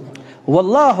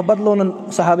واللہ بدلون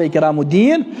صحابہ کرام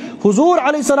دین حضور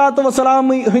علیہ الصلوۃ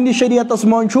والسلام ہند شریعتس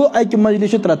من چھُ اکہ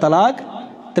مجلس 3 طلاق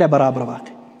 3 برابر وات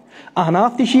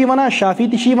احناف تہ چھ ونان شافعی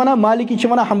تہ چھ ونان مالکی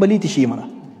چھ ونان حنبلی تہ چھ ونان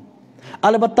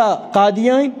البتہ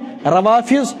قادیان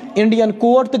روافظ انڈین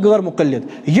کورٹ تو غیر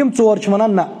مقلد یم 4 چھ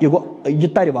ونان نہ یہ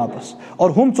تر واپس اور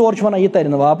ہم 4 چھ ونان یہ تر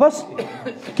نہ واپس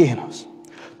کہین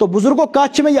تو بزرگوں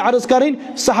کت چھ میں یہ عرض کریں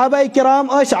صحابہ کرام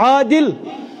اس عادل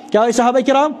کیا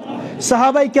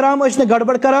صحابہ کرام اس نے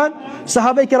گڑبڑ کران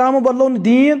صحابہ کرام بدلون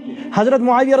دین حضرت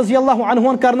معاویہ رضی اللہ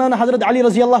عنہ کرنان حضرت علی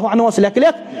رضی اللہ عنہ لیکھ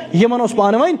یمن اس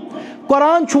پانوین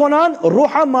قرآن چھ ونان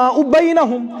رحماء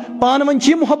بینہم پانوین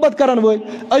چھ محبت کرن ول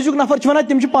ازیک نفر چھ ونان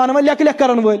تم چھ پانوین لیکھ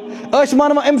کرن ول اس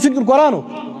مان ام سن قرآن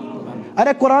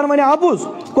ارے قرآن ون ابوز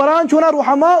قرآن چھ ونان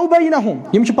رحماء بینہم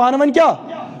یم چھ پانوین کیا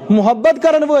محبت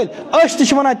کرن ول اس تہ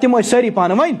چھ ونان تم ساری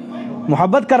پانوین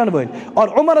محبت کرن ول اور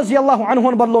عمر رضی اللہ عنہ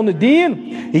بدلون دین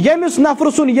یمس نفر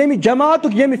سن یم جماعت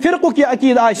یم فرقہ کی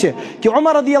عقید آسے کہ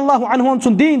عمر رضی اللہ عنہ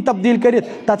سن دین تبدیل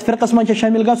کرت تت فرقس من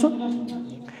شامل گژھن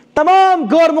تمام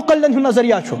غیر مقلدن ہند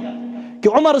نظریہ چھو کہ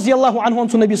عمر رضی اللہ عنہ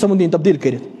سن نبی سن دین تبدیل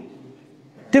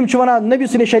کرت تم چھ ونان نبی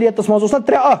سن شریعتس مز اوس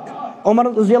 3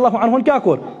 عمر رضی اللہ عنہ کیا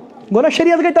کور گونا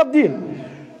شریعت گئی تبدیل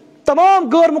تمام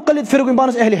غیر مقلد فرقہ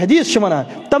بانس اہل حدیث چھ ونان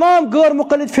تمام غیر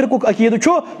مقلد فرقہ عقید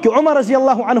چھو کہ عمر رضی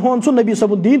اللہ عنہ سن نبی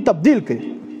سن دین تبدیل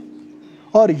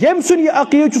کرت اور یم سن یہ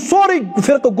عقید چھ سوری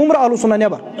فرقہ گمراہ اہل سنہ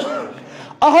نبر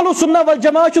اہل سنہ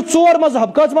والجماعہ چھ 4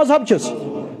 مذہب کس مذہب چھس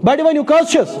بڑی ونیو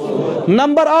کس چھس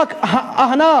نمبر 1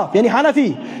 احناف یعنی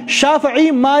حنفی شافعی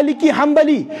مالکی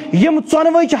حنبلی یم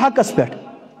 4 چھ حقس پہ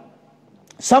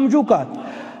سمجھو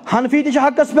کت حنفی تہ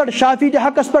حقس پہ شافعی تہ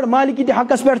حقس پہ مالکی تہ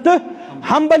حقس پہ تو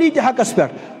حنبلی تہ حقس پہ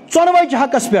 4 چھ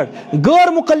حقس پہ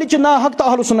غیر مقلد چھ نا حق تو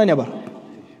اہل سنہ نبر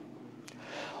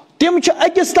تم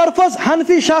اکس طرفس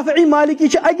حنفی شافعی مالکی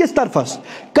اکس طرفس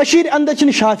کشیر اندر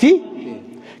چھ شافی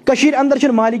کشیر اندر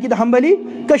چھ مالکی تو حنبلی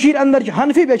کشیر اندر چھ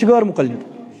حنفی بیچ غیر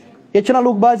مقلد یہ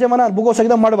لوگ بازے ونان بہ گوس ایک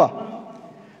دم مڑوا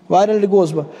واریاہ لٹہ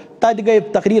گوس بہ تت گئی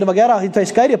تقریر وغیرہ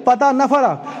کر پتہ نفر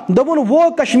دبن وہ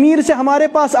کشمیر سے ہمارے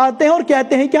پاس آتے ہیں اور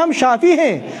کہتے ہیں کہ ہم شافی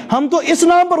ہیں ہم تو اس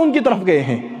نام پر ان کی طرف گئے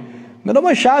ہیں میں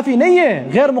دپان شافی نہیں ہے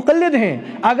غیر مقلد ہیں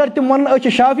اگر تم ون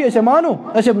شافی اسے مانو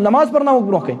اسے نماز پڑھنا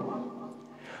برو کن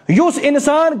یس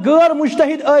انسان غیر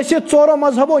مجتہد ثت ژورو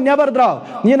مذہبو نیبر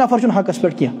درو یہ نفر چھ حقس پہ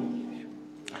کی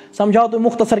سمجھاو تو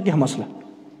مختصر کیا مسئلہ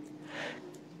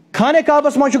خانہ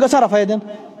کعبس من گژھان رفع دین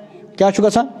کیا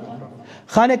گژھان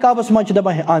خانہ کعبس من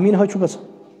دپان ہے آمین ہو گژھان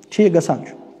ٹھیک گژھان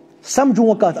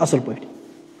سمجھو کت اصل پہ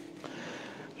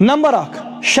نمبر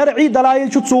 1 شرعی دلائل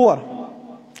ژور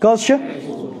کس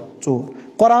ژور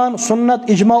قرآن سنت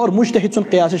اجماع اور مجتہد سن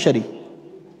قیاس شرعی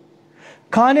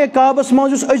خانہ کعبس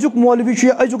من ازیک مولوی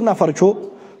یا ازیک نفر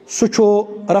سہ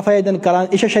رفع دین کران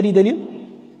یہ شرعی دلیل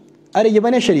ارے یہ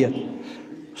بنے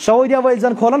شریعت سعودیہ ول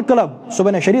زن کھولن کلب سہ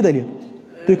بنے شرعی دلیل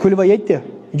تھی کھلوا یہ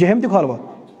جہم تہ کھولوا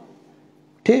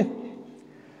ٹھیک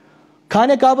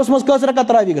خانہ کعبس مز کس رکعت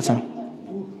تراویح گژھان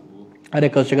ارے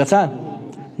کس گژھان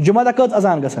جمعہ دہ کس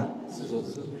اذان گژھان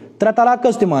 3 طلاق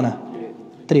کس تہ مانان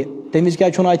 3 تمس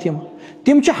کیا چھُنہٕ اتھ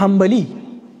تم حنبلی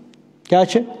کیا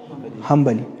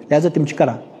حنبلی لہذا تم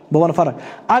کران بہ ون فرق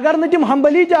اگر نہ تم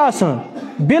حنبلی تہ آسان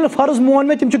بال فرض مون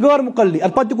میں تم غیر مقلد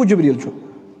ات پتہ کُس جبریل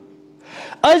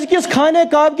ازکس خانہ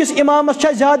کعب کس امامس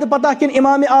چھا زیادہ پتہ کن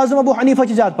امام اعظم ابو حنیفہ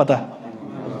چھ زیادہ پتہ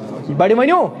بڑی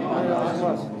ونیو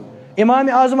امام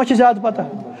اعظم چھ زیادہ پتہ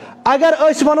اگر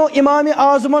اس ونو امام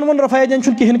اعظمن ون رفع دین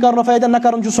چھ کہین کر رفع دین نہ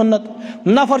کرن چھ سنت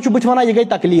نفر چھ بت ونان یہ گئی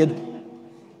تقلید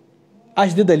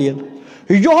اس دی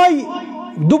دلیل یہ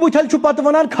دبتل چھ پتہ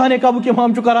ونان خانہ کعب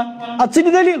امام چھ کران ات سی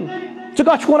دلیل ژٕ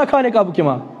کتھ چھُکھ ونان خانہ کعب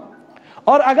امام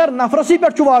اور اگر نفرسی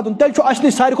پہ واتن تیل اصلی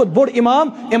ساروی کھت بوڑ امام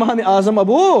امام اعظم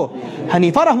ابو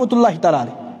حنیفہ رحمۃ اللہ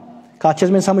تعالی کت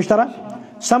میں سمجھ تران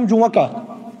سمجھو کت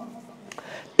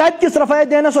تت کس رفع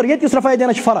دینس اور یت کس رفع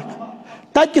دینس فرق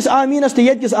تت کس آمینس تو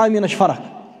یت کس آمینس فرق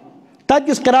تت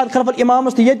کس قرات خلف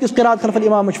الامامس تو یت کس قرات خلف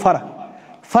الامامس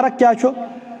فرق کیا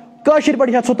کاشر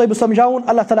پہ ہو تہ بہ سمجھاؤن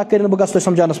اللہ تعالیٰ کرن بہ گژھٕ تۄہہِ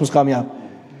سمجھانس مز کامیاب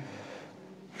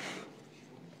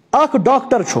اخ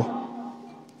ڈاکٹر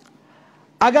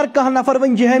اگر کانٛہہ نفر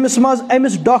ون جہمس مز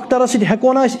امس ڈاکٹرس سۭتۍ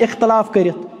ہیٚکو نہٕ أسۍ اختلاف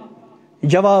کٔرِتھ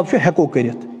جواب چھُ ہیٚکو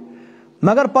کٔرِتھ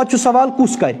مگر پتہٕ چھُ سوال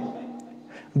کُس کرِ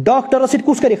ڈاکٹرس سۭتۍ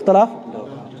کُس کرِ اختلاف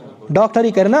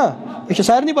ڈاکٹرٕے کرِ نا یہ چھِ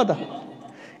سارنٕے پتہ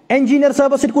انجیٖنیر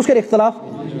صٲبس سۭتۍ کُس کرِ اختلاف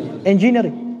انجیٖنیرٕے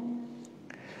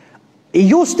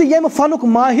یُس تہِ ییٚمہِ فنُک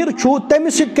ماہر چھُ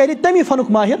تٔمِس سۭتۍ کرِ تمی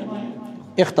فنُک ماہر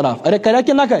اختلاف ارے کریا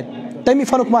کہِ نہ کرِ تمی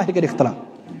فنُک ماہر کرِ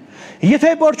اختلاف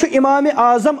یِتھے پٲٹھۍ چھُ امام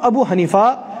اعظم ابو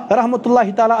حنیفہ رحمۃ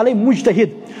اللہ تعالیٰ علیہ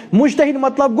مجتہد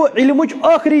مطلب گو علمچ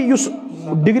آخری یس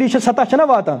ڈگری سطح چھنا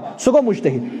واتان سہ گو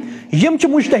مجتہد یم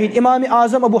مجتہد امام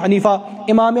اعظم ابو حنیفہ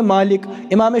امام مالک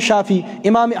امام شافی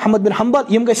امام احمد بن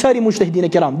حنبل یم گئی ساری مجتہدین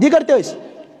کرام دیگر تہ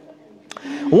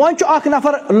ون اخ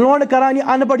نفر لونڈ کران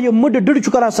یہ ان پڑھ یہ مڈ ڈڑ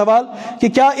کران سوال کہ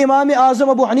کیا امام اعظم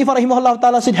ابو حنیفہ رحمہ اللہ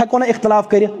تعالیٰ سۭتۍ ہیٚکو نہ اختلاف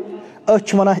کرتھ أسۍ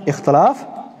چھِ ونان اختلاف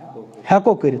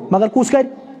ہیٚکو کرتھ مگر کُس کر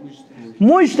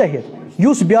مجتہد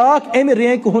یس بیاکھ امہ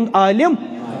رینک ہند عالم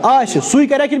آسہ سُے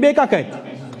کریا کن بیٚیہِ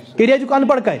کانٛہہ کر ریتُک ان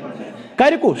پڑھ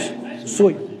کر کُس سُے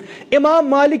امام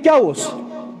مالک کیا اوس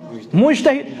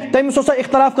مجتہد تٔمِس اوسا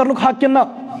اختلاف کرنُک حق کن نہ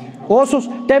اوسُس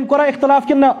تٔمۍ کوٚرا اختلاف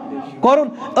کن نہ کوٚرُن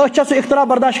أسۍ چھا سُہ اختلاف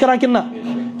برداشت کران کن نہ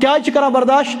کیٛازِ چھِ کران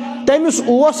برداشت تٔمِس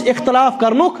اوس اختلاف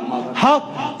کرنُک حق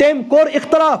تٔمۍ کوٚر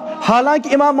اختلاف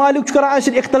حالانکہ امام مالک چھُ کران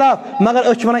اسہِ اختلاف مگر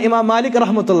أسۍ چھِ ونان امام مالک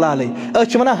رحمۃ اللہ علیہ أسۍ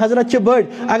چھِ ونان حضرت چھِ بٔڑ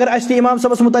اگر اسہِ تہِ امام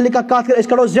صٲبس متعلق کتھ کرِ أسۍ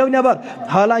کڑو زٮ۪و نٮ۪بر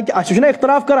حالانکہ اسہِ چھُنہ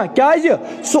اختلاف کران کیٛازِ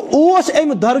سُہ اوس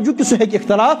امہِ درجُک کہ سُہ ہیٚکہِ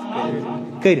اختلاف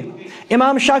کٔرِتھ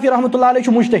امام شافی رحمۃ اللہ علیہ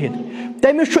چھُ مجتہد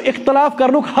تٔمِس چھُ اختلاف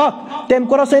کرنُک حق تٔمۍ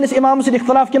کوٚرا سٲنِس امامس سۭتۍ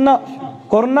اختلاف کِنہٕ نہ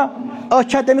کوٚرُن نہ أسۍ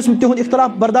چھا تٔمِس تِہُنٛد اختلاف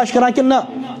برداشت کران کِنہٕ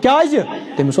نہ کیٛازِ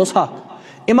تٔمِس اوس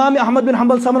حق امام احمد بن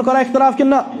حنبل صٲبن کوٚرا اختلاف کِنہٕ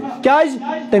نہ کیٛازِ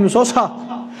تٔمِس اوس حق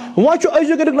وۄنۍ چھُ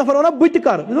أزیُک نفر ونان بہٕ تہِ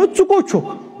کرٕ ژٕ کوٚت چھُکھ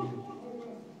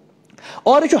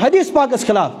اور یہ چھُ حدیث پاکس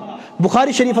خلاف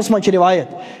بخاری شریفس من چھِ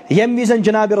روایت یم وزن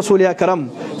جناب رسول اکرم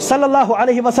صلی اللہ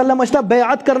علیہ وسلم ٲسۍ نا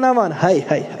بیعت کرناوان ہاے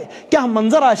ہاے ہاے کیا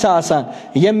منظر آسان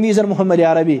یم وزن محمد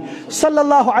عربی صلی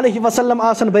اللہ علیہ وسلم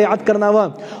آسان بیعت کرناوان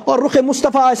اور رخ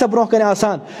مصطفیٰ آسا برونٛہہ کنہِ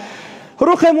آسان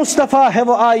رخ مصطفیٰ ہے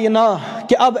وہ آئینہ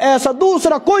کہ اب ایسا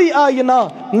دوسرا کوئی آئینہ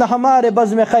نہ ہمارے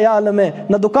بزم خیال میں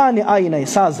نہ دکان آئینہ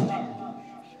ساز میں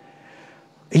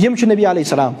یم چھِ نبی علیہ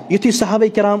السلام یُتھُے صحابہ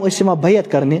کرام ٲسۍ یِوان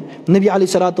بیعت کرنہِ نبی علیہ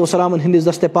الصلوۃ والسلام ہٕنٛدِس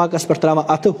دستِ پاکس پٮ۪ٹھ تراوان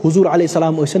اتھٕ حضور علیہ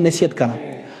السلام ٲسۍ نصیحت کران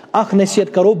اکھ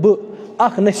نصیحت کرو بہٕ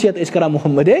اخ نصیحت اس کران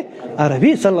محمد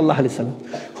عربی صلی اللہ علیہ وسلم.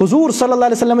 حضور صلی اللہ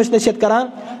علیہ وسلم اس نصیحت کران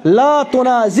لا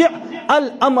تنازع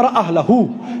الامر اہلہ.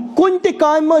 کن تہ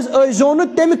کامہ مز ٲسۍزیو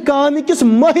نہٕ تمہِ کامہِ کِس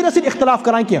مٲہرس سۭتۍ اختلاف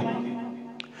کران کینٛہہ.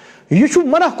 یہ چھُ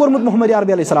منع کوٚرمُت محمد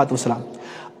عربی علیہ الصلوۃ والسلام.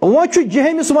 وہ چھُ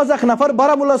جہمِس منٛز اکھ نفر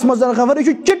بارہمولہس منٛز اکھ نفر, یہ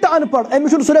چھُ چٹہٕ ان پڑھ,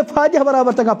 أمِس چھُنہٕ صرف فاتحہ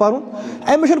برابر تگان پرُن,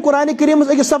 أمِس چھُنہٕ قرآنِ کریٖمس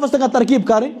أکِس صفس تگان ترکیب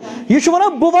کرٕنۍ. یہ چھُ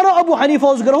ونان بہٕ ونہو ابو حنیفہ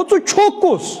اوس گرو ژٕ چھوٚکھ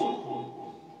کُس,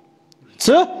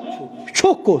 ژٕ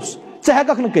چھوٚکھ کُس, ژٕ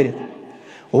ہیٚککھ نہٕ کٔرِتھ.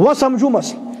 وۄنۍ سمجھو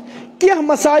مسلہٕ. کینٛہہ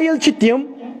مسائل چھِ تِم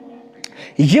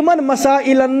یِمن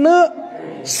مسائلن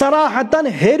نہٕ صراحتن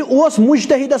ہیٚرِ اوس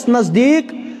مجتہدس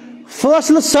نزدیٖک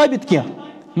فٲصلہٕ ثٲبت کینٛہہ.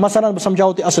 مثلاً بہٕ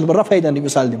سمجھاوو تۄہہِ اصل پٲٹھۍ رفع یدین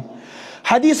مثال دِمہٕ.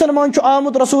 حدیثن من چھُ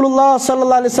آمُت رسول اللہ صلی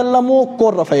اللہ علیہ وسلم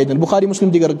کوٚر رفع یدین, بخاری مسلم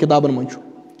دیگر کتابن من چھُ.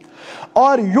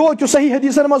 اور یہ چھُ صحیح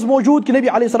حدیثن منٛز موجود کہ نبی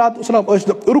علیہ الصلوۃ والسلام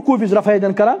ٲسۍ رکوع وِزِ رفع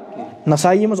یدین کران,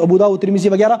 نسائی منٛز, ابو داؤد, ترمذی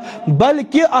وغیرہ,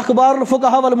 بلکہ اخبار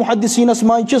الفقہا والمحدثینس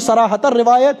منٛز چھِ صراحتن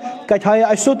روایت. کتہِ ہایے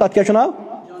اَسہِ سُہ, تتھ کیٛاہ چھُ ناو؟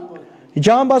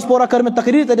 جام باز پورہ کر میں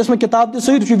تقریر, تتہِ ٲس مےٚ کتاب تہِ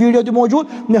سۭتۍ, ویڈیو تہِ موجود,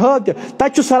 مےٚ ہٲو تہِ.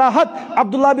 تتہِ چھُ صراحت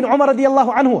عبداللہ بن عمر رضی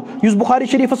اللہ عنہ یُس بخاری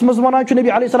شریفس منٛز ونان چھُ نبی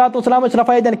علیہ الصلوۃ والسلام ٲسۍ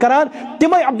رفع یدین کران,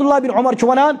 تِمے عبداللہ بن عمر چھُ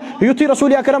ونان یُتھُے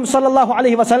رسول اکرم صلی اللہ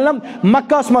علیہ وسلم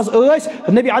مکہس منٛز ٲسۍ,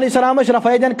 نبی علیہ السلام ٲسۍ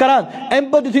رفع یدین کران.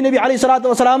 امہِ پتہٕ یُتھُے نبی علیہ الصلوۃ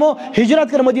والسلامو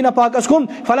ہجرت کٔر مدینہ پاکس کُن,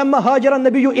 فلما هاجر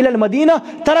النبی الى المدینہ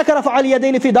ترک رفع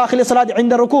الیدین فی داخل الصلاۃ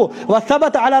عند الرکوع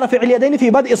وثبت على رفع الیدین فی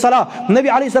بدء الصلاۃ. نبی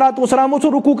علیہ الصلوۃ والسلام اوس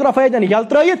رکوع رفع یدین یلہٕ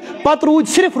ترٲیِتھ, پتہٕ روٗدۍ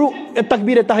صرف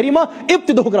تکبیر تحریمہ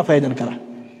ابتداء رفع یدین کران.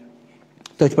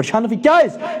 تٔتھۍ پٮ۪ٹھ چھنہٕ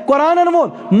کیٛازِ قرآنن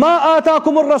ووٚن ما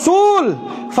آتاکم الرسول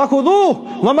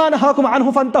فخذوه وما نہاکم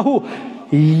عنہ فانتہوا.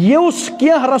 یُس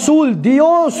کینٛہہ رسول دیو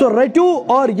سُہ رٔٹِو,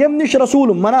 اور ییٚمہِ نِش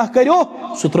رسول منع کٔرِو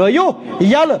سُہ ترٲیِو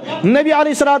یلہٕ. نبی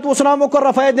علیہ الصلوۃ والسلامو کوٚر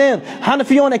رفع یدین,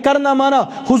 حنفیوں نے کرنا مانا,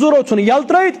 حضورو ژھُن یلہٕ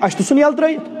ترٲیِتھ, اَسہِ تہِ ژھُن یلہٕ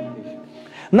ترٲیِتھ.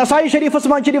 نسائی شریفس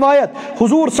منٛز چھِ روایت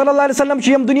حضور صلی اللہ علیہ وسلم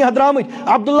چھِ یِم دُنیا درٛامٕتۍ,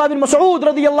 عبداللہ بن مسعود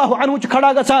رضی اللہ عنہ چھُ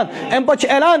کھڑا گژھان, امہِ پتہٕ چھُ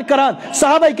اعلان کران,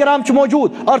 صحابہ کرام چھِ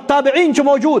موجود اور تابعین چھِ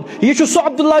موجود. یہ چھُ سُہ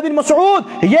عبداللہ بن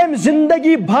مسعود ییٚمۍ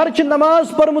زندگی بھر چھِ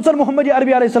نماز پٔرمٕژ محمد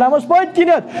عربی علیہ السلامس پٔتۍ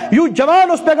کِنٮ۪تھ, یُس جوان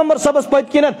اوس پیغمبر صٲبس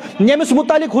پٔتۍ کِنٮ۪تھ, ییٚمِس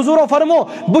متعلق حضورو فرمو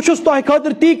بہٕ چھُس تۄہہِ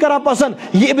خٲطرٕ تی کران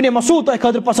پسنٛد یہِ ابن مسعود تۄہہِ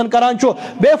خٲطرٕ پسنٛد کران چھُ.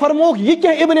 بیٚیہِ فرموکھ یہِ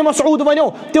کینٛہہ ابن مسعود ونیو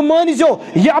تِم مٲنۍزیو.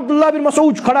 یہِ عبداللہ بن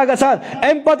مسعود چھُ کھڑا گژھان,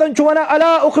 امہِ پتہٕ چھُ ونان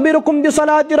الا اخبرکم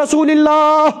بصلاۃ رسول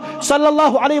اللہ صلی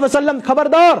اللہ علیہ وسلم,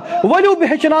 خبردار ؤلِو بہٕ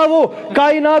ہیٚچھناوو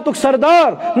کائناتُک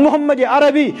سردار محمد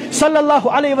عربی صلی اللہ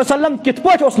علیہ وسلم کِتھ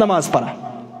پٲٹھۍ اوس نماز پران.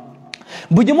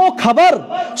 بہٕ دِمو خبر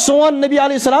سون نبی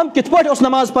علیہ السلام کِتھ پٲٹھۍ اوس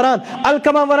نماز پران.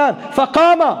 القمہ ونان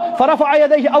فقام فرفع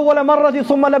یدیہ اول مرة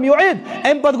ثم لم يعد.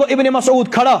 امہِ پتہٕ گوٚو ابن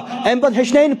مسعود کھڑا, امہِ پتہٕ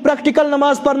ہیٚچھنٲیِن پریکٹیکل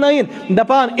نماز پرنٲیِن,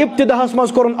 دپان ابتداہس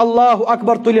منٛز کوٚرُن اللہ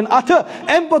اکبر تُلِن اتھٕ,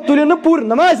 امہِ پتہٕ تُلِن نہٕ پوٗرٕ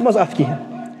نمازِ منٛز اتھٕ کِہینۍ.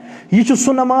 یہ چھُ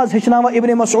سُہ نماز ہیٚچھناوان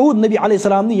ابن مسعود نبی علیہ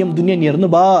السلام نے یِم دُنیا نیرنہٕ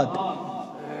بعد.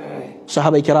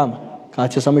 صحابہ کرام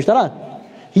کتھ چھِ سمجھ تران,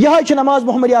 یہے چھِ نماز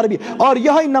محمد عربی, اور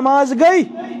یہے نماز گئی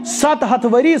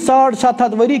 700 ؤری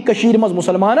 750 ؤری کشیٖرِ منٛز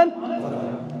مُسلمانن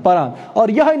پران, اور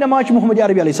یہے نماز چھِ محمد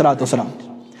عربی علیہ الصلوۃ والسلام.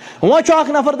 وۄنۍ چھُ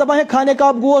اکھ نفر دپان ہے خانہ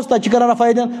کعبہ گوس, تتہِ چھِ کران رفع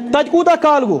یدین, تتہِ کوٗتاہ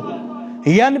کال گوٚو,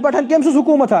 ینہٕ پٮ۪ٹھ کٔمۍ سٕنٛز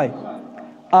حکوٗمت آیہِ,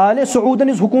 آلِ سعوٗدن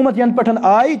ہٕنٛز حکوٗمت ینہٕ پٮ۪ٹھ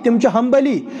آیہِ تِم چھِ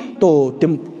حنبلی, تو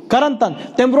تِم کرن تن.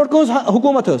 تمہِ برونٛٹھ کٕہٕنٛز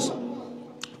حکوٗمت ٲس,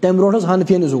 تمہِ برونٛٹھ ٲس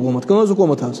حنفین ہٕنٛز حکوٗمت. کٕہٕنٛز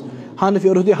حکوٗمت ٲس؟ حنفی.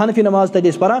 اور یُتھُے حنفی نماز تتہِ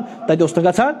ٲسۍ پران, تتہِ اوس نہٕ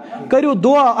گژھان, کٔرِو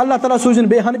دعا اللہ تعالیٰ سوٗزِن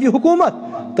بیٚیہِ حنفی حکوٗمت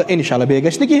تہٕ انشاء اللہ بیٚیہِ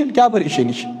گژھِ نہٕ کِہینۍ, کیٛاہ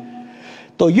پریشٲنی چھِ.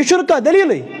 تو یہِ چھُنہٕ کانٛہہ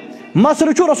دلیٖلٕے.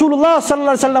 مسلہٕ چھُ رسول اللہ صلی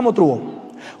اللہ علیہ وسلمو ترٛوو.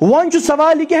 وۄنۍ چھُ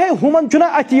سوال یہِ کہِ ہے ہُمن چھُنہ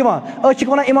اَتھِ یِوان, أسۍ چھِکھ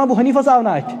ونان امام ابو حنیفس آو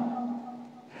نہٕ اَتھِ,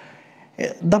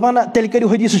 دپان تیٚلہِ کٔرِو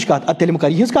حدیثٕچ کتھ, ادٕ تیٚلہِ مہ کر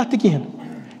یِہٕنٛز کتھ تہِ کِہینۍ.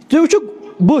 تُہۍ وٕچھِو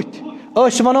بٕتھِ,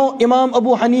 أسۍ ونو امام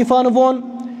ابو حنیفہن ووٚن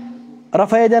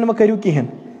رفع یدین مہ کٔرِو کِہینۍ,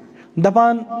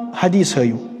 دپان حدیث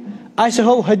ہٲیِو. اَسہِ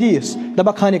ہٲو حدیث,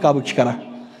 دپان خانہ کعبٕکۍ چھِ کران.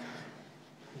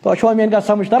 تۄہہِ چھُوا میٲنۍ کتھ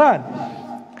سمجھ تران؟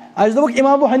 اَسہِ دوٚپُکھ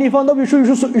امام ابو حنیفہن دوٚپ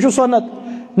یہِ چھُ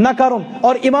سنت نہ کرُن,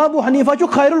 اور امام ابو حنیفہ چھُ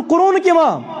خیر القرونُک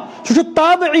امام, سُہ چھُ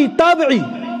تابعی.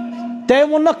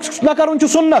 تٔمۍ ووٚن نہ کرُن چھُ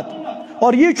سنت,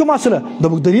 اور یی چھُ مسلہٕ.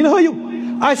 دوٚپُکھ دلیٖل ہٲیِو.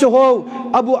 اَسہِ ہوو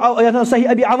ابو صحیح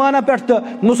ابی عوانہ پٮ۪ٹھ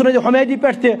تہٕ مسند حمیدی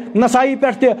پٮ۪ٹھ تہِ, نسائی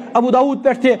پٮ۪ٹھ تہِ, ابو داؤد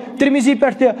پٮ۪ٹھ تہِ, ترمذی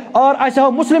پٮ۪ٹھ تہِ, اور اَسہِ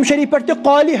ہاو مسلم شریف پٮ۪ٹھ تہِ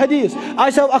قالی حدیث,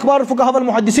 اَسہِ ہاو اخبار الفقہا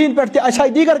والمحدثین پٮ۪ٹھ تہِ, اَسہِ ہاے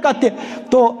دیگر کتھ تہِ.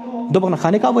 تو دوٚپُکھ نہ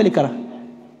خانہ کعبہ وٲلی کران,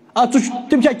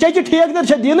 تِم چھا ژےٚ ٹھیکدر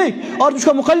چھا دیٖنٕے, اور ژٕ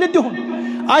چھُکھا مُخلِد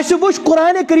تِہُنٛد. اَسہِ وٕچھ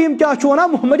قرآنِ کریم کیٛاہ چھُ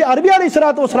ونان محمد عربی علیہ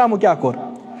الصلوۃ والسلامو کیٛاہ کوٚر.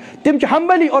 تِم چھِ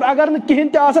حنبلی, اور اگر نہٕ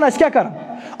کِہینۍ تہِ آسان اَسہِ کیٛاہ کران.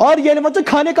 اور ییٚلہِ وۄنۍ ژٕ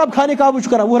خانہ کعبہ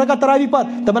چھُ کران, 10 رکعت تراوی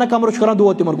پتہٕ دپان کمرٕ چھُ کران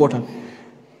دود تِمن گوٹھن,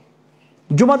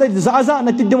 جمعہ دۄہ 2 اذان,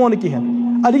 نہ تہِ دِمو نہٕ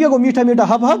کِہینۍ. ادٕ کیٛاہ گوٚو میٖٹھا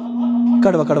میٖٹھا ہب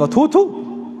کڑوا تھوٗ.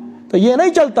 تو یہ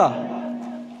نہیں چلتا.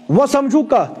 وہ سمجھو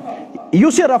کت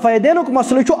اس یہ رفع دینک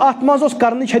مسئلہ ات مز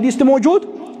کرنچ حدیث تہ موجود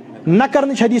نہ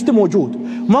کرنچ حدیث تہ موجود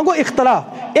وۄنۍ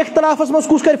گوٚو اختلافس مز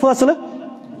کس کر فیصلہ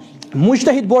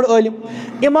مجتہد بوڑ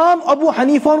عالم امام ابو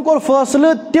حنیفہ کور فیصلہ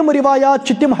تم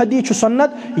روایات تم حدیث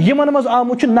سنت یمن مز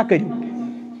آمت نہ کرو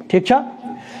ٹھیک چھا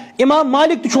امام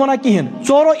مالک تہ ونان کہین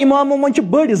ژورو امامو من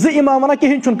بڑ زٕ امام ونان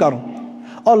کہین چھُنہٕ کرُن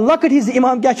اور لۄکٕٹۍ ہی زٕ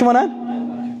امام کیاہ چھِ ونان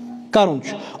کرُن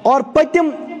چھُ اور پٔتِم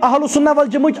اہل سنہ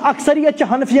والجماعت اکثریت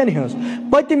چھ حنفین ہنز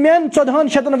پٔتمٮ۪ن 14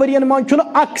 شتن ورین من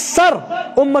چھُنہٕ اکثر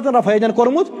امتن رفع یدین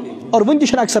کوٚرمُت اور وٕنہِ تہِ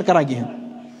چھِنہٕ اکثر کران کہیٖنۍ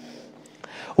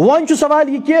وۄنۍ چھُ سوال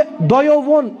یہ کہ دۄیو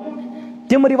ووٚن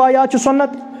تم روایات چھِ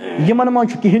سنت یمن من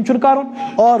چھُ کہیٖنۍ چھُنہٕ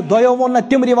کرُن اور دۄیو ووٚن نہ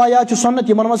تم روایات چھِ سنت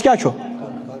یمن منٛز کیاہ چھُ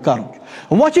کرُن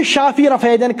وۄنۍ چھِ شافی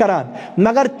رفع یدین کران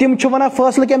مگر تم چھِ ونان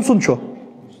فٲصلہٕ کٔمۍ سُنٛد چھُ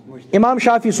امام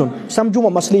شافی سُنٛد سمجھو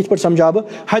وۄنۍ مسلہٕ یِتھ پٲٹھۍ سمجھاو بہٕ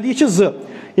حدیث چھِ زٕ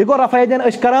یہ گو رفع یدین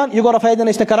ٲسۍ کران یہ گو رفع یدین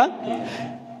ٲسۍ نہٕ کران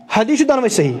حدیث چھُ دۄنوَے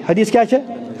صحیح حدیث کیاہ چھِ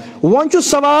وۄنۍ چھُ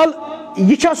سوال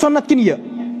یہ چھا سنت کِنہٕ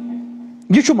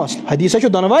یہ چھُ مسلہٕ حدیث چھُ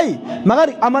دۄنوَے مگر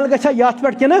عمل گژھِ یتھ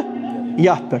پٮ۪ٹھ کِنہٕ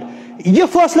یتھ پٮ۪ٹھ یہ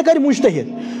فٲصلہٕ کرِ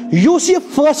مجتہد یُس یہ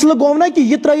فٲصلہٕ گوٚو نہ کہ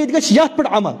یہ ترٲیِتھ گژھِ یتھ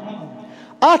پٮ۪ٹھ عمل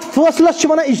اتھ فٲصلس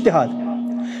چھِ ونان اجتہاد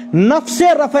نفس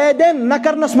رفع یدین نہ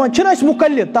کرنس من چھِنہٕ أسۍ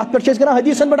مقلد تتھ پٮ۪ٹھ چھِ أسۍ کران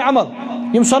حدیثن پٮ۪ٹھ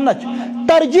عمل یم سنت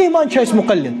ترجیح من چھِ أسۍ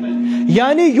مقلد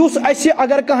یعنی یُس اسہِ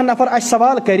اگر کانٛہہ نفر اسہِ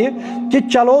سوال کرِ کہ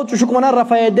چلو ژٕ چھُکھ ونان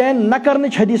رفع یدین نہ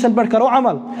کرنٕچ حدیثن پٮ۪ٹھ کرو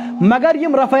عمل مگر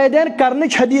یم رفع یدین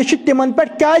کرنٕچ حدیث چھِ تمن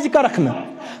پٮ۪ٹھ کیازِ کرکھ نہٕ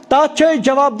تتھ چھِ أسۍ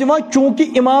جواب دِوان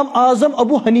چوٗنٛکہِ امام اعظم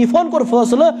ابو حنیفہن کوٚر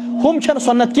فٲصلہٕ ہُم چھنہٕ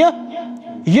سنت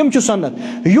کینٛہہ یم چھِ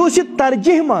سنت یُس یہِ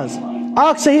ترجیح منٛز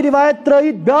اکھ صحیح روایت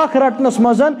ترٲیِتھ بیاکھ رٹنس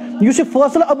منٛز یُس یہِ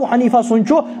فٲصلہٕ ابو حنیفہ سُنٛد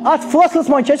چھُ اتھ فٲصلس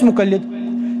منٛز چھِ أسۍ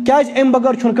مقلد کیازِ امہِ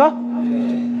بغٲر چھُنہٕ کانٛہہ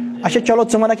اچھا چلو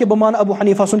ژٕ ونکھ بہٕ مانہٕ ابو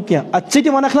حنیفہ سُنٛد کینٛہہ ادٕ ژٕ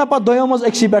تہِ ونکھ نا پتہٕ دۄیو منٛز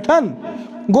أکسٕے پٮ۪ٹھ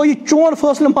گوٚو یہِ چون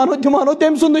فٲصلہٕ مانو تہِ مانو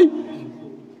تٔمۍ سُنٛدٕے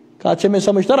کتھ چھےٚ مےٚ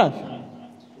سمجھ تران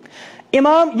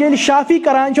امام ییٚلہِ شافی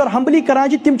کران چھِ اور حنبلی کران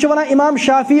چھِ تِم چھِ ونان امام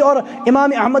شافی اور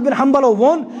امام احمد بن حنبلو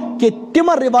ووٚن کہ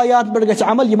تِمن روایات پٮ۪ٹھ گژھِ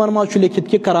عمل یمن منٛز چھُ لیکھِتھ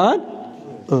کہ کران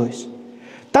ٲسۍ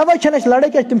توے چھنہٕ اسہِ لڑٲے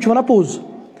کیازِ تِم چھِ ونان پوٚز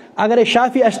اگر أسۍ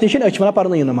شافی اسہِ نِش أسۍ چھِ ونان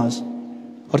پرنٲیِو نماز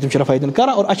اور تِم چھِ رفع یدین کران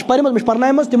اور اسہِ چھِ پرِمٕژ مےٚ چھِ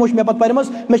پرنایمٕژ تِمو چھِ مےٚ پتہٕ پرِمٕژ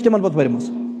مےٚ چھِ تِمن پتہٕ پرِمٕژ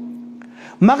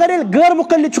مگر ییٚلہِ غٲر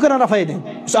مقلد چھُ کران رفع یدین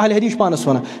یُس اہل حدیث چھُ پانس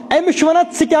ونان أمِس چھُ ونان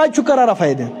ژٕ کیازِ چھُکھ کران رفع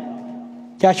یدین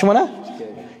کیاہ چھُ ونان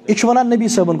یہِ چھُ ونان نبی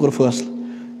صٲبن کوٚر فٲصلہٕ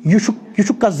یہ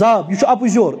چھُ قذاب یہ چھُ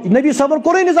اپُزیور نبی صٲبن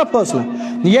کوٚرُے نہٕ زانٛہہ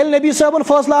فٲصلہٕ ییٚلہِ نبی صٲبن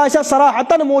فٲصلہٕ آسہِ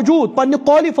صراحتن موجود پننہِ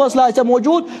قولہِ فٲصلہٕ آسہِ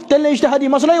موجود تیٚلہِ نہٕ اجتہادی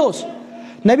مسلے اوس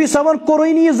نبی صٲبن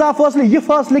کوٚرُے نہٕ یہِ زانٛہہ فٲصلہٕ یہِ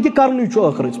فٲصلہٕ کہ کرنُے چھُ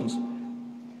ٲخرس منٛز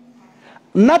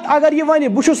نتہٕ اگر یہِ وَنہِ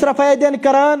بہٕ چھُس رفع یدین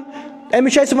کران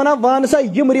أمِس چھِ أسۍ ونان وَن سا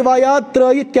یِم روایات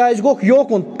ترٲیِتھ کیازِ گوٚکھ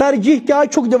یوکُن ترجیح کیازِ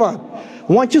چھُکھ دِوان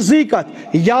وۄنۍ چھِ زٕے کتھ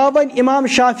یا وۄنۍ امام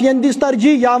شافین دِژ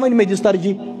ترجیح یا وۄنۍ مےٚ دِژ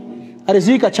ترجیح ارے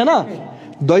زٕے کتھ چھےٚ نا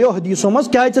دۄیو حدیثو منٛز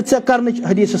کیازِ ژےٚ کرنٕچ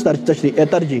حدیثس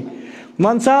ترجیح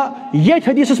ون سا ییٚتھۍ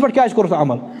حدیثس پٮ۪ٹھ کیازِ کوٚرُتھ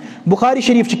عمل بخاری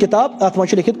شریف چھِ کِتاب اتھ منٛز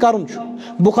چھُ لیکھِتھ کرُن چھُ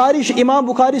بخاری امام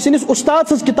بخاری سٕنٛدِس اُستاد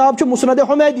سٕنٛز کِتاب چھِ مسند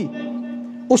حمیدی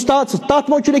اُستاد سٕنٛز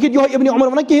تتھ منٛز چھُ لیکھِتھ یِہوے ابن عمر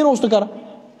ونان کہیٖنۍ اوس نہٕ کران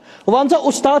ون سا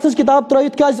اُستاد سٕنٛز کِتاب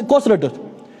ترٲیِتھ کیازِ کۄس رٔٹِتھ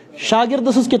شاگرد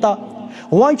سٕنٛز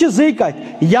کِتاب وۄنۍ چھِ زٕے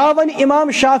کتھِ یا وۄنۍ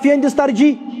امام شافین دِژ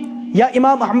ترجیح یا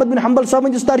امام احمد بن حنبل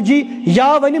صٲبن دِژ ترجیح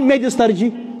یا وۄنۍ مےٚ دِژ ترجیح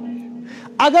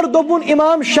اگر دوٚپُن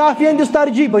امام شافین دِژ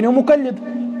ترجیح بنیو مقلد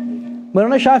بنیو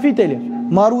نا شافی تیٚلہِ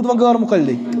مارود وۄنۍ غٲر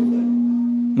مقلدٕے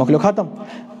مۄکلیو ختم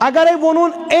اگرے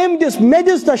ووٚنُن أمۍ دِژ مےٚ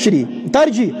دِژ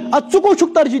ترجیح ادٕ ژٕ کوٚت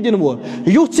چھُکھ ترجیح دِنہٕ وول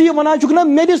یُتھ ژٕ یہِ ونان چھُکھ نا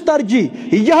مےٚ دِژ ترجیح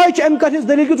یِہے چھِ امہِ کتھِ ہٕنٛز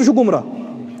دٔلیٖل کہِ ژٕ چھُکھ گمراہ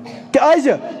کیازِ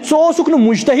ژٕ اوسُکھ نہٕ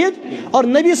مجتہد اور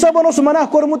نبی صٲبن اوس منع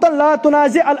کوٚرمُت لا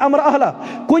تنازع الامر اہلا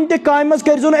کُنہِ تہِ کامہِ منٛز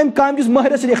کٔرزیو نہٕ امہِ کامہِ کِس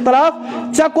مٲہرس سۭتۍ اختلاف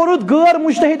ژےٚ کوٚرُتھ غٲر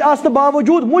مجتہد آسنہٕ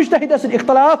باوجوٗد مجتہدس سۭتۍ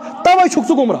اختلاف توے چھُکھ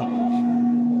ژٕ گمراہ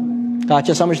کتھ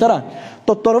چھےٚ سمجھ تران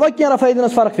تو توٚروا کینٛہہ رفع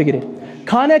یدینس فرق فکرِ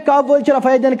خانہ کعبہ وٲلۍ چھِ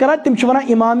رفع یدین کران تِم چھِ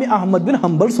ونان امام احمد بن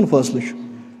حنبل سُنٛد فٲصلہٕ چھُ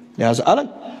لہٰذا الگ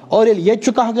اور ییٚلہِ ییٚتہِ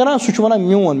چھُ کانٛہہ کران سُہ چھُ ونان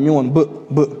میون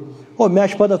بہٕ او مےٚ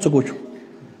چھِ پتہ ژٕ کوٚت چھُکھ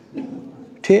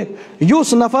ٹھیٖک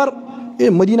یُس نفر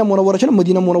مدینہ منورہ چھُ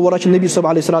مدینہ منورہ چھُ نبی صٲب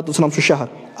علیہ الصلوۃ والسلام سُہ شہر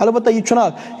البتہ یہِ چھُنہ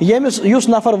ییٚمِس یُس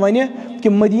نفر وَنہِ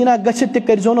کہِ مدینہ گژھِتھ تہِ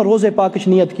کٔرزیو نہٕ روزے پاکٕچ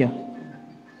نیت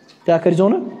کینٛہہ کیاہ کٔرزیو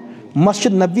نہٕ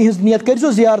مسجد نبوی ہٕنٛز نیت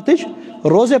کٔرزیو زیارتٕچ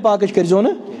روزے پاکٕچ کٔرزیو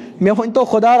نہٕ مےٚ ؤنۍتو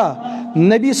خۄدا را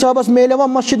نبی صٲبس میلیوا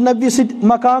مسجد نبوی سۭتۍ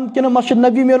مقام کِنہٕ مسجد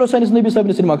نبوی میلیو سٲنِس نبی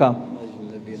صٲبنہِ سۭتۍ مقام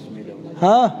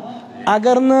ہاں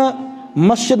اگر نہٕ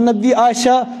مسجد نبوی آسہِ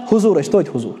ہا حضوٗر ٲسۍ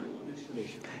توتہِ حضوٗر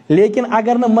لیکن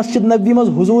اگر نہ مسجد نبوی مز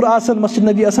حضور آسن مسجد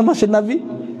نبوی آسن مسجد نبوی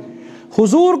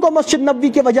حضور کو مسجد نبوی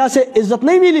کی وجہ سے عزت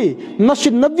نہیں ملی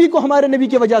مسجد نبوی کو ہمارے نبی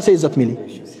کی وجہ سے عزت ملی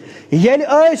ییٚلہِ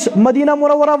أسۍ مدینہ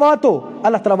منورہ واتو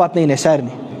اللہ تعالیٰ واتنٲیِن اَسہِ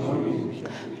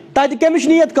سارنٕے تتہ کمچ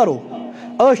نیت کرو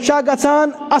أسۍ گژھان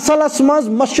اصلس مز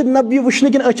مسجد نبی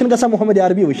وٕچھنہِ کِنہٕ أسۍ چھِنہٕ گژھان محمد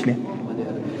عربی وٕچھنہِ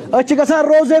أسۍ چھِ گژھان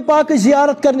روزے پاکٕچ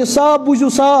زیارت کرنہِ صاف بوٗزِو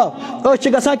صاف أسۍ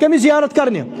چھِ گژھان کٔمِچ زیارت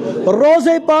کرنہِ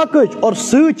روزے پاکٕچ اور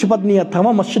سۭتۍ چھِ پتہٕ نیت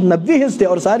تھاوان مسجد نبی ہِنٛز تہِ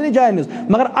اور سارنٕے جاین ہِنٛز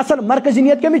مگر اصل مرکزی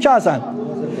نیت کٔمِچ چھِ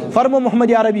آسان فرمو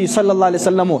محمد عربی صلی اللہ علیہ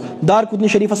وسلم دار قطنی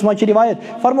شریفس منٛز چھِ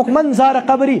روایت فرموک من زار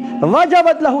قبری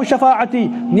وجبت له شفاعتی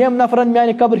ییٚمۍ نفرن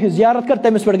میانہِ قبر ہِنٛز زیارت کر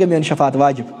تٔمِس پٮ۪ٹھ گٔے میٲنۍ شفاعت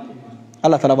واجب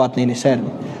اللہ تعالیٰ واتنٲیِن أسۍ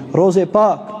سارنٕے روزے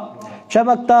پاک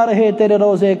چمکتا رہے تیرے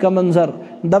روزے کا منظر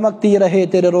دمکتی رہے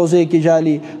تیرے روزے کی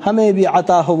جالی ہمیں بھی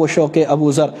عطا ہو وہ شوق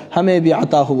ابو ذر ہمیں بھی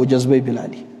عطا ہو وہ جذبہ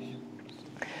بلالی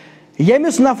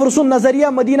ییٚمِس نفر سُنٛد نظریہ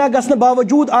مدینہ گژھنہٕ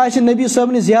باوجوٗد آسہِ نبی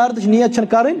صٲبنہِ زیارتٕچ نیت چھنہٕ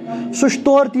کَرٕنۍ سُہ چھُ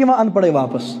تورٕ تہِ یِوان ان پڑے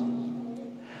واپس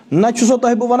نہ چھُسو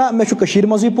تۄہہِ بہٕ وَنان مےٚ چھُ کٔشیٖرِ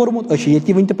منٛزٕے پوٚرمُت أسۍ چھِ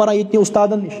ییٚتہِ وٕنہِ تہِ پران ییٚتہِ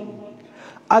اُستادن نِش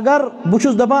اگر بہٕ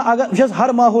چھُس دپان اگر بہٕ چھَس ہر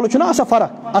ماحولس چھُنہ آسان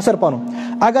فرق اثر پنُن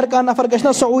اگر کانٛہہ نفر گژھِ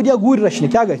نہ سعوٗدیا گُرۍ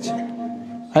رچھنہِ کیٛاہ گژھِ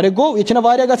ارے گوٚو ییٚتہِ چھِنہ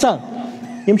واریاہ گژھان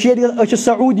یِم چھِ ییٚتہِ أسۍ چھِ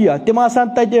سعوٗدیا تِم آسان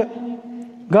تتہِ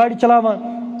گاڑِ چلاوان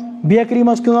بیکری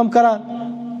منٛز کٲم کران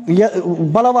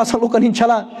بلو آسان لُکن ہٕنٛدۍ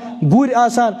چھلان گُرۍ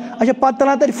آسان اچھا پتہٕ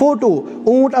تُلان تتہِ فوٹو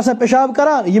اوٗنٹ آسان پیشاب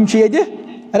کران یِم چھِ ییٚتہِ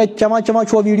ارے چمان چمان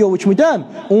چھُوا ویٖڈیو وٕچھمٕتۍ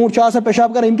اوٗنٹ چھُ آسان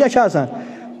پیشاب کران یِم کیٛاہ چھِ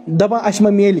آسان دپان اَسہِ ما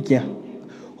میلہِ کینٛہہ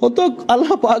ہوٚتُک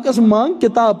اللہ پاکس منٛگ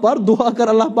کِتاب پر دُعا کر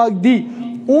اللہ پاک دی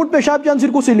اوٗنٹ پیشاب چانہِ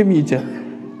سۭتۍ کُس علم یی ژےٚ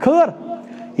خٲر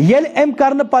ییٚلہِ أمۍ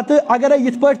کرنہٕ پتہٕ اگرے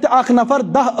یِتھ پٲٹھۍ تہِ اکھ نفر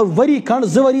 10 ؤری کھنڈ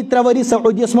 2 ؤری 3 ؤری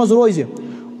سعوٗدیس منٛز روزِ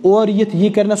اور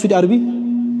یہِ کرِ سُہ تہِ عربی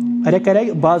ارے کرے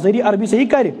بازٲری عربی صحیح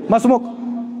کرِ مسمُک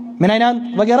مِنان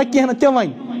وغیرہ کینٛہہ نہٕ تِم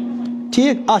وۄنۍ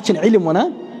ٹھیٖک اتھ چھِنہٕ علم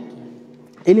ونان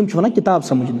علم چھُ ونان کِتاب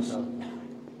سمجھنس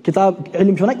کِتاب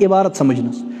علم چھُ ونان عبارت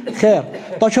سمجھنس خیر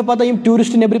تۄہہِ چھو پتہ یِم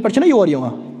ٹیوٗرسٹ نیبرٕ پٮ۪ٹھ چھِنہ یور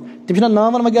یِوان تِم چھِنہ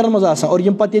ناون وغیرہ منٛز آسان اور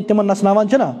یِم پتہٕ ییٚتہِ تِمن نژناوان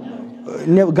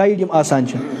چھِنہ گایڈ یِم آسان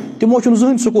چھِ تِمو چھُنہٕ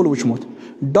زٕہٕنۍ سکوٗل وٕچھمُت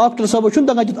ڈاکٹر صٲبو چھُنہٕ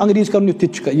تگان تیُتھ انگریٖز کرُن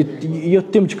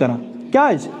یُتھ تِم چھِ کران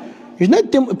کیٛازِ یہِ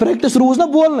چھُنہ تِم پریکٹِس روٗز نہ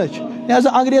بولنٕچ لہٰذا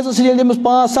انگریزس سۭتۍ ییٚلہِ أمِس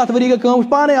 5-7 ؤری گٔے کٲم چھُ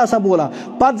پانے آسان بولان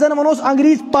پتہٕ زن ونوس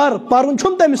انگریٖز پرُن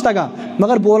چھُنہٕ تٔمِس تگان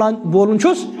مگر بولُن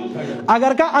چھُس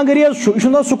اگر کانٛہہ انگریز چھُ یہِ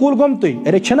چھُنہٕ سکوٗل گوٚمتُے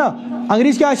ارے چھِنہ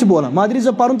انگریٖز کیٛاہ آسہِ بولان مادری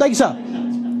زبان پرُن تگہِ سا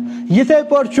یِتھے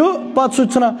پٲٹھۍ چھُ پتہٕ سُہ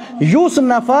ژھٕنان یُس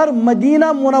نفر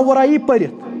مدینہ منورہ یی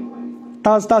پٔرِتھ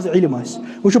تازٕ علم آسہِ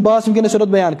وٕچھو بہٕ آسہٕ وٕنکیٚنس یوٚت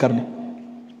بیان کرنہِ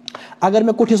اگر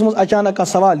مےٚ کُٹھِس منٛز اچانک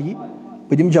کانٛہہ سوال یی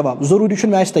بہٕ دِمہٕ جواب ضروٗری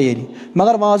چھُنہٕ مےٚ آسہِ تیٲری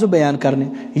مگر وۄنۍ آسہٕ بہٕ بیان کرنہِ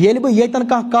ییٚلہِ بہٕ ییٚتٮ۪ن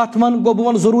کانٛہہ کتھ ونہٕ گوٚو بہٕ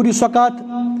ونہٕ ضروٗری سۄ کتھ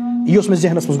یۄس مےٚ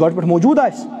ذہنس منٛز گۄڈٕ پٮ۪ٹھ موٗجوٗد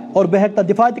آسہِ اور بہٕ ہٮ۪کہٕ تتھ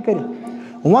دِفاع تہِ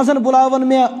کٔرِتھ وۄنۍ زن بُلاون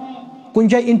مےٚ کُنہِ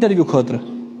جایہِ انٹرویو خٲطرٕ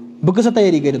بہٕ کۭژاہ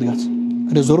تیٲری کٔرِتھ گژھٕ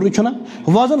ارے ضروٗری چھُنہ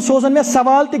وۄنۍ زن سوزن مےٚ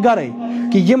سوال تہِ گرے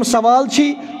کہ یِم سوال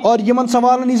چھی اور یِمن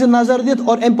سوالن یی زِ نظر دِتھ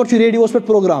اور امہِ پٮ۪ٹھ چھُ ریڈیوس پٮ۪ٹھ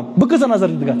پروگرام بہٕ کۭژاہ نظر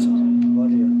دِتھ گژھٕ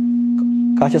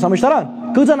کتھ چھِ سمجھ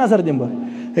تران کۭژاہ نظر دِمہٕ بہٕ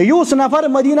یُس نفر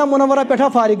مدینہ منورہ پٮ۪ٹھ آو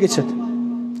فارغ گٔژھِتھ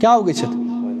کیٛاہ آو گٔژھِتھ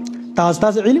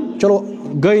تازٕ علم چلو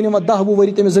گٔے نہٕ وۄنۍ 10-20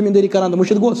 ؤری تٔمِس زٔمیٖندٲری کران تہٕ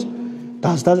مٔشِد گوس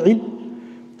تازٕ علم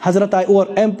حضرت آیہِ اور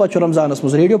امہِ پتہٕ چھُ رمضانس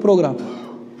منٛز ریڈیو پروگرام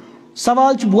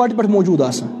سوال چھُ گۄڈٕ پٮ۪ٹھ موٗجوٗد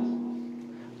آسان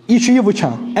یہِ چھُ یہِ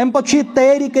وٕچھان امہِ پتہٕ چھُ یہِ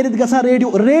تیٲری کٔرِتھ گژھان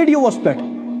ریڈیووس پٮ۪ٹھ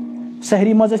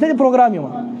سحری منٛز ٲسۍ نہ یہِ پروگرام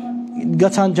یِوان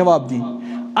گژھان جواب دِنۍ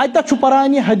اتٮ۪تھ چھُ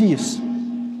پران یہِ حدیٖث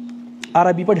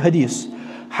عربی پٲٹھۍ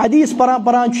حدیٖث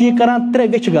پران چھُ یہِ کران 3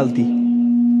 ویچھِ غلطی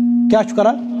کیٛاہ چھُ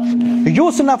کران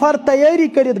یُس نفر تیٲری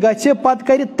کٔرِتھ گژھِ پتہٕ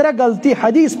کرِ 3 غلطی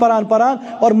حدیٖث پران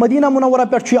اور مدینہ منورہ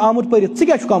پٮ۪ٹھ چھُ یہِ آمُت پٔرِتھ ژٕ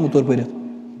کیٛاہ چھُکھ آمُت تورٕ پٔرِتھ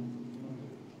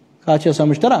کتھ چھِ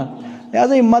سمجھ تران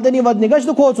لہٰذا یہِ مدنی ودنی گژھِ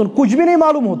نہٕ کھوژُن کچھ بھی نہیں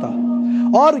معلوم ہوتا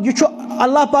اور یہ چھُ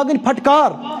اللہ پاکٕنۍ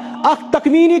پھٹکار اکھ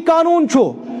تکوینی قانوٗن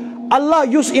چھُ اللہ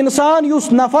یُس انسان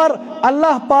یُس نفر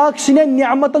اللہ پاک سٕنٛدٮ۪ن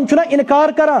نعمتن چھُنہ انکار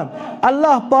کران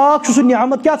اللہ پاک چھُ سُہ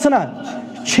نعمت کیٛاہ ژھٕنان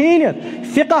چھیٖنِتھ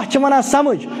فقہ چھِ ونان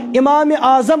سمجھ امام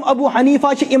اعظم ابو حنیفہ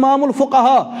چھِ امام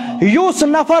الفقہا یُس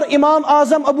نفر امام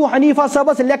اعظم ابو حنیفہ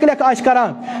صٲبس لیکھ آسہِ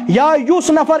کران یا یُس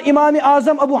نفر امام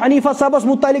اعظم ابو حنیفہ صٲبس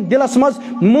متعلق دلس منٛز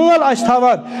مٲل آسہِ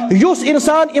تھاوان یُس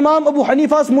انسان امام ابو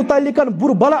حنیفہس متعلقن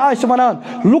بُرٕ بلہٕ آسہِ ونان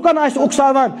لُکن آسہِ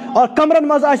اُکساوان اور کمرن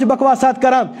منٛز آسہِ بکواسات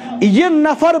کران یہِ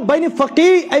نفر بنہِ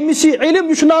فقیح أمِس یی علم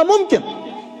یہِ چھُ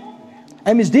نامُمکن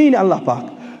أمِس دِیٖنۍ اللہ پاک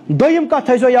دوٚیِم کتھ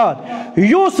تھٲیزیو یاد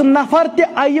یُس نفر تہِ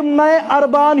ائمہ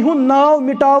اربعن ہُنٛد ناو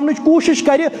مٹاونٕچ کوٗشش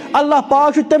کرِ اللہ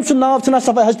پاک چھُ تٔمۍ سُنٛد ناو ژھٕنان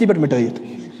صفحہ ہستی پٮ۪ٹھ مٹٲیِتھ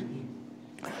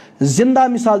زندہ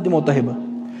مثال دِمو تۄہہِ بہٕ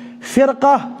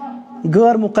فرقہ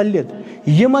غٲر مقلد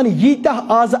یِمن ییٖتیاہ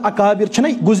آزٕ اکابر چھِنہ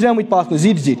گُزریمٕتۍ پاتھ کُن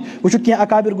زِٹھۍ وٕچھو کینٛہہ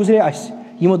اکابر گُزرے اسہِ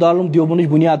یِمو دارالعلوم دیوبندٕچ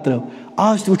بُنیاد ترٲو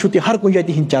آز تہِ وٕچھو تُہۍ ہر کُنہِ جایہِ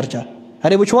تِہنٛدۍ چرچا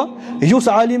ارے وٕچھوا یُس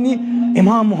عالم یی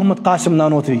امام محمد قاسم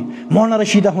نانوتوی، مولانا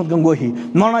رشید احمد گنگوہی،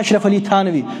 مولانا اشرف علی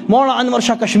تھانوی، مولانا انور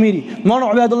شاہ کشمیری،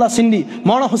 مولانا عبید اللہ سندھی،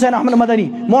 مولانا حسین احمد مدنی،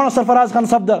 مولانا سرفراز خان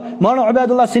صفدر، مولانا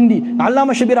عبید اللہ سندھی،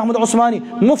 علامہ شبیر احمد عثمانی،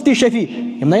 مفتی شفیع،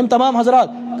 یم تمام حضرات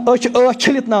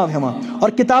چھلت ناو ہمان اور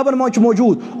کتابن مجھ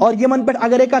موجود، اور یمن پہ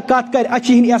اگر ایک کت کر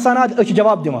اچھی ہند احسانات اچھ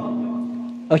جواب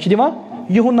دِوان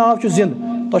یہ ناو چھ زند.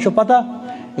 تو پتہ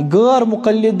غیر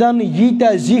مقلدن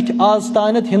ییتہ زیٹھ آز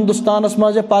تانت ہندوستانس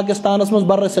مز پاکستانس مز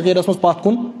بر صغیرس مز پتھ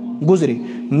کن گزرے،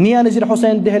 میاں نذیر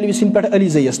حسین دہلوی سن پہ علی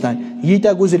زیس تان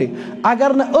ییتہ گزرے،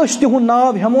 اگر نا تہند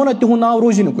ناو ہمو نا تہند ناو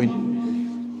روزی نا کن.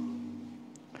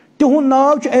 تہند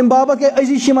ناو ام بابت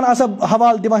عزیز آسان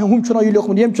حوالہ دِوان ہم چھ یہ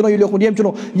لیوکھمت یم چھ یہ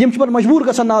لیوکھمت یم پہ مجبور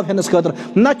گژھان ناو ہینس خاطر،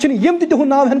 نتہ یم تہ تہند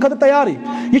ناو ہین خاطر تیاری.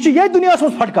 یہ یت دنیا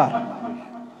مز پھٹکار،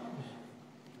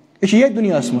 یہ یت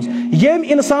دنیا مز یم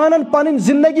انسان پن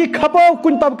زندگی کھپو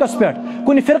کن طبقس پہ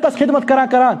کن فرقس خدمت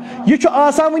کران یہ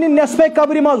آسان ون نصفے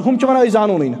قبر مز ہم ونان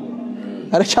زانوی نا.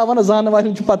 ارے چھا ون زان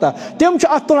والن پتہ تم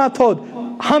ات تلان تھود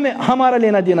ہمارا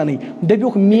لینا دینا نہیں.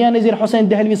 دپیوک میاں نذیر حسین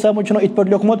دہلوی صاحب ات پہ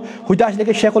لیوکھمت ہتہ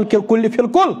لکھت شیخ الکل فی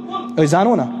الکل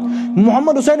زانو نا.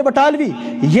 محمد حسین بٹالوی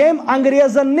یم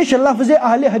انگریزن نش لفظ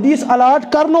اہل حدیث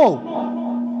الاٹ کرنو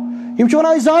یم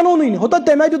ونان زانو نہیں ہوتا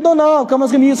تمے دتنو ناو کم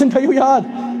از کم یہ سن تھیو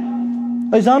یاد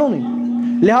زانو نہیں.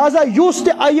 لہذا یس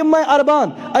تہ ائمہ اربان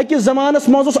اکس زمانس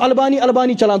مز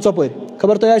البانی چلان ژپر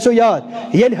خبر تہ آسو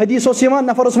یاد یل حدیث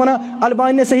نفر ونان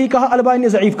البانی نے صحیح کہا، البانی نے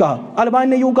ضعیف کہا، البانی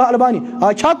نے یوں کہا، البانی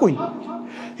آج چھا کن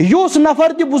یس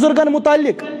نفر تہ بزرگن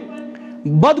متعلق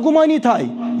بدگمانی تھائی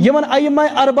یمن ائمہ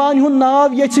اربان ہند ناو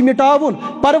یھ مٹاون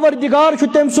پروردگار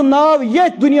چھ تم سن ناو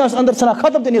یھ دنیا اندر ثنا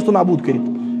ختم تنیس تو نابود کرت.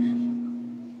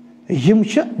 یم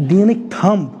چھ دینک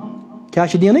تھمب کیا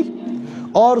چھ دینک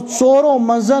اور ژورو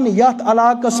منزن یت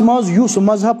علاقس مز یس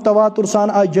مذہب تواتر سان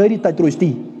آج جاری تت روز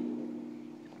تی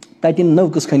تتہ نو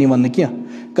کس کھنی ون کی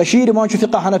کشیر من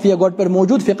فقہ حنفیہ گوڈ پر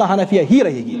موجود، فقہ حنفیہ ہی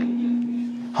رہے گی.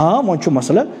 ہاں ون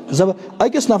مسئلہ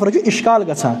اکس نفر اشکال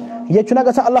گژھان یہ چھنا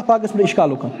گژھان اللہ پاکس پہ اشکال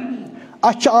لکن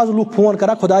اتھ آز لوگ فون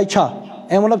کران خدائی چھا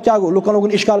اے مطلب کیا گو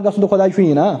لوگن اشکال گھن تو خدائی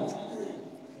چھُ نا.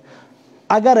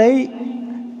 اگر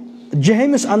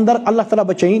جہمس اندر اللہ تعالیٰ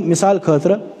بچائن مثال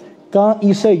خاطر کان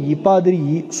عیسائی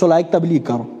پادری سہ لائق تبلیغ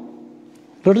کرو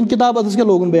رٹن کتاب ادس کے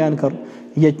لوگن بیان کرو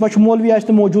یت ما مولوی آس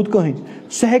موجود کہیں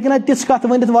سہ ہیکہ تِژھ کت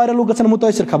ورنت واریاہ لوگ گژھن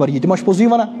متاثر خبر یہ تہ پوٚزُے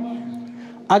ونان.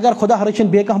 اگر خدا رچھن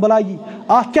بیٚیہِ کانٛہہ بلائی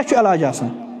اتھ کیاہ چھُ علاج آسان؟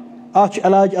 اتھ چھُ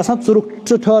علاج آسان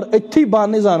ژٕ ٹھہر أتھی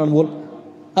باننے زانن وول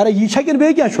ارے یہ چھا کِنہٕ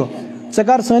بیٚیہِ کیاہ چھُ ژٕ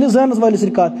کر سٲنِس زانس وٲلِس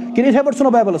سۭتۍ کتھ کِنہٕ یِتھے پٲٹھۍ ژھٕنو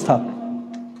بایبلس تھپھ.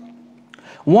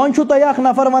 وۄنۍ چھُ تۄہہِ اکھ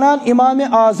نفر ونان امام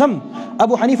اعظم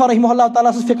ابو حنیفہ رحمہ اللہ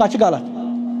تعالیٰ سٕنٛز فقہ چھِ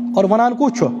غلط اور ونان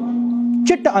کُس چھُ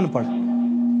چِٹہٕ ان پڑھ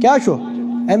کیاہ چھُ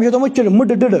أمِس چھُ دوٚپمُت چِٹہٕ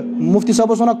مٕڈٕ ڈٕڈٕ مفتی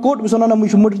صٲبس ونان کوٚٹ بہٕ چھُس ونان یہِ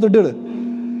چھُ مٕڈٕ تہٕ ڈٕڈٕ.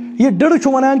 یہ ڈٕڈٕ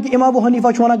چھُ ونان کہ امام ابو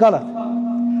حنیفہ چھُ ونان غلط.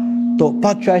 تو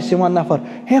پتہ چھُ اسہِ یِوان نفر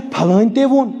ہے پھلٲنۍ تے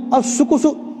ووٚن اب سُہ کُس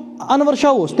انور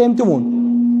شاہ اوس تٔمۍ تہِ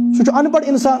ووٚن سُہ چھُ ان پڑھ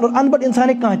انسان اور ان پڑھ انسان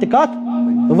ہیٚکہِ کانٛہہ تہِ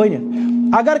کتھ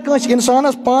ؤنِتھ. اگر کٲنٛسہِ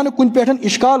انسانس پانہٕ کُنہِ پٮ۪ٹھ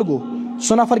اشکال گوٚو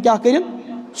سُہ نفر کیاہ کرن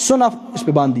سُہ نفر اس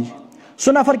پہ باندھ دیجیے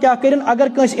سُہ نفر کیاہ کرن اگر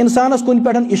کٲنٛسہِ انسانس کُنہِ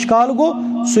پٮ۪ٹھ اشکال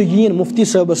گوٚو سُہ یِیِن مفتی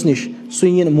صٲبس نش سُہ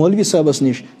یِیِن مولوی صٲبس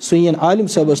نش سُہ یِیِن عالم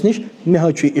صٲبس نش مےٚ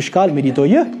حظ چھُ یہِ اشکال مےٚ دیٖتو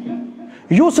یہِ.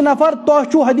 یُس نفر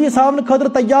تۄہہِ چھُو حدیث ہاونہٕ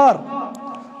خٲطرٕ تیار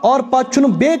اور پتہٕ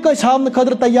چھُنہٕ بیٚیہِ کٲنٛسہِ ہاونہٕ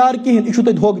خٲطرٕ تیار کِہیٖنۍ یہِ چھُو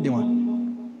تۄہہِ دھوکہٕ دِوان.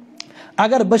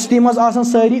 اگر بستی مز آسان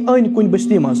سٲری أنۍ کُنہِ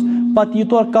بستی مز پتہٕ یی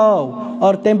تور کاو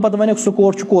اور تمہِ پتہٕ ونیکھ سُہ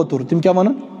کوٹ چھُ کوتُر تِم کیاہ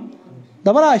ونان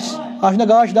دپان آسہِ نہ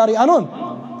گاش دارٕے انُن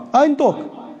أنۍ توکھ.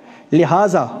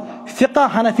 لہذا فقہ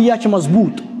حنفیہ چھِ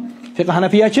مضبوط فقہ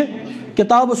حنفیہ چھِ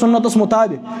کتاب و سنتس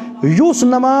مطابق یُس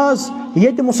نماز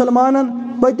ییٚتہِ مُسلمانن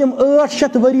پٔتِم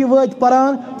 800 ؤری وٲتۍ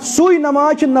پران سُے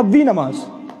نماز چھِ نبوی نماز.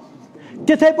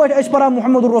 تِتھے پٲٹھۍ ٲسۍ پران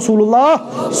محمد رسول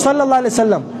اللہ صلی اللہ علیہ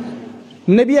وسلم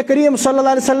نبی کریم صلی اللہ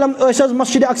علیہ وسلم ٲسۍ حظ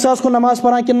مسجد اقصاس کُن نماز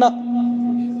پران کِنہٕ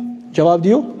نہ جواب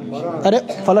دِیِو ارے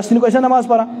فلسطیٖنُک ٲسۍ نماز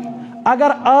پران.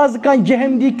 اگر آز کانٛہہ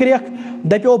جہم دی کرٛیکھ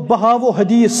دپیو بہٕ ہاوو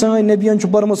حدیث سٲنۍ نبیَن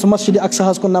چھُ پٔرمٕژ مسجد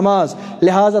اقصاہس کُن نماز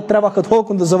لہٰذا 3 وقت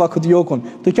ہوکُن تہٕ 2 وقت یوکُن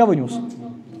تُہۍ کیاہ ؤنِوس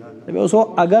دپیوس ہو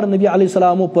اگر نبی علیہ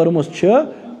السلامو پٔرمٕژ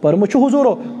چھِ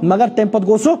حضوٗرو مگر تمہِ پتہٕ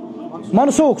گوٚو سُہ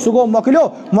منسوٗخ سُہ گوٚو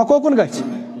مۄکلو کُن گژھِ.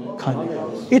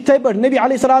 یِتھے پٲٹھۍ نبی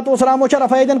علیہ الصلوۃ والسلامو چھا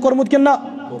رفع یدین کوٚرمُت کِنہٕ نہ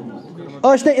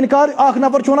ٲسۍ نہٕ انکار اکھ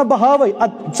نفر چھُ ونان بہٕ ہاوے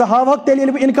ژٕ ہاوہکھ تیٚلہِ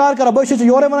ییٚلہِ بہٕ انکار کران بہٕ ٲسٕے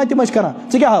یورے ونان تِم ٲسۍ کران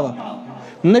ژٕ کیاہ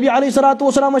ہاوکھ. نبی علیہ الصلوۃ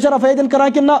والسلام چھا رفع یدین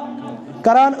کران کِنہٕ نہ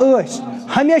کران ٲسۍ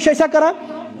ہمیشہ ٲسیا کران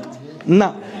نہ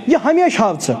یہ ہمیشہ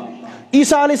ہاو ژٕ.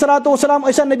 عیسیٰ علیہ الصلوۃ والسلام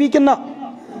ٲسیا نبی کِنہٕ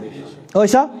نہ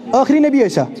ٲسیا ٲخری نبی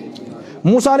ٲسیا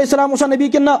موسیٰ علیہ السلام اوسا نبی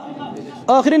کِنہٕ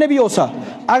نہ ٲخری نبی اوسا.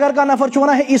 اگر کانٛہہ نفر چھُ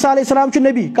ونان ہے عیسیٰ علیہ السلام چھُ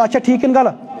نبی کتھ چھا ٹھیٖک کِنہٕ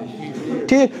غلط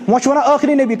ٹھیک وہ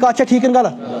آخری نبی کت ٹھیک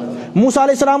غلط موسیٰ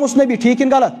علیہ السلام اس نبی ٹھیک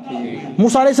غلط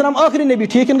موسیٰ علیہ السلام آخری نبی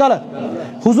ٹھیک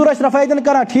غلط حضور رفع دین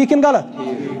کران ٹھیک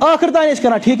غلط آخر تان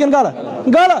کران ٹھیک غلط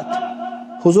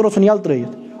غلط حضور سن یل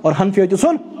ترٲیِتھ اور حنفیت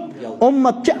سن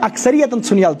امت چہ اکثریت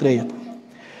سن یل ترٲیِتھ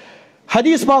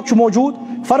حدیث پاک چھ موجود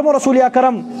فرمو رسول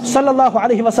اکرم صلی اللہ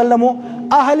علیہ وسلم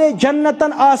اہل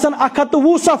جنتن آسن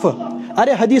 120 صف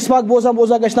ارے حدیث پاک بوزا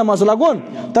بوزا گژھنا مزٕ لگُن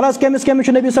تل حظ کٔمِس کٔمِس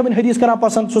چھُ نبی صٲبٕنۍ حدیث کران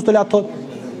پسند سُہ تُلہِ اتھ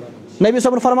تھوٚد نبی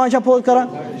صٲبُن فرمان چھا پوز کران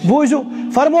بوٗزِو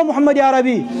فرمو محمد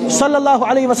عربی صلی اللہ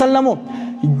علیہ وسلم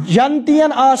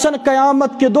جنتین آسن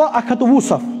قیامت کے دۄہ 120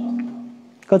 صف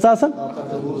کٔژ آسن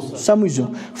سمجھو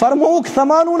فرموُکھ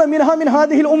ثمانون منها من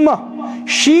هذه الامة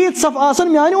 60 صف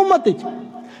آسن میانہِ امتٕکۍ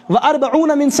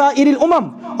و40 من سائر الامم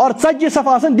اور 40 صف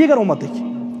آسن دیگر امتٕکۍ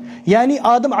یعنی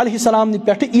آدم علیہ السلام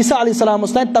پٮ۪ٹھٕ عیسیٰ علیہ السلام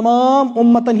تام تمام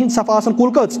امتن ہند صف آسن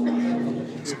کُل کٔژ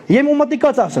ییٚمہِ امتٕکۍ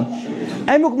کٔژ آسن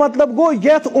امیُک مطلب گوٚو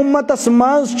یتھ امتس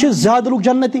منٛز چھِ زیادٕ لُکھ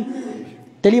جنتی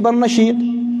تیٚلی بنن 60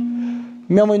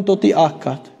 مےٚ ؤنۍتو تُہۍ اکھ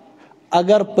کتھ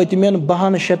اگر پٔتمٮ۪ن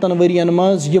 200 ؤرین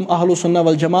منٛز یِم اہل سنہ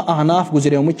والجماع احناف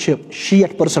گُزریمٕتۍ چھِ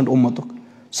 60% امتُک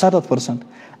 70%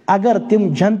 اگر تِم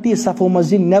جنتی صفو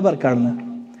منٛز یِن نٮ۪بر کڑنہٕ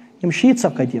یِم 60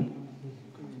 صف کتہِ یِن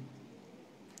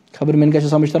خبر مےٚ گژھِ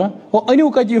سمجھ تران ہو أنِو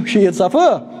کتہِ یِم 60 صف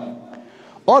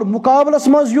اور مقابلس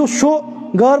منٛز یُس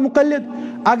چھُ غٲر مقلد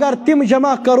اگر تِم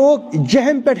جمع کروکھ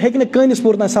جہم پٮ۪ٹھ ہیٚکہِ نہٕ کٲنِس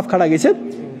پوٗر تام صف کھڑا گٔژھِتھ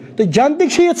تہٕ جنتٕکۍ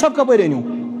 60 صف کپٲرۍ أنِو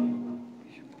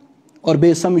اور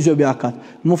بیٚیہِ سمجھو بیٛاکھ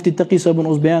کتھ مفتی تقی صٲبن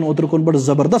اوس بیان اوترٕ کوٚر بڑٕ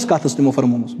زبردست کتھ ٲس تِمو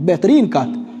فرمٲمٕژ بہتریٖن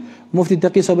کتھ مفتی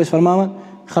تقی صٲب ٲسۍ فرماوان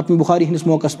ختم بخاری ہندس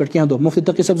موقعس پٮ۪ٹھ کینٛہہ دۄہ مفتی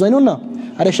تقی صٲب زٲنِو نا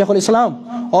ارے شیخ الاسلام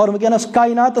اور ونکیٚنس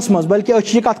کائناتس منٛز بلکہ أسۍ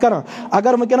چھِ یہِ کتھ کران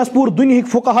اگر ونکیٚنس پوٗرٕ دُنہِکۍ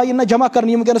فقہا یِن نہ جمع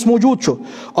کرنہٕ یِم ونکیٚنس موجوٗد چھُ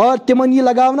اور تِمن یی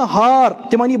لگاونہٕ ہار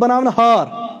تِمن یی بناونہٕ ہار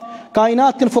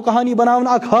کائنات کٮ۪ن فقہاہن یی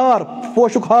بناونہٕ اکھ ہار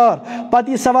پوشُک ہار پتہٕ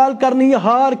یی سوال کرنہٕ یہِ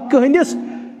ہار کٕہٕنٛدِس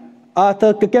اتھ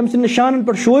کٔمۍ سٕنٛدٮ۪ن شانن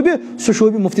پٮ۪ٹھ شوٗبہِ سُہ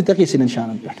شوٗبہِ مفتی تقی سٕنٛدٮ۪ن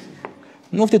شانن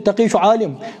پٮ۪ٹھ مفتی تقی چھُ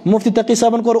عالم مفتی تقی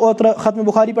صٲبن کوٚر اوترٕ ختم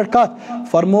بخاری پٮ۪ٹھ کتھ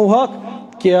فرموہکھ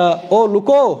کہ او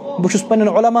لُکو بہٕ چھُس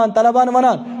پننٮ۪ن علمان طلبان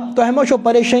ونان تۄہہِ ما چھو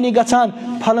پریشٲنی گژھان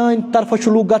فلٲنۍ طرفہٕ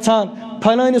چھِ لُکھ گژھان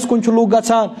فلٲنِس کُن چھِ لُکھ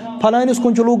گژھان فلٲنِس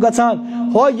کُن چھِ لُکھ گژھان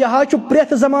ہو یہِ حظ چھُ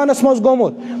پرٛٮ۪تھ زمانس منٛز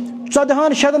گوٚمُت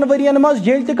 14 ؤرین منٛز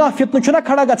ییٚلہِ تہِ کانٛہہ فتنہٕ چھُنہ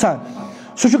کھڑا گژھان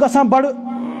سُہ چھُ گژھان بڑٕ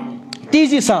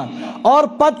تیزی سان اور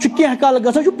پتہٕ چھُ کینٛہہ کال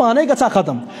گژھان چھُ پانے گژھان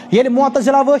ختم ییٚلہِ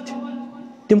معتزلہ ؤتھۍ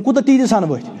تِم کوٗتاہ تیزی سان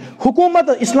ؤتھۍ حکوٗمت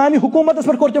اسلامی حکوٗمتس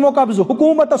پٮ۪ٹھ کوٚر تِمو قبضہٕ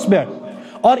حکوٗمتس پٮ۪ٹھ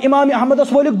اور امام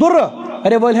احمدس وٲلِکھ دُرٕ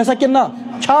ارے وٲلۍ ہسا کِنہٕ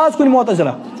نہ چھا آز کُنہِ معتزلہ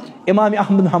امام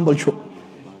احمد حنبل چھُ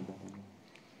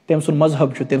تٔمۍ سُنٛد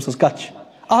مذہب چھُ تٔمۍ سٕنٛز کتھ چھِ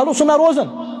اہل سنہ روزان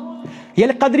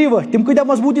ییٚلہِ قدری ؤتھۍ تِم کۭتیاہ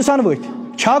مضبوٗطی سان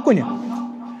ؤتھۍ چھا کُنہِ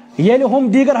ییٚلہِ ہُم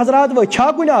دیگر حضرات ؤتھۍ چھا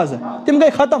کُنہِ آز تِم گٔے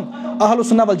ختم اہل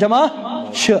سنہ والجماع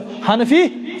چھِ حنفی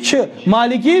چھِ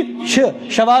مالکی چھِ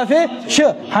شوافی چھِ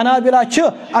حنابلہ چھِ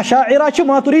اشاعرہ چھِ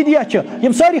ماتریدیہ چھِ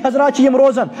یِم سٲری حضرات چھِ یِم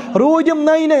روزان روٗدۍ یِم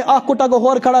نٔے نٔے اکھ کُٹا گوٚو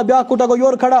ہورٕ کھڑا بیاکھ کُٹا گوٚو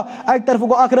یورٕ کھڑا اکہِ طرفہٕ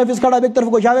گوٚو اکھ رفیٖظ کھڑا بیٚکہِ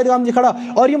طرفہٕ گوٚو جاوید غامدی کھڑا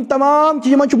اور یِم تمام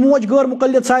چھِ یِمن چھُ موج غٲر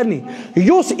مقلد سارنٕے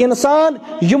یُس انسان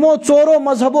یِمو ژورو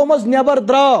مذہبو منٛز نٮ۪بر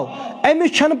درٛاو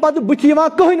أمِس چھنہٕ پتہٕ بٕتھِ یِوان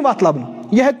کٕہٕنۍ وتھ لبنہٕ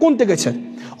یہِ ہیٚکہِ کُن تہِ گٔژھِتھ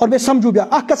اور بیٚیہِ سمجھو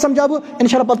بیٛاکھ اکھ کتھ سمجھا بہٕ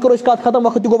انشاء اللہ پتہٕ کرو أسۍ کتھ ختم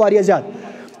وقت تہِ گوٚو واریاہ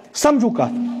زیادٕ سمجھو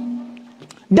کتھ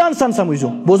دھیان سان سمجھو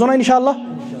بوزو نا انشاء اللہ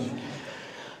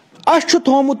اَسہِ چھُ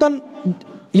تھومُت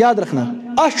یاد رکھنا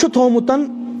اَسہِ چھُ تھومُت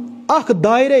اکھ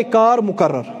دایرے کار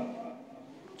مقرر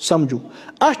سمجھو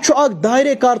اَسہِ چھُ اکھ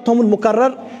دایرے کار تھومُت مقرر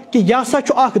کہِ یہِ ہسا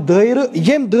چھُ اکھ دٲیرٕ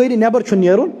ییٚمہِ دٲیرٕ نٮ۪بر چھُ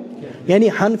نیرُن یعنی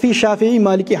حنفی شافعی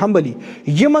مالکی حنبلی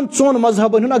یِمن ژۄن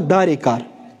مذہبن ہُنٛد اکھ دایرے کار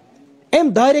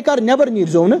امہِ دایرے کار نٮ۪بر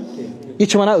نیٖرزیو نہٕ یہِ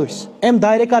چھِ ونان أسۍ امہِ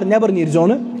دایرے کار نٮ۪بر نیٖرزیو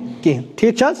نہٕ کہیٖنۍ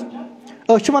ٹھیٖک چھِ حظ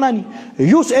أسۍ چھِ ونان یہِ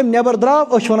یُس امہِ نٮ۪بر درٛاو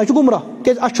أسۍ چھِ ونان چھُ گمراہ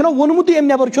کیازِ اَسہِ چھُنہ ووٚنمُتٕے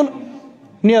امہِ نٮ۪بر چھُنہٕ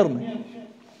نیرُن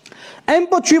امہِ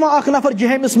پتہٕ چھُ یِوان اکھ نفر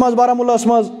جہمِس منٛز بارہمولہس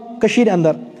منٛز کٔشیٖرِ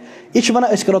انٛدر یہِ چھِ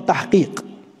ونان أسۍ کرو تحقیٖق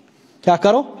کیاہ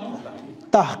کرو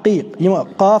تحقیٖق یِم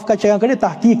قاف کتہِ چھِ ہٮ۪کان کٔڑِتھ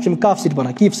تحقیٖق چھِ یِم کاف سۭتۍ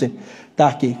بنان کیٖف سۭتۍ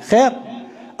تحقیٖق خیر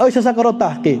أسۍ ہسا کرو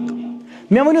تحقیٖق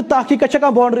مےٚ ؤنِو تحقیٖقس چھا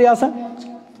کانٛہہ باونڈری آسان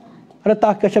ارے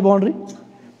تحقیٖقس چھا باونڈری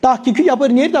تحقیٖق چھُ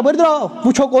یپٲرۍ نیرِ تپٲرۍ درٛاو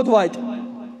وٕچھو کوٚت واتہِ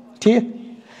ٹھیٖک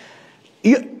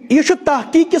یہِ چھُ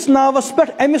تحقیٖق کِس ناوس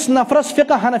پٮ۪ٹھ أمِس نفرس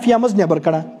فقہ حنفیہ منٛز نٮ۪بر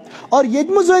کڑان اور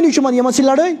ییٚتہِ منٛز زٲنِو چھُ یِمن سۭتۍ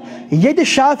لڑٲے ییٚتہِ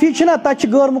شافی چھِنہ تتہِ چھِ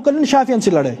غٲر مقلد شافین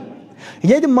سۭتۍ لڑٲے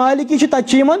ییٚتہِ مالکی چھِ تتہِ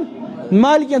چھِ یِمن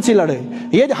مالکین سۭتۍ لڑٲے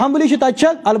ییٚتہِ حنبلی چھِ تتہِ چھِ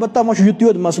البتہ وۄنۍ چھُ یُتُے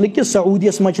یوت مسلہٕ کہِ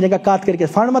سعوٗدیس منٛز چھِنہٕ ہٮ۪کان کتھ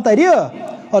کٔرِتھ فنڈ ما ترِ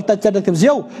اور تتہِ ژٹکھ تِم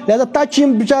زیو لہذا تتہِ چھِ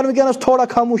یِم بِچارٕ ونکیٚنس تھوڑا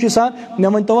خاموشی سان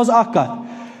مےٚ ؤنۍتو حظ اکھ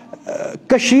کتھ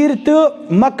کٔشیٖر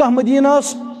تہٕ مکہ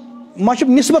مدیٖنہس ما چھِ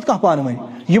نسبت کانٛہہ پانہٕ ؤنۍ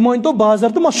یہِ مٲنۍتو بازر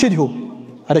تہٕ مسجد ہیوٗ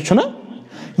ارے چھُنہ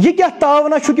یہ کیا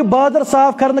تعاونہ چھو کہ بازر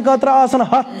صاف کرنے خاطر آسان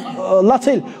ہاتھ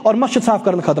لژھل اور مسجد صاف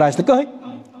کرنے خاطر آسہ کہیں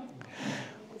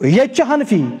یہ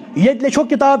حنفی یہ لچھو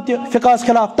کتاب تہ فقہس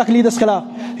خلاف تقلیدس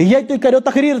خلاف یہ تھی کرو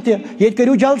تقریر تہ یہ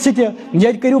کرو جلسہ تہ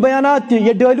یہ کرو بیانات تہ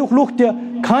یہ ڈالوک لوک تہ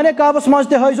خانہ کعبس مز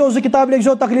تہ ہائزو زٕ کتاب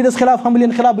لکھزو تقلیدس خلاف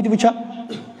حملین خلاف بہ وچھا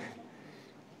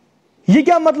یہ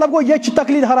کیا مطلب گو یہ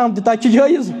تقلید حرام تہ تتہ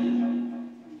جائز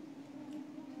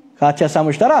کت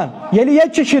سمجھ تران ییٚلہِ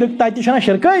ییٚتہِ شرک تتہِ چھنا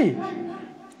شرکے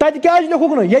تتہِ کیازِ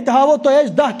لیکھوکھ نہٕ ییٚتہِ ہاوو تۄہہِ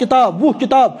اَسہِ 10 کتاب 20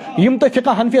 کتاب یِم تۄہہِ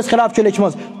فقہ حنفیس خلاف چھِ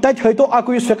لیچھمٕژ تتہِ ہٲیتو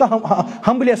اکوُہ یُس فقہ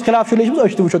حنبلیس خلاف چھِ لیچھمٕژ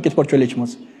أسۍ تہِ وٕچھو کِتھ پٲٹھۍ چھِ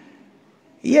لیچھمٕژ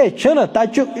یہ چھنہٕ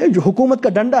تتہِ چھُ حکوٗمت کا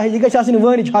ڈنڈا ہے یہ گژھِ آسٕنۍ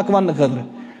وٲنِج حق وننہٕ خٲطرٕ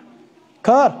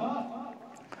خٲر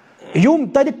یِم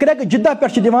تتہِ کرٛٮ۪کہٕ جدہ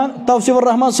پٮ۪ٹھ چھِ دِوان توصیف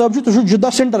الرحمان صٲب چھُ سُہ چھُ جدہ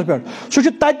سینٹر پٮ۪ٹھ سُہ چھُ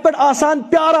تتہِ پٮ۪ٹھ آسان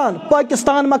پیاران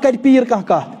پاکستان ما کرِ پیٖر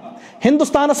کانٛہہ کتھ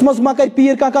ہندوستانس منٛز ما کرِ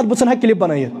پیٖر کانٛہہ کتھ بہٕ ژھٕنہٕ ہا کلپ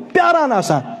بنٲیِتھ پیاران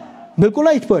آسان بالکل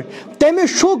نا یِتھ پٲٹھۍ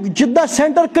تٔمِس چھُکھ جدہ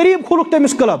سینٹر قریب کھوٗلُکھ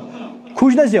تٔمِس کلب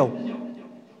کھوٗج نہ زٮ۪و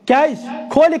کیازِ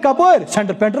کھولہِ کپٲرۍ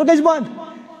سینٹر پینٹر گژھِ بنٛد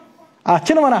اتھ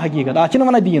چھِنہٕ ونان حقیٖقت اتھ چھِنہٕ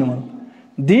ونان دیٖن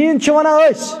ونُن دیٖن چھِ ونان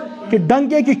أسۍ کہ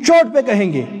ڈنکے کی چوٹ پہ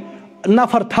کہیں گے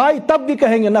نفر تھائے تب بھی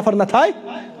کہیں گے نفر نہ تھائے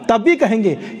تب بھی کہیں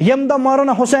گے یم دہ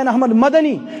مولانا حسین احمد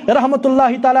مدنی رحمت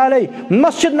اللہ تعالیٰ علیہ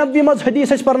مسجد نبوی مز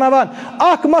حدیث اس پرناوان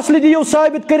اخ مسئلہ دیو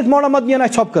ثابت کرت مولانا مدنی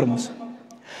ژھۄپ کٔرمٕژ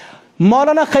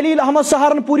مولانا خلیل احمد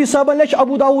سہارنپوری صاحبن لیچھ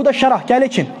ابو داود شرح کیا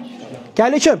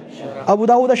لیچھن ابو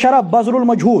داود شرح بذر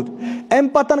المجہود ام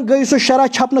پتن گئی سو شرح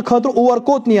چھپنہٕ خٲطرٕ اور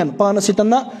کوت نین پانس سۭتۍ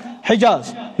نا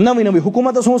حجاز نوی نوی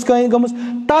حکومتس ہٕنٛز کٲم گٔمٕژ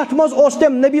تتھ منٛز اوس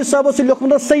تٔمۍ نبی صٲبس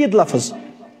لیوکھمُت سید لفظ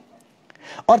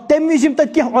اور تمہِ وِزِ یِم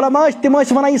تتہِ کینٛہہ علما ٲسۍ تِم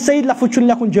ٲسۍ ونان یہِ سید لفظ چھُنہٕ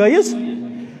لیکھُن جٲیز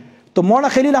تو مولانا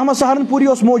خلیل احمد سہارنپوری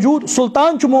اوس موجود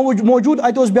سلطان چھُ موجود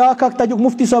اتہِ اوس بیاکھ اکھ تتیُک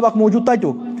مفتی صٲب اکھ موجود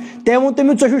تتیُک تٔمۍ ووٚن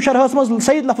تٔمِس ژےٚ چھُ شرحس منٛز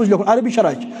سید لفظ لیکھُن عربی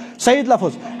شرح سید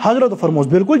لفظ حضرت فرموس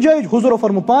بالکل جائز حضور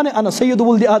فرمو پانے انا سید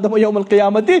ولد آدم یوم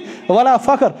القیامتی ولا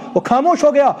فخر وہ خاموش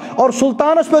ہو گیا اور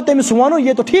سلطانس پہ تٔمِس ونُن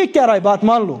یہ تو ٹھیک کہہ رہا ہے بات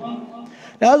مان لو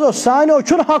لہذا سانیو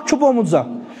چھُنہٕ حق چھُپومُت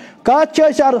زانٛہہ کتھ چھِ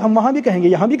أسۍ عرض ہم وہاں بھی کہیں گے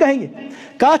یہاں بھی کہیں گے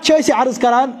کتھ چھِ أسۍ عرض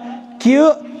کران کہ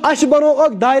اَسہِ بنو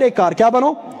اکھ دایرے کار کیا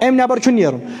بنو امہِ نٮ۪بر چھُ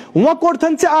نیرُن وۄنۍ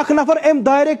کوٚڑتھن ژےٚ اکھ نفر امہِ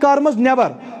دایرے کار منٛز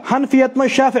نٮ۪بر حنفیت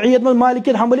منٛز شافعیت منٛز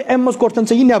مالکیت حنبلی امہِ منٛز کوٚڑتھن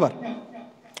ژےٚ یہِ نٮ۪بر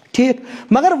ٹھیک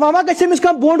مگر وۄنۍ ما گژھِ أمِس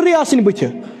کانٛہہ بونڈری آسٕنۍ بٕتھِ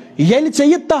ییٚلہِ ژےٚ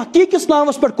یہِ تحقیٖقس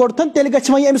ناوس پٮ۪ٹھ کوٚڑتھن تیٚلہِ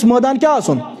گژھِ وۄنۍ أمِس مٲدان کیٛاہ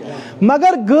آسُن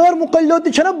مگر غٲر مُقلِدو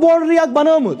تہِ چھنہ بونڈری اکھ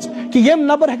بنٲومٕژ کہ ییٚمہِ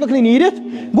نفر ہٮ۪ککھ نہٕ نیٖرِتھ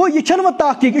گوٚو یہِ چھنہٕ وۄنۍ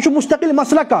تحقیٖق یہِ چھُ مُستقل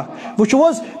مسلک اکھ وٕچھو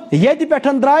حظ ییٚتہِ پٮ۪ٹھ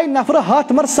درٛاے نفرٕ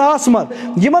 100 مر 100 مر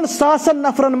یِمن 100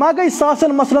 نفرن ما گٔے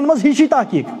 100 مسلن منٛز ہِشی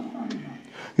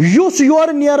تحقیٖق یُس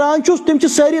یورٕ نیران چھُ تِم چھِ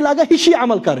سٲری لاگان ہِشی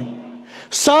عمل کرٕنۍ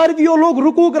ساروِیو لوگ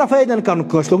رکوٗک رفٲیدن کرُن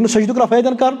کٲنٛسہِ لوگ نہٕ سجدُک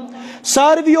رفٲیدن کرُن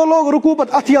ساروِیو لوگ رکوٗع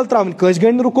پتہٕ اتھٕ یلہٕ تراوٕنۍ کٲنٛسہِ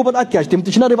گٔے نہٕ رکوٗع پتہٕ اتھٕ کیازِ تِم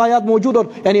تہِ چھِنہ روایات موجوٗد اور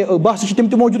یعنی بحث چھِ تِم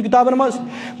تہِ موجوٗد کتابن منٛز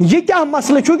یہِ کیاہ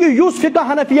مسلہٕ چھُ کہ یُس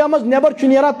فقہ حنفیہ منٛز نٮ۪بر چھُ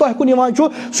نیران تۄہہِ کُن یِوان چھُ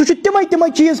سُہ چھُ تِمے تِمے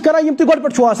چیٖز کران یِم تُہۍ گۄڈٕ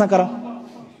پٮ۪ٹھ چھُو آسان کران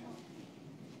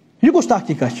یہِ کُس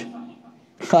تحقیٖقا چھِ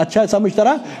اتھ چھا سمجھ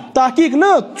تران تحقیٖق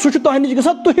نہٕ سُہ چھُ تۄہہِ نِش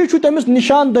گژھان تُہۍ چھُو تٔمِس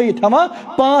نِشاندٲہی تھاوان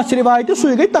 5 رِوایتہٕ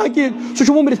سُے گٔے تحقیٖق سُہ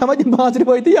چھُ وُمرِ تھاوان تِم 5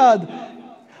 رِوایتہٕ یاد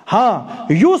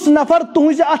ہاں یُس نفر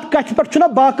تُہنٛزِ اتھ کتھِ پٮ۪ٹھ چھُنہ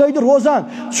باقٲعدٕ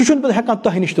روزان سُہ چھُنہٕ پتہٕ ہٮ۪کان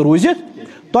تۄہہِ نِش تہِ روٗزِتھ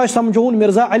تۄہہِ سمجھووُن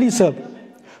مرزا علی صٲب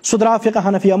سُہ درٛاو فقہ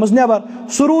حنفیہ منٛز نٮ۪بر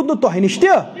سُہ روٗد نہٕ تۄہہِ نِش تہِ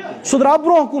سُہ درٛاو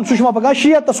برونٛہہ کُن سُہ چھُ وۄنۍ پگان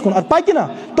شیعتس کُن ادٕ پکہِ نا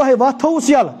تۄہہِ وتھ تھٲوٕس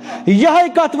یلہٕ یِہے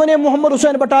کتھ ونے محمد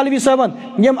حسین بٹالوی صٲبن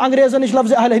ییٚمۍ انگریزن نِش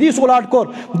لفظ اہل حدیث اُلاٹ کوٚر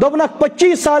دوٚپنکھ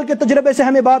 25 سال کے تجربے سے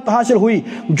ہمیں بات حاصل ہوئی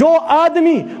جو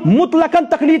آدمی مطلقاً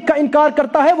تقلید کا انکار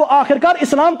کرتا ہے وہ آخرکار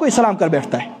اسلام کو اسلام کر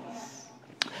بیٹھتا ہے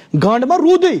گانڈ ما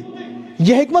روٗدٕے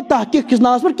یہ ہیٚکہِ تحقیٖق کِس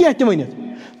ناوس پٮ۪ٹھ کینٛہہ تہِ ؤنِتھ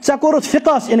ژےٚ کوٚرُتھ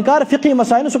فقہس انکار فقی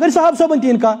مسائل سُہ کرِ صاحب صٲبن تہِ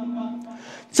انکار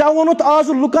ژےٚ ووٚنُتھ آز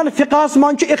لُکن فقہس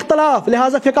منٛز چھُ اختلاف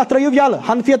لہٰذا فقہ ترٲیِو یلہٕ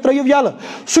حنفیت ترٲیِو یلہٕ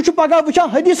سُہ چھُ پگاہ وٕچھان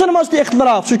حدیثن منٛز تہِ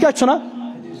اختلاف سُہ کیٛاہ چھُ ژھٕنان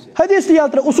حدیث تہِ یلہٕ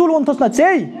ترٛٲے اصوٗل ووٚنتھس نا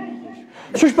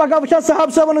ژےٚ سُہ چھُ پگاہ وٕچھان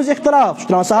صاحب صٲبن ہٕنٛز اختلاف سُہ چھُ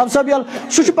تراوان صاحب صٲب یلہٕ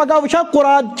سُہ چھُ پگاہ وٕچھان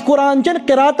قرآن چٮ۪ن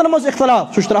قراتن منٛز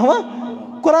اختلاف سُہ چھُ تراوان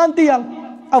قرآن تہِ یلہٕ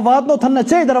واتنوتھن نا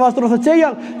ژےٚ دروازٕ ترٛووتھ ژےٚ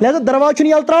یلہٕ لہٰذا دروازٕ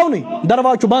چھُنہٕ یلہٕ تراونٕے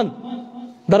دروازٕ چھُ بنٛد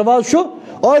دروازٕ چھُ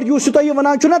اور یُس یہِ تۄہہِ یہِ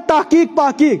ونان چھُو نا تحقیٖق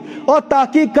پحقیٖق اور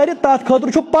تحقیٖق کرِ تتھ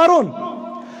خٲطرٕ چھُ پرُن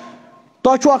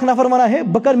تۄہہِ چھُو اکھ نفر ونان ہے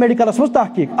بہٕ کرٕ میڈِکلس منٛز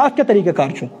تحقیٖق اتھ کیٛاہ طریٖقہٕ کار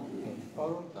چھُ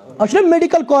اتھ چھُنہ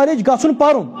میڈِکل کالیج گژھُن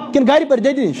پرُن کِنہٕ گرِ پٔرۍ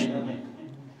دٔدِ نِش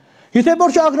یِتھے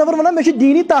پٲٹھۍ چھُ اکھ نفر ونان مےٚ چھِ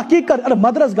دیٖنی تحقیٖق کرٕنۍ اَدٕ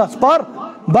مدرس گژھ پر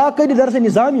باقٲعدٕ درسِ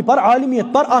نظامی پر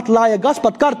عالمیت پر اتھ لایق گژھ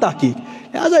پتہٕ کر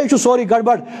تحقیٖق لہٰذا یہِ چھُ سورُے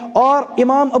گڑبڑ اور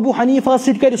امام ابو حنیفہ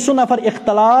سۭتۍ کرِ سُہ نفر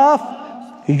اختلاف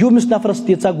ییٚمِس نفرس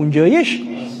تیٖژاہ گُنجٲیِش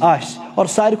آسہِ اور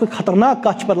ساروی کھۄتہٕ خطرناک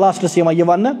کتھ چھِ پتہٕ لاسٹس یِوان یہِ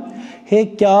وننہٕ ہے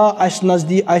کیٛاہ اسہِ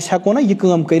نزدیٖک أسۍ ہٮ۪کو نا یہِ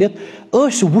کٲم کٔرِتھ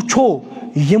أسۍ وٕچھو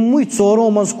یموی ژورو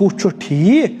مز کس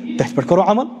ٹھیک تتھ پہ کرو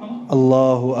عمل.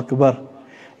 اللہ اکبر.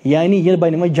 یعنی یہ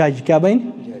بن جج کیا بن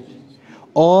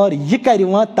اور یہ کر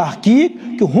تحقیق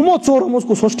کہ ہمو ژورو مز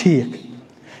کس ٹھیک.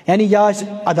 یعنی یا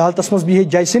عدالتس مز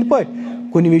بہت جج سند پہ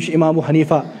کن وز امام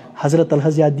حنیفہ حضرت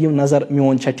الحض یا دیو نظر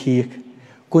میون چھا ٹھیک,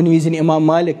 کن وز امام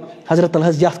مالک حضرت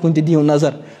الحض یت کن دیو نظر,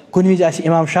 کن وز آس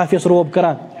امام شافیس روب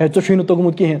کران ہے ژے نا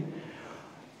توگمت کہین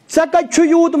ژے کت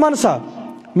یوت منسا.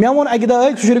 مے وون اکہ دہ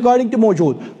سہ ریکارڈنگ تہ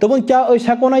موجود دپن کیا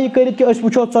ہیکو نا یہ کرت کہ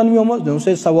وچھو ژۄنوٕیو منٛز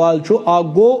دوٚپُن سوال اکھ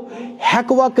گو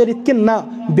ہیکوا کرت کہ نہ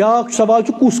بیاکھ سوال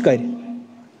کس کر.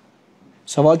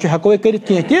 سوال ہیکو کرت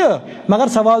کی تہ مگر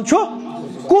سوال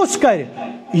کس کر.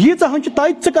 یہ ژہن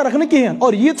طے ژٕ کرکھ نہٕ کہین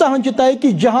اور یہ ژہن طے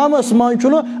کہ جہامس منٛز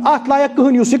چھُنہٕ اتھ لایق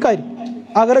کٕہٕنۍ یُس یہ کر.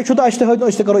 اگر چھُ تہٕ اَسہِ تہِ ہٲیتو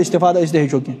أسۍ تہِ کرو استفادہ أسۍ تہِ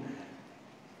ہیٚچھو کینٛہہ.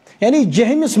 یعنی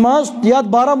جہمس مز یت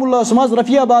بارہمولہس مز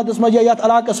رفیع آبادس مز یا یت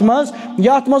علاقس مز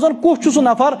یت مز کس سہ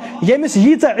نفر یمس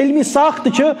ییژہ علمی ساخت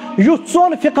یُس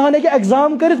ژون فقہن ہیٚکہِ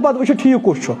ایگزام کرت پتہٕ وٕچھو ٹھیک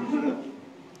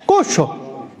کس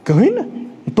کہین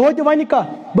توتہِ ونہِ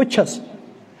کتھ بہٕ چھس.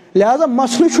 لہذا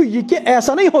مسئلہ چھُ یہ کہ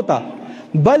ایسا نہیں ہوتا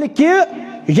بلکہ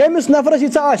یمس نفرس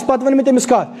ییژہ آسہِ پتہٕ ون مےٚ تٔمِس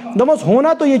کتھ دوٚپمس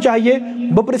ہونا تو یہ چاہیے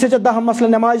بہٕ پرژھے ژےٚ 10 مسلہٕ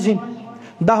نمازِ ہٕنٛدۍ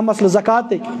 10 مسلہٕ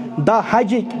زکاتٕکۍ 10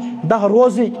 حجٕکۍ 10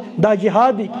 روزٕکۍ 10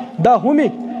 جہادٕکۍ 10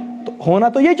 ہُمِکۍ تو ہونا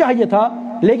تو یہ چاہیے تھا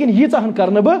لیکن یہ ژہن کر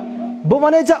بہ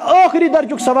ونے ژےٚ ٲخری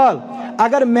درجُک سوال.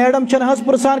 اگر میڈم چھن حظ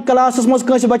پرژھان کلاسس مز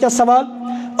کٲنٛسہِ بچس سوال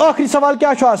ٲخری سوال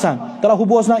کیا چھُ آسان ترا ہُہ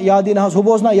بوزنا یادی نہ حظ ہُہ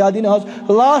بوزنا یادی نہ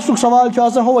حظ لاسٹُک سوال چھُ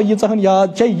آسان ہو یہ ژہن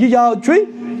یاد چھے یہ یاد چھُے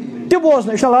تہِ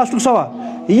بوزنا یہ چھُ لاسٹُک سوال.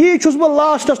 یی چھُس بہٕ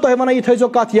لاسٹس تۄہہِ ونان یہ تھٲیزیو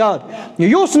کتھ یاد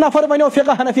یُس نفر ونیو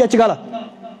فقہ حنفیہ چھِ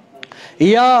غلط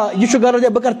یا یہ غرض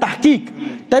بہ کر تحقیق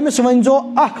تمس ونزو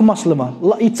اخ مسئلہ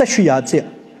ون یہ ژے یاد ژے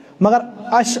مگر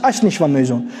اس نش ون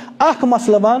زون اخ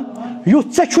مسئلہ ون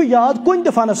یُس ژے یاد کن تہ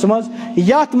فنس مز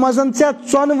یت مزن ژے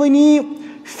ژۄنوٕنی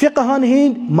فقہن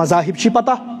ہند مذاہب چھ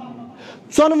پتہ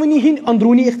ژۄنوٕنی ہند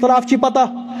اندرونی اختلاف چھ پتہ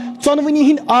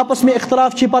ژۄنوٕنی ہند آپس میں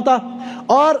اختلاف چھ پتہ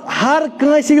اور ہر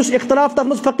کٲنٛسہِ یُس اختلاف تتھ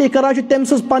منٛز فقیح کران چھُ تٔمۍ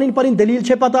سٕنٛز پنٕنۍ پنٕنۍ دلیل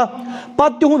چھے پتہ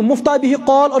پتہٕ تِہُنٛد مفتابی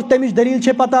قول اور تمِچ دلیل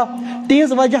چھے پتہ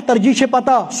تہنٛز وجہ ترجیح چھے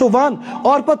پتہ سُہ ون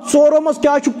اور پتہٕ ژورو منٛز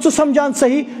کیاہ چھُکھ ژٕ سمجھان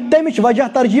صحیح تمِچ وجہ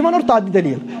ترجیح ون اور تتھ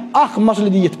دلیل. اکھ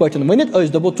مسلہٕ دی یِتھ پٲٹھۍ ؤنِتھ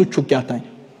أسۍ دپو ژٕ چھُکھ کیاہ تانۍ.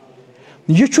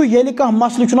 یہ چھُ ییٚلہِ کانٛہہ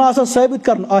مسلہٕ چھُنہٕ آسان ثٲبت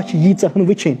کرُن اتھ چھِ ییٖژاہن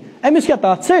وٕچھِنۍ أمِس کیاہ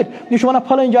تتھ سۭتۍ یہِ چھُ ونان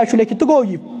پھلٲنۍ جایہِ چھُ لیکھِتھ تہٕ گوٚو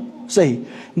یہِ صحیح.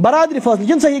 برادری فٲصلہٕ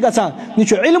چھُنہٕ صحیح گژھان یہ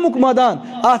چھُ علمُک مٲدان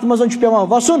اتھ منٛز چھُ پیٚوان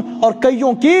وسُن اور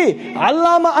کٔیوں کی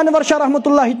علامہ انور شاہ رحمۃ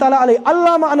اللہ تعالیٰ علیہ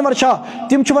علامہ انور شاہ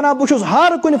تم چھِ ونان بہٕ چھُس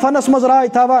ہر کُنہِ فنس منٛز رائے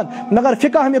تھاوان مگر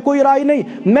فقہ میں کوئی رائے نہیں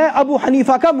میں ابو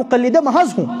حنیفہ کا مقلد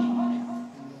محض ہوں.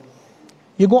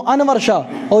 یہ گو انور شاہ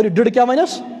اور یہ ڈڑ کیا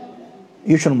ونس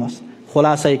یہ چھُنہٕ مس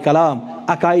خلاصہ کلام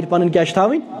عقائد پنن کیا چھِ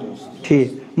تھاوٕنۍ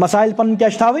ٹھیک مسائل پن کیا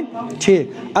تھاوٕنۍ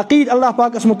ٹھیک عقید اللہ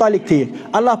پاکس متعلق ٹھیک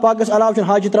اللہ پاکس علاوہ چھُنہٕ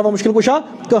حاجت روا مشکل کشا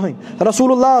کٕہٕنۍ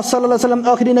رسول اللہ صلی اللہ علیہ وسلم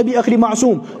آخری نبی آخری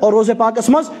معصوم اور روزے پاکس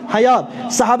مز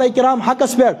حیات صحابہ کرام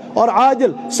حقس پہ اور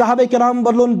عادل صحابہ کرام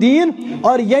بدلون دین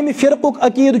اور ییٚمہِ فرقُک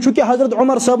عقید چھُ کہ حضرت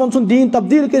عمر صٲبن سُنٛد دین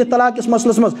تبدیل کٔرِتھ طلاق کِس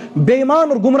مسلس مز بے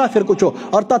ایمان اور گمراہ فرقہٕ چھُ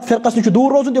اور تتھ فرقس نش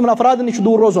دوٗر روزُن تمن افرادن نش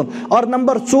دوٗر روزُن. اور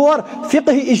نمبر 4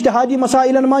 فقہی اجتہادی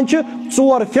مسائلن من چھِ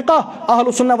 4 فقہ اہل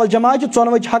السنہ والجماعہ چھِ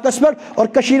ژۄنوَے حقس پہ اور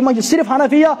کشیر من صرف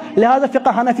حنفیہ لہذا فقہ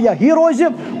حنفیہ ہی روز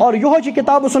اور یہ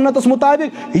کتاب و سنتس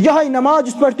مطابق یہ نماز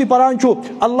اس پہ پران چھو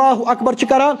اللہ اکبر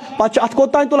کران پتہ ات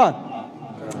کوتان تلان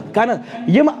کن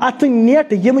یم ات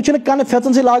نیٹ یم کن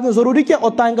فیژن سے لاگن ضروری کہ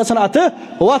اوتان گھن ات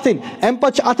وتن ام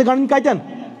پتہ ات گنڈن کتن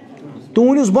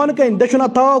تونس بن کن دچن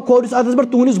تھو کھورس اتس پہ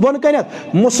تونس بن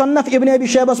کنت مصنف ابن ابی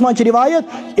شیبس من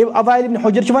روایت اوائل ابن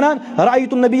حجر ونان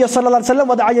رأیت النبی صلی اللہ علیہ وسلم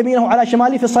وضع یمینہ علی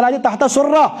شمالی فی الصلاۃ تحت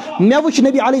سرہ میں وچ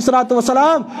نبی علیہ الصلوۃ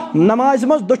والسلام نماز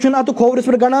مز دچن ات کھورس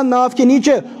پہ گنان ناف کے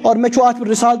نیچے اور میں ات پہ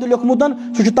رسالہ تہ لیکھمت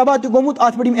سہ تباہ تہ گومت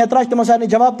ات پہ اعتراض تم سارے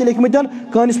جواب تہ لکھمت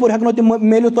کانس پور ہیکو تم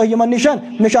میلو تہ یمن نشان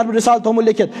میں ات پہ رسالہ تھومت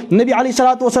لکھت نبی علیہ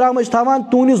الصلوۃ والسلام تھاوان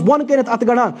تونس بن کنت ات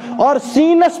گنان اور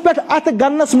سینس پہ ات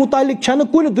گنس متعلق چھن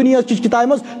کن دنیا چ کتاب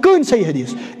مز کن صحیح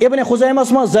حدیث ابن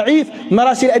خزیمس من ضعیف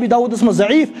مراسل ابی داؤدس من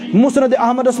ضعیف مسند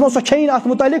احمدس من سچین ات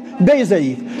متعلق بے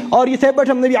ضعیف اور یتھے پٹھ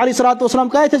نبی علیہ الصلوۃ والسلام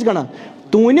کتھ گنان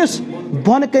تونس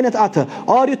بن کنت ات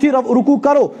اور یتھی رکوع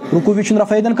کرو رکوع وچ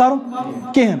رفیدن کرن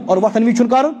کہن اور وتھن وچ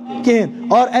کرن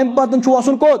کہن اور ام پتن چھ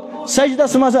وسن کوت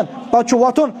سجدس مزن پتہ چھ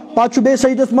وتھن پتہ چھ بے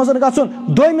سجدس مزن گژھن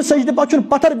دویم سجدہ پتہ چھ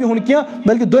پتھر بہن کی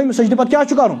بلکہ دویم سجدہ پتہ کیا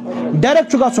چھ کرن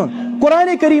ڈائریکٹ چھ گژھن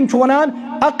قرآن کریم چھ ونان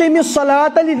اقم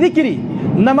الصلاۃ لذکری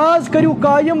نماز کریو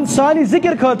قائم سانی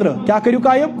ذکر خاطر کیا کریو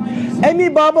قائم امی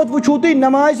بابت وچھو تھی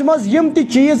نماز مز یم تی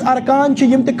چیز ارکان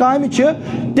چھ یم تی کام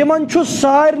چھ تمن چھ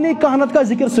سارنی کہنت کا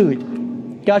ذکر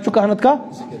سۭتۍ کیا چھ کہنت کا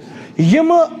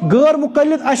یم غیر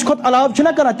مقلد اس کھت علاوہ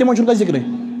چھنا کران تمن چھن کا ذکر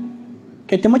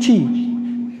کہ تم چھی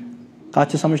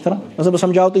کات سمجھ تران بہ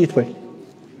سمجھاو تو یت پہ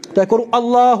تہ کرو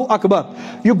اللہ اکبر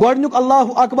یہ گۄڈنیُک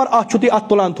اللہ اکبر ات چھو تی ات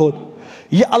تلان تھوت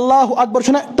یہ اللہ اکبر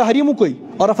چھنا تحریمکے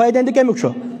اور رفع یدین کمیک چھو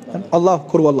اللہ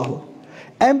کرو اللہ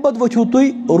ام پت ؤتھِو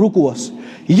تُہۍ رکوعس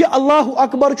یہ اللہ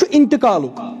اکبر چھُ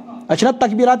انتقالُک اچھا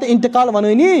تکبیرات انتقال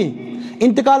ونٲنی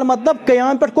انتقال مطلب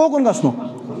قیام پہ کوکن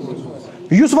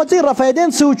گژھنُک یُس وۄنۍ ژٕ رفع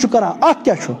یدین سۭتۍ چھُ کران اتھ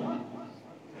کیاہ چھُ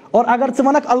اور اگر ژٕ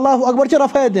ونکھ اللہ اکبر چھُ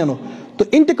رفع یدینُک تو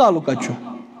انتقالُک کتہِ چھُ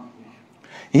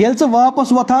ییٚلہِ ژٕ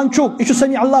واپس وۄتھان چھُکھ یہِ چھُ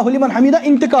سمی اللہ لمن حمیدہ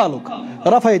انتقالُک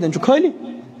رفع یدین چھُ خٲلی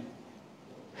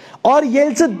اور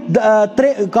ییٚلہِ ژٕ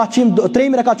کتھ چھِ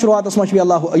ترٛیٚیِمہِ رکعت شروعاتس منٛز چھُ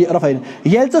اللہ رفع یدین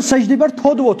ییٚلہِ ژٕ سجدٕ پٮ۪ٹھ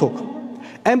تھوٚد ووتھُکھ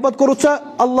امہِ پتہٕ کوٚرُتھ ژےٚ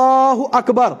اللہ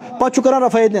اکبر پتہٕ چھُ کران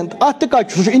رفع یدین اتھ تہِ کتہِ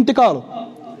چھُ سُہ چھُ انتقالُک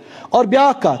اور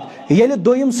بیاکھ کتھ ییٚلہِ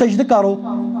دوٚیِم سجدٕ کرو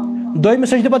دوٚیمہِ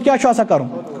سجدٕ پتہٕ کیاہ چھُ آسان کرُن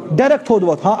ڈایریکٹ تھوٚد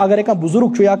ووتھ ہاں اگرے کانٛہہ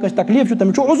بُزرگ چھُ یا کٲنٛسہِ تکلیٖف چھُ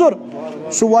تٔمِس چھُ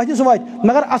عذر سُہ واتہِ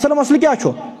مگر اصل مسلہٕ کیاہ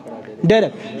چھُ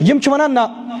ڈایریکٹ یم چھِ ونان نہ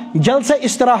جلسہ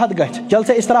استراحت گژھِ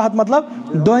جلسہ استراحت مطلب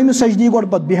دوٚیمہِ سجدٕ یی گۄڈٕ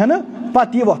پتہٕ بیہنہٕ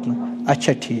پتہٕ یی وۄتھنہٕ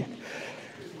اچھا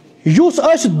ٹھیک یُس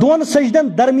أسۍ دۄن سجدن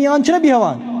درمیان چھِنہ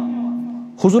بیہوان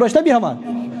حضور ٲسۍ نہ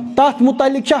بیہوان تتھ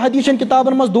متعلق چھا حدیثن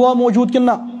کتابن منٛز دعا موجود کِنہٕ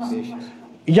نہ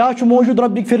یا چھُ موجود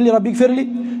ربک فرلی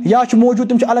یا چھُ موجود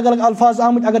تِم چھِ الگ الگ الفاظ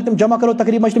آمٕتۍ اگر تِم جمع کرو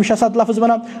تقریباً چھِ تِم 6-7 لفظ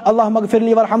بنان اللہم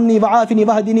اغفرلی ورحمنی وعافنی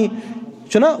وحدنی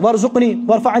چھُنہ ورزقنی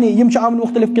ورفعنی یم چھِ آمٕتۍ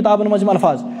مختلف کتابن منٛز یم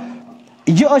الفاظ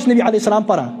یہ ٲسۍ نبی علیہ السلام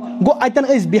پران گوٚو اتٮ۪ن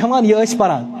ٲسۍ بیہوان یہ ٲسۍ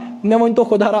پران مےٚ ؤنۍتو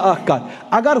خۄدا را اکھ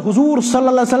کتھ اگر حضور صلی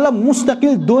اللہ علیہ وسلم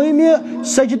مستقل دوٚیمہِ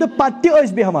سجدٕ پتہٕ تہِ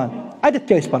ٲسۍ بیہوان اتٮ۪تھ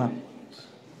کیاہ ٲسۍ پران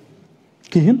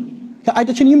کہیٖنۍ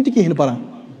اتٮ۪تھ چھِنہٕ یم تہِ کہیٖنۍ پران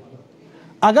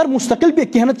اگر مستقل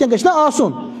بیٚیہِ کینٛہہ نتہٕ کینٛہہ گژھِ نہ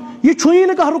آسُن یہ چھُیی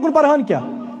نہٕ کانٛہہ رُکُن پرہان کیاہ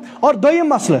اور دوٚیِم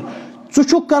مسلہٕ ژٕ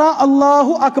چھُکھ کران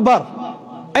اللہ اکبر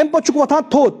امہِ پتہٕ چھُکھ وۄتھان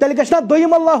تھوٚد تیٚلہِ گژھِ نہ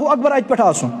دوٚیِم اللہ اکبر اتہِ پٮ۪ٹھ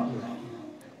آسُن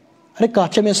ارے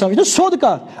کتھ چھےٚ مےٚ سمجھ نہ سیوٚد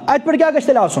کتھ اتہِ پٮ۪ٹھ کیاہ گژھِ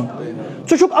تیٚلہِ آسُن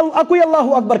ژٕ چھُکھ اکُے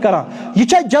اللہ اکبر کران یہ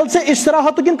چھا جلسہ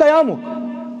استراحتُک کِنہٕ قیامُک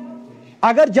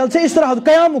اگر جلسہ استراحت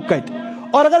قیامُک کتہِ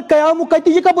اور اگر قیامُک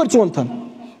کتہِ یہِ کپٲرۍ ژونتھن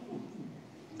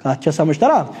کتھ چھےٚ سمجھ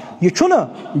تران یہ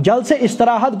چھُنہٕ جلسہ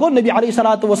استراحت گوٚو نبی علیہ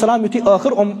الصلوۃ والسلام یُتھُے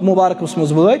ٲخر مبارکس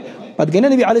منٛز وٲتۍ پتہٕ گٔے نا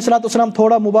نبی علیہ الصلوۃ والسلام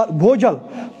تھوڑا بوجل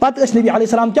پتہٕ ٲسۍ نبی علیہ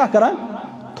السلام کیاہ کران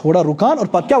تھوڑا رُکان اور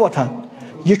پتہٕ کیاہ وۄتھان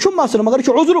یہ چھُ مسلہٕ مگر یہ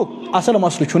چھُ عذرُک اصل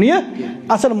مسلہٕ چھُنہٕ یہِ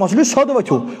اصل مسلہٕ سیوٚد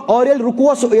ؤتھِو اور ییٚلہِ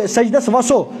رُکوس سجدس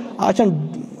وسو اتھ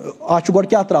چھُ گۄڈٕ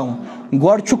کیاہ تراوُن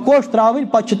گۄڈٕ چھُ کوٚش تراوٕنۍ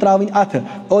پتہٕ چھِ تراوٕنۍ اتھٕ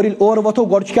اور ییٚلہِ اورٕ وۄتھو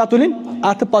گۄڈٕ چھِ کیاہ تُلٕنۍ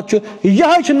اتھٕ پتہٕ چھُ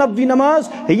یِہے چھِ نبوی نماز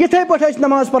یِتھے پٲٹھۍ ٲسۍ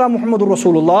نماز پران محمد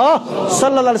رسول اللہ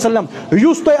صلی اللہ علیہ وسلم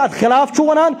یُس تُہۍ اتھ خلاف چھُو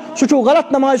ونان سُہ چھُو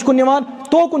غلط نمازِ کُن نِوان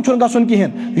توکُن چھُنہٕ گژھُن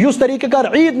کہیٖنۍ یُس طریقہ کار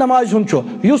عیٖد نمازِ ہُنٛد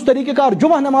چھُ یُس طریقہ کار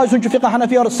جمعہ نمازِ ہُنٛد چھُ فقہ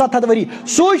حنفی اور 700 ؤری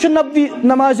سُے چھُ نبوی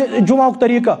نمازِ جمعہُک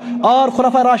طریقہ اور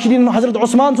خلفاء راشدین حضرت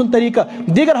عثمان سُنٛد طریقہ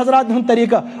دیگر حضرات ہُنٛد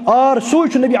طریقہ اور سُے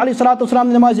چھُ نبی علیہ الصلوۃ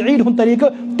والسلام نمازِ عیٖد ہُنٛد طریقہ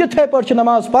تِتھے پٲٹھۍ چھِ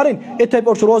نماز پرٕنۍ یِتھے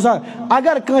پٲٹھۍ چھُ روزان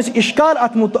اگر کٲنٛسہِ اِشکال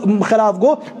اتھ خلاف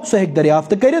گوٚو سُہ ہیٚکہِ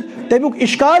دریافت کٔرِتھ تمیُک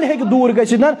اِشکال ہیٚکہِ دوٗر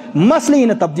گٔژھِتھ مسلہٕ یی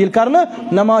نہٕ تبدیٖل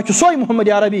کرنہٕ نماز چھُ سۄے محمد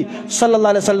عربی صلی اللہ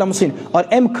علیہ وسلم سٕنٛدۍ اور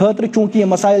امہِ خٲطرٕ چوٗنٛکہِ یہِ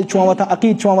مسائل چھُ وۄتھان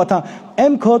عقیٖد چھُ وۄتھان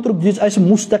امہِ خٲطرٕ دِژ اسہِ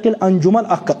مستقل انجمن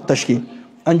اکھ تشکیل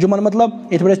انجمن مطلب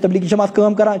یِتھ پٲٹھۍ أسۍ تبلیغی جماعت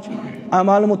کٲم کران چھِ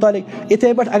اعمال متعلق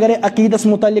یِتھے پٲٹھۍ اگرے عقیٖدس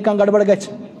متعلق کانٛہہ گڑبڑ گژھِ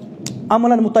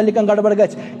عملن متعلق کانٛہہ گڑبڑ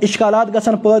گژھِ اِشکالات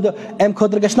گژھن پٲدٕ امہِ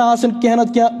خٲطرٕ گژھِ نہ آسٕنۍ کینٛہہ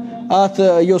نتہٕ کینٛہہ اتھ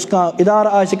یُس کانٛہہ ادارٕ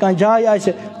آسہِ کانٛہہ جاے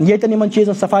آسہِ ییٚتٮ۪ن یِمن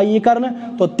چیٖزن صفٲیی یی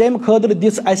کرنہٕ تو تمہِ خٲطرٕ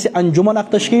دِژ اسہِ انجمن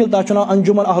اکھ تشکیل تتھ چھُ ناو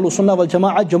انجمن اہل السنہ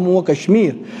والجماعہ جموں و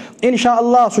کشمیر انشاء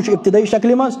اللہ سُہ چھُ ابتدٲیی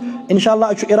شکلہِ منٛز انشاء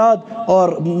اللہ چھُ اراد اور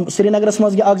سری نگرس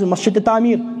منٛز گٔے اکھ مسجد تہِ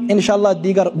تعمیٖر انشاء اللہ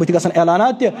دیگر بٕتھِ گژھن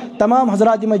اعلانات تہِ تمام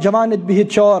حضرات یِمے جوان ییٚتہِ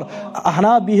بِہِتھ چھِ اور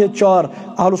احناف بِہِتھ چھِ اور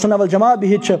اہل السنہ والجماعہ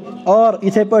بِہِتھ چھِ اور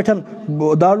یِتھے پٲٹھۍ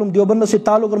دارالعلوم دیوبندس سۭتۍ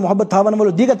تعلق اور محبت تھاون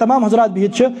وٲلۍ دیگر تمام حضرات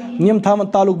بِہِتھ چھِ یِم تھاون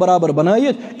تعلق برابر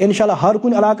بنٲیِتھ انشاء اللہ ہر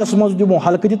کُنہِ علاقس منٛز دِمو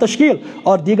حلقہٕ تہِ تشکیل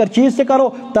اور دیگر چیٖز تہِ کرو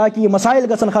تاکہ یہ مسائل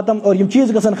گژھن ختم اور یم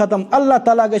چیٖز گژھن ختم اللہ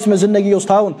تعالیٰ گژھِ مےٚ زندگی یوٚس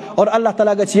تھاوُن اور اللہ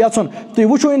تعالیٰ گژھِ یژھُن تُہۍ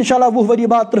وٕچھو انشاء اللہ 20 ؤری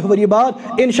بعد 30 ؤری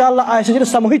بعد انشاء اللہ آسہِ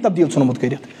اَسہِ سموہٕے تبدیٖل ژھُنمُت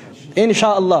کٔرِتھ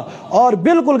انشاء اللہ اور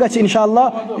بالکل گژھِ انشاء اللہ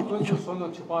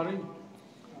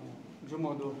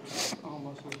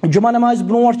جمعہ نمازِ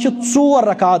برونٛٹھ چھِ 4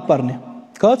 رکعات پرنہِ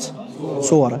کٔژ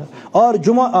 4 اور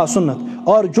جمعہ سنت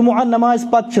اور جمعہ نمازِ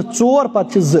پتہٕ چھِ 4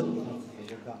 پتہٕ چھِ 2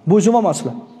 بوٗزِو وۄنۍ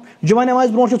مسلہٕ جمعہ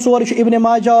نمازِ برونٛٹھ چھِ 4 یہِ چھُ ابن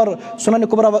ماجہ اور سنن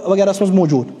کبرا وغیرہ منٛز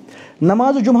موجود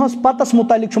نماز جمعہس پتس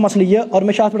متعلق چھُ مسلہٕ یہِ اور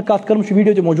مےٚ چھِ اتھ پٮ۪ٹھ کتھ کٔرمٕژ چھُ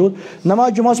ویڈیو تہِ موجود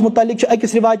نماز جمعہس متعلق چھُ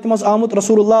أکِس رِوایتہِ منٛز آمُت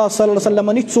رسول اللہ صلی اللہ علیہ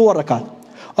وسلم نِش 4 رکعت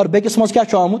اور بیٚکِس منٛز کیاہ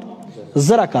چھُ آمُت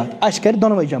 2 رکعت اَسہِ کرِ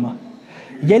دۄنوَے جمع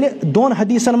ییٚلہِ دۄن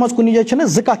حدیٖثن منٛز کُنہِ جایہِ چھِنہٕ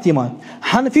زٕ کَتھ یِوان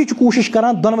حنفی چھُ کوٗشِش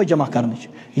کران دۄنوَے جمع کرنٕچ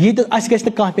ییٚتہِ اَسہِ گژھِ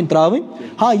نہٕ کانٛہہ پیٚنۍ ترٛاوٕنۍ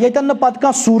ہاں ییٚتٮ۪ن نہٕ پَتہٕ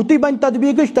کانٛہہ صوٗرتٕے بَنہِ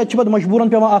تدبیٖقٕچ تَتہِ چھِ پَتہٕ مجبوٗرن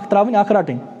پیٚوان اکھ ترٛاوٕنۍ اکھ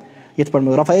رَٹٕنۍ یِتھ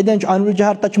پٲٹھۍ رفع یدین چھُ عن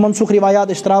الجہر تَتہِ چھِ منسوٗخ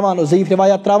رِوایات أسۍ ترٛاوان ضعیٖف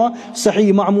رِوایات ترٛاوان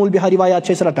صحیح معموٗل بِہا رِوایات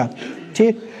چھِ أسۍ رَٹان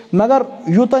ٹھیٖک مگر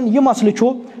یوٚتن یہِ مسلہٕ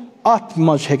چھُ اَتھ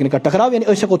منٛز ہیٚکہِ نہٕ کانٛہہ ٹکراو یعنی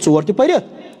أسۍ ہٮ۪کو 4 تہِ پٔرِتھ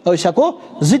أسۍ ہٮ۪کو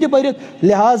 2 تہِ پٔرِتھ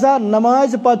لہٰذا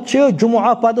نمازِ پتہٕ چھِ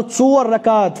جمعہ پتہٕ 4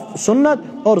 رکات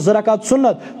سُنت اور 2 رکات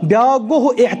سُنت بیٛاکھ گوٚو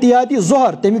ہُہ احتیاطی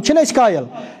ظہر تمیُک چھِنہٕ أسۍ قایل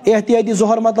احتیاطی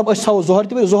ظہر مطلب أسۍ تھاوو ظہر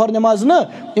تہِ ظہر نٮ۪ماز نہٕ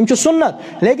یِم چھِ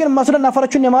سُنت لیکن مثلاً نفرس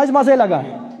چھُ نٮ۪مازِ منٛزٕے لگان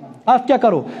اَتھ کیٛاہ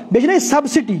کرو بیٚیہِ چھِنہ یہِ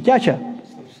سبسٹی کیٛاہ چھےٚ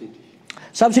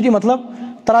سبسٹی مطلب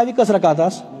تراوی کٔژ رکات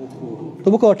آسہٕ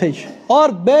دوٚپُکھ 8 چھِ اور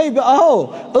بیٚیہِ آو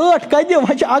 8 کتہِ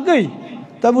وۄنۍ چھِ اَکٕے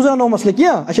تۄہہِ بوٗزوا نوٚو مسلہٕ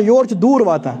کینٛہہ اچھا یور چھُ دوٗر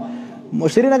واتان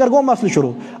سرینگر گوٚو مسلہٕ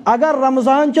شروٗع اگر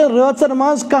رمضان چہِ رٲژن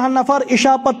منٛز کانٛہہ نفر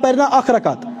عشا پتہٕ پرِ نا 1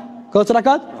 رکات کٔژ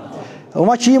رکات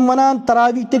وۄنۍ چھِ یِم ونان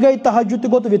تراوی تہِ گٔے تہجُد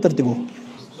تہِ گوٚو تہٕ وِتر تہِ گوٚو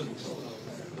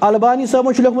البانی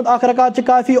صٲبن چھُ لیوکھمُت 1 رکات چھِ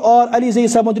کافی اور علی زئی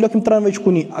صٲبن تہِ لیوکھ یِم ترٛنوَے چھِ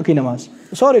کُنی اَکٕے نٮ۪ماز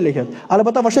سورُے لیکھِتھ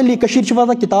البتہ وۄنۍ چھِ کٔشیٖر چھِ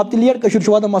واتان کِتاب تہِ لیٹ کٔشیٖر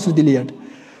چھُ واتان مسلہٕ تہِ لیٹ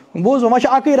بوٗز وۄنۍ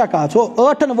چھِ 1 رکات ہُہ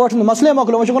 8 وٲٹھن مسلے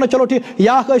مۄکلیو وۄنۍ چھِ ونان چلو ٹھیٖک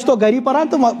یا اکھ ٲسۍ تو گری پران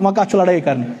تہٕ وۄنۍ کتھ چھُ لڑٲے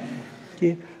کرنہِ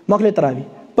ٹھیٖک مۄکلے تراوی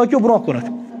پٔکِو برونٛہہ کُنتھ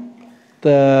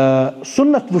تہٕ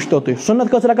سُنت وٕچھتو تُہۍ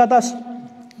سُنت کٔژ رکات آسہٕ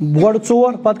گۄڈٕ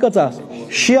 4 پتہٕ کٔژ آسہٕ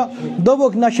 6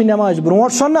 دوٚپُکھ نہ چھِ نٮ۪مازِ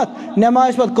برونٛٹھ سُنت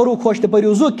نٮ۪مازِ پتہٕ کٔرِو خۄش تہٕ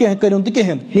پٔرِو 2 کینٛہہ کٔرِو تہٕ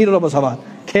کِہینۍ نیٖرِو رۄبس حوالہٕ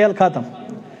کھیل ختم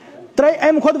ترٛٲے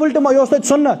امہِ کھۄتہٕ وٕلٹہٕ یہِ اوس تَتہِ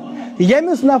سُنت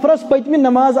ییٚمِس نفرس پٔتمہِ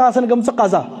نٮ۪ماز آسان گٔمژٕ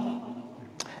قضا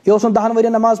یہِ اوس نہٕ 10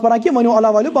 ؤرین نٮ۪ماز پران کینٛہہ وۄنۍ اللہ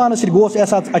والیو پانس سۭتۍ گوس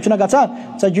احساس اَتہِ چھُنہ گژھان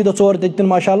 40 دۄہ 4 دِتِن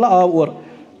ماشاء اللہ آو اور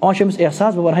وۄنۍ چھُ أمِس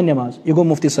احساس بہٕ پرٕ ہا نٮ۪ماز یہِ گوٚو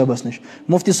مفتی صٲبس نِش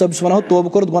مفتی صٲب چھُس ونان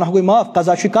توبہٕ کوٚرُتھ گۄناہ گوٚے معاف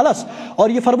قضا چھُے کلس اور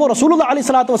یہِ فرمو رسول اللہ علیہ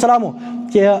الصلوۃ والسلامو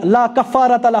کہِ لا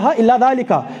کفارۃ لہا الا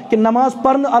ذالک کہِ نماز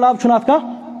پرنہٕ علاوٕ چھُنہٕ اتھ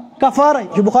کانٛہہ کفارے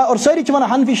یہِ چھُ بخاری اور سٲری چھِ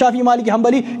ونان حنفی شافی مالکی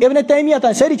حنبلی ابن تیمیہ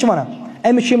تانۍ سٲری چھِ ونان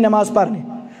أمِس چھِ یِم نٮ۪ماز پرنہِ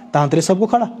تانترے صٲب گوٚو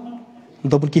کھڑا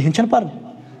دوٚپُن کِہینۍ چھنہٕ پرنہِ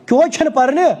کیٛازِ چھنہٕ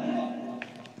پرنہِ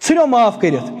ژھٕنو معاف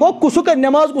کٔرِتھ گوٚو کُسُہ کرِ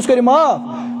نٮ۪ماز کُس کرِ معاف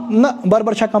نہ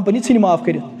بربر چھا کمپنی ژھٕنہِ معاف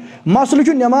کٔرِتھ مسلہٕ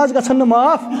چھُ نٮ۪ماز گژھن نہٕ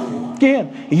معاف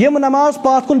کِہینۍ یِم نٮ۪ماز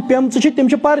پتھ کُن پیمژٕ چھِ تِم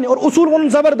چھِ پرنہِ اور اصوٗل ووٚنُن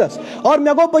زبردست اور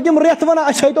مےٚ گوٚو پٔتِم رٮ۪تھ ونان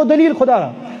اَسہِ ہٲیتو دٔلیٖل خۄدا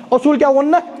اصوٗل کیٛاہ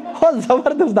ووٚننکھ ہو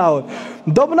زبردست داوُد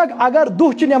دوٚپنکھ اگر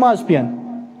دۄہ چہِ نٮ۪ماز پیٚن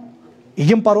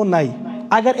یِم پرو نَیہِ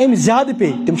اگر أمۍ زیادٕ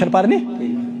پیٚیہِ تِم چھنہٕ پرنہِ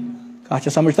کَتھ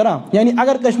چھِ سمجھ تران یعنی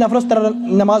اگر کٲنٛسہِ نفرس 3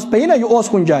 نٮ۪ماز پیٚیہِ نا یہِ اوس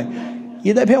کُنہِ جایہِ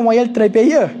یہِ دپہِ ہے وۄنۍ ییٚلہِ 3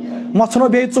 پیٚیہِ وۄنۍ ژھٕنو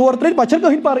بیٚیہِ 4 ترٛٲیِتھ پتہٕ چھنہٕ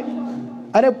کٕہٕنۍ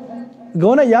پرٕنۍ ارے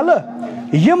گوٚو نا یَلہٕ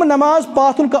یِم نٮ۪ماز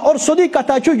پاتھ کُن اور سیوٚدُے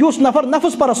کتھا چھُ یُس نفر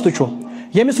نفس پرست چھُ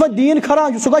ییٚمِس وۄنۍ دیٖن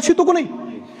کھران چھُ سُہ گژھِ تُکنُے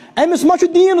أمِس ما چھُ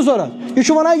دیٖن ضوٚرتھ یہِ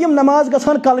چھُ ونان یِم نٮ۪ماز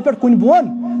گژھان کلہٕ پٮ۪ٹھ کُنہِ بۄن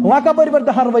وۄنۍ کپٲرۍ پرِ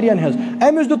 10 ؤرین ہٕنٛز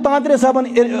أمِس دیُت تانترے صٲبن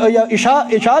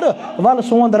اِشارٕ ولہٕ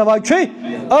سون دروازٕ چھُے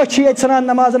أسۍ چھِ ییٚتہِ ژھٕنان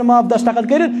نٮ۪مازن معاف دستخط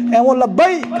کٔرِتھ أمۍ ووٚن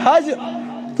لبیک حاضر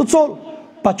تہٕ ژوٚل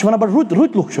پتہٕ چھِ ونان بڑٕ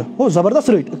رٕتۍ لُکھ چھِ ہو زبردست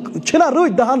رٕتۍ چھِنہ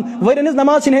رٕتۍ 10 ؤرین ہٕنٛز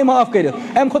نٮ۪ماز ژھٕنہِ ہے معاف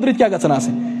کٔرِتھ امہِ کھۄتہٕ رٕتۍ کیٛاہ گژھن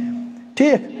آسٕنۍ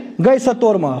ٹھیٖک گٔے سۄ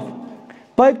تور معاف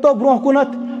پٔکۍتو برونٛہہ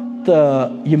کُنتھ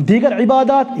تہٕ یِم دیٖگر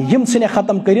عبادات یِم ژھٕنہِ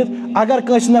ختم کٔرِتھ اگر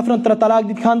کٲنٛسہِ نفرن 3 طلاق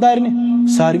دِتۍ خانٛدارنہِ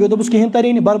ساروِیو دوٚپُس کِہینۍ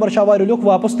ترے نہٕ بربر شاہ واریو لیوٚکھ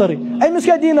واپس ترٕنۍ أمِس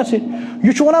کیٛاہ دیٖنس سۭتۍ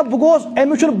یہِ چھُ ونان بہٕ گوس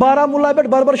أمِس چھُنہٕ بارہمولہ پٮ۪ٹھ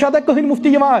بربر شاہ تانۍ کٕہٕنۍ مفتی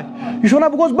یِوان اَتھِ یہِ چھُ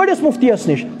ونان بہٕ گوس بٔڑِس مفتیس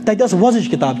نِش تتہِ ٲس وۄزٕج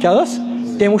کِتاب کیٛاہ ٲس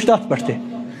تٔمۍ وٕچھ تتھ پٮ۪ٹھ تہِ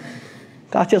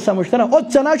کتھ چھِ سمجھ تران او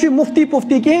ژےٚ نہ چھُے مفتی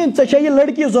پُفتی کِہینۍ ژےٚ چھے یہِ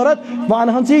لڑکی ضوٚرتھ وۄنۍ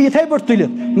انہن ژٕ یہِ یِتھے پٲٹھۍ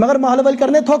تُلِتھ مگر محلہٕ وٲلۍ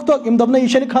کرنے تھۄکھ یِم دوٚپنَے یہِ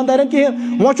چھنہٕ خانٛدارٮ۪ن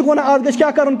کِہینۍ وۄنۍ چھُکھ ونان اتھ گژھِ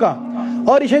کیٛاہ کرُن کانٛہہ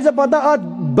اور یہِ چھے ژےٚ پتہ اتھ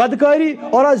بدکٲری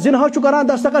اور اتھ زِنہس چھُ کران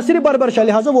دستخط صرف بربر شاہ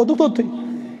لہٰذا ووتُکھ توٚتھٕے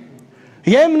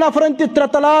ییٚمۍ نفرن تہِ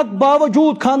 3 طلاق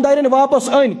باوجوٗد خانٛدارٮ۪ن واپس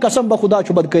أنۍ قسم بہ خدا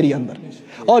چھُ بدکٲری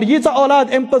انٛدر اور ییٖژاہ اولاد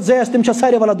امہِ پتہٕ زیس تِم چھےٚ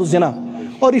سارے ولادُ زِنا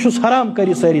اور یہِ چھُس حرام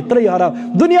کٔری سٲری ترٛٲیِو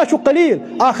حرام دُنیا چھُ قلیٖل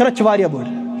آخرت چھِ واریاہ بٔڑ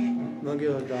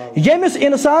ییٚمِس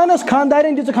انسانس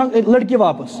خانٛدارٮ۪ن دِژٕکھ لڑکی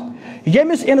واپس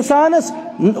ییٚمِس انسانس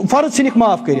فرض ژھٕنِکھ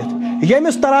معاف کٔرِتھ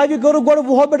ییٚمِس تراوی کٔرٕکھ گۄڈٕ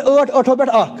 10 پٮ۪ٹھ 8 8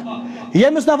 پٮ۪ٹھ 1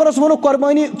 ییٚمِس نفرس ووٚنُکھ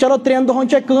قۄربٲنی چلو 3 دۄہن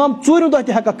چھےٚ کٲم 4 دۄہ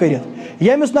تہِ ہٮ۪ککھ کٔرِتھ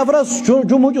ییٚمِس نفرس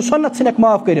جمعہٕچ سُنت ژھٕنکھ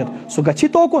معاف کٔرِتھ سُہ گژھی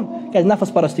توکُن کیٛازِ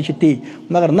نفس پرستی چھِ تی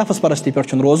مگر نفس پرستی پٮ۪ٹھ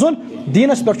چھُنہٕ روزُن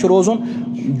دیٖنس پٮ۪ٹھ چھُ روزُن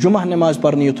جمعہ نٮ۪ماز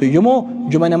پرنہٕ یِتھُے یِمو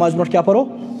جمعہ نٮ۪مازِ برونٛٹھ کیٛاہ پرو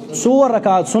 4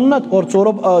 رکات سُنت اور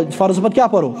 4 فرض پتہٕ کیٛاہ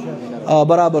پرو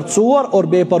برابر 4 اور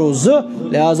بیٚیہِ پرو 2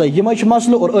 لہٰذا یِمے چھِ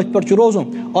مسلہٕ اور أتھۍ پٮ۪ٹھ چھُ روزُن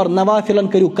اور نوافِلن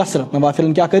کٔرِو کثرت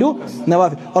نوافِلن کیٛاہ کٔرِو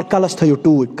نوافِل اور کلس تھٲیِو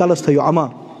ٹوٗپۍ کلس تھٲیِو اما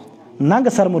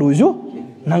ننٛگہٕ سر مہ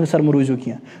روٗزِو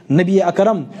کینٛہہ نبی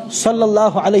اکرم صلی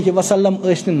اللہ علیہ وسلم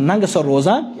ٲسۍ نہٕ ننٛگہٕ سر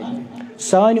روزان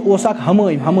سانہِ اوس اکھ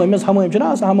ہمٲمۍ چھُنہ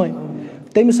آسان ہمٲمۍ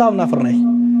تٔمِس آو نفر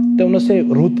نہٕ تٔمۍ ووٚنُس ہے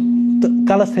رُت تہٕ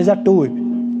کلس تھٲیزِ ٹوٗپۍ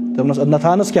دوٚپنس نتہٕ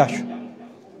ہانس کیٛاہ چھُ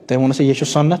تٔمۍ ووٚنُس یہِ چھُ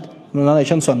سنت نہ یہِ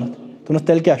چھَنہٕ سنت دوٚپنَس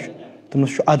تیٚلہِ کیٛاہ چھُ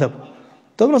دوٚپنَس چھُ ادب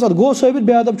دوٚپنَس اَدٕ گوٚو ثٲبت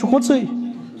بے ادب چھُکھ ژٕے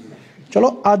چلو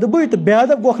ادبٕے تہٕ بے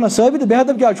ادب گوٚکھ نہ ثٲبت بے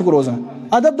ادب کیٛاہ چھُکھ روزان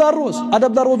ادب دار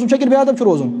روزُن چھا کِنہٕ بے ادب چھُ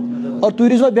روزُن اور تُہۍ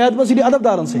روٗزوا بے ادبَس سۭتی ادب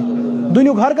دارن سۭتۍ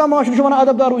دُنیُک ہر کانٛہہ معاشرٕ چھُ وَنان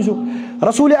ادب دار روٗزِو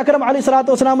رسول اکرم علیہ الصلوۃ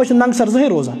والسلام ٲسۍ نہٕ ننٛگہٕ سر زٕہٕنۍ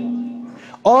روزان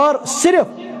اور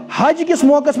صرف حج کس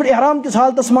موقعس پٮ۪ٹھ احرام کس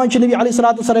حالتس منٛز چھِ نبی علیہ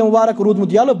الصلوۃ والسلام مبارک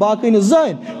روٗدمُت یَلہٕ باقٕے نہٕ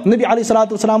زٕہٕنۍ نبی علیہ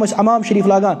الصلوۃ والسلام ٲسۍ امام شریٖف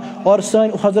لاگان اور سٲنۍ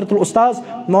حضرت الاستاذ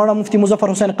مولانا مفتی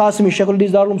مظفر حسین قاسمی شیخ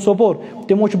الحدیث دارالعلوم سوپور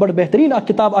تِمو چھِ بڑٕ بہتریٖن اکھ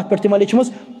کِتاب اتھ پٮ۪ٹھ تِمو لیچھمٕژ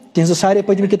تِہنٛزٕ سارے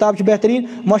پٔتمہِ کِتاب چھِ بہتریٖن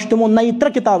وۄنۍ چھِ تِمو نَیہِ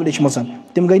 3 کِتابہٕ لیچھمٕژ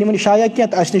تِم گٔے نہٕ وٕنہِ شایع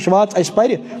کینٛہہ تہٕ اَسہِ نِش واتہِ اَسہِ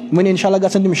پرِ وۄنۍ اِنشاء اللہ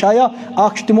گژھن تِم شایع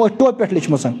اکھ چھِ تِمو ٹوپہِ پٮ۪ٹھ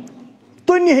لیچھمٕژ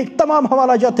دُنیا ہیٚکہِ تمام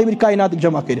حوالہ جات تھٲوِتھ کایناتٕکۍ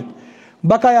جمع کٔرِتھ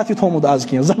بقایات یہِ تھوٚمُت آز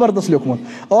کینٛہہ زبردست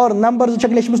لیوکھمُت اور نمبر 2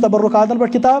 چھکھ لیچھمٕژ تبرکاتن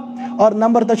پٮ۪ٹھ کِتاب اور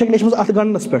نمبر 3 چھکھ لیچھمٕژ اَتھ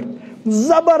گنٛڈنس پٮ۪ٹھ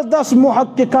زبردست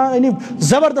محققان یعنی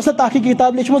زبردست تحقیٖقی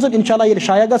کِتاب لیچھمٕژ انشاء اللہ ییٚلہِ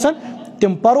شایع گژھن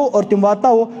تِم پرو اور تِم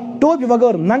واتناوو ٹوپہِ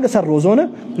وغٲر ننٛگہٕ سر روزو نہٕ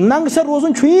ننٛگہٕ سر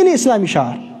روزُن چھُیی نہٕ اسلامی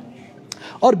شعار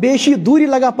اور بیٚیہِ چھِ یہِ دوٗری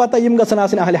لگان پتہ یِم گژھن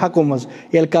آسٕنۍ اہلِ حقو منٛز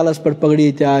ییٚلہِ کلس پٮ۪ٹھ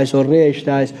پگڑی تہِ آسہِ اور ریش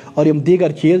تہِ آسہِ اور یِم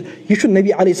دیٖگر چیٖز یہِ چھُ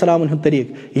نبی علیہ السلامن ہُنٛد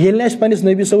طریٖقہٕ ییٚلہِ نہٕ اَسہِ پننِس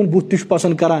نبی صٲبُن بُتھ تہِ چھُ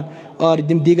پسنٛد کران اور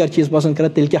یِم دیٖگر چیٖز پسنٛد کران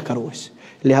تیٚلہِ کیٛاہ کرو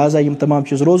أسۍ لہٰذا یِم تمام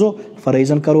چیٖز روزو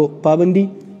فرٲیضن کرو پابندی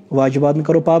واجباتن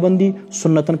کرو پابندی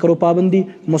سنتن کرو پابندی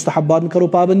مستحباتن کرو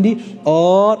پابندی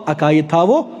اور عقائد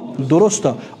تھاوو درست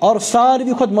اور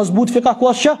ساروی کھۄتہٕ مضبوٗط فقہ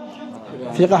کۄس چھےٚ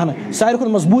فقہ نہٕ ساروی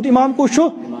کھۄتہٕ مضبوٗط امام کُس چھُ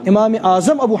امام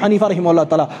اعظم ابو حنیفہ رحمہ اللہ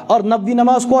تعالیٰ اور نبوی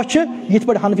نماز کۄس چھِ یِتھ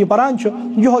پٲٹھۍ حنفی پران چھُ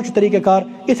یِہوے چھُ طریٖقہ کار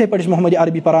یِتھے پٲٹھۍ چھِ محمد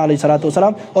عربی پران علیہ الصلوۃ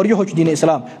والسلام اور یِہوے چھُ دیٖنِ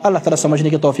اسلام اللہ تعالیٰ سمجھنے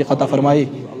کی توفیق عطا فرمائے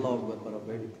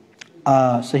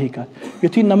صحیح کتھ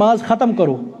یُتھُے نماز ختم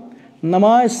کرو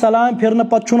نماز سلام پھرنہٕ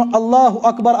پتہٕ چھُنہٕ اللہ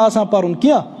اکبر آسان پرُن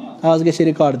کینٛہہ آز گژھِ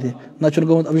رِکاڈ تہِ نتہٕ چھُنہٕ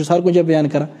گوٚمُت بہٕ چھُس ہر کُنہِ جایہِ بیان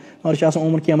کران مگر چھُ آسان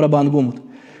اومُت کیمرا بنٛد گوٚمُت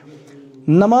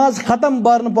نماز ختم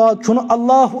برنہٕ بعد چھُنہٕ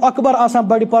اللہ اکبر آسان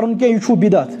بڑِ پرُن کینٛہہ یہِ چھُ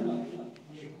بدعت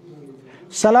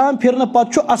سلام پھرنہٕ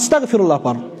پتہٕ چھُ استغفر اللہ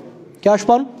پرُن کیٛاہ چھُ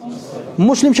پرُن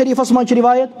مسلم شریٖفس منٛز چھِ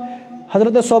روایت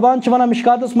حضرت صوبان چھِ ونان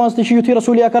مشکاتس منٛز تہِ چھِ یُتھُے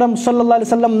رسول اکرم صلی اللہ علیہ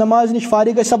وسلم نمازِ نِش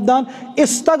فارغ ٲسۍ سپدان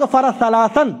استغفر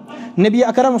ثلاثن نبی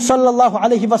اکرم صلی اللہ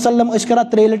علیہ وسلم ٲسۍ کران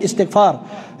 3 لٹہِ استغفار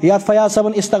یتھ فیاض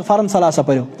صٲبن استغفارن ثلاثہ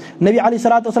پٔرِو نبی علیہ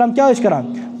الصلوۃ والسلام کیٛاہ ٲسۍ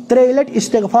کران 3 لٹہِ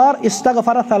استغفار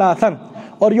استغفر ثلاثن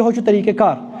اور یِہوے چھُ طریٖقہ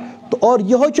کار تہٕ اور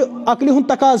یِہوے چھُ عقلہِ ہُنٛد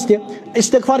تقاضہٕ تہِ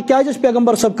استغفار کیٛازِ ٲسۍ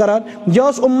پیغمبر صٲب کران یہِ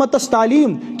ٲس اُمتس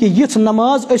تعلیٖم کہِ یِژھ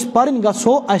نماز أسۍ پرٕنۍ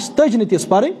گژھو اَسہِ تٔج نہٕ تِژھ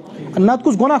پرٕنۍ نتہٕ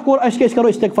کُس گۄناہ کوٚر اَسہِ کیٛازِ کرو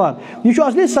استغفار یہِ چھُ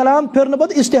اصلی سلام پھرنہٕ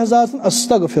پتہٕ استحزاز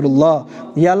استغفر اللہ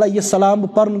یا اللہ یہِ سلام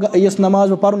بہٕ پرُن یۄس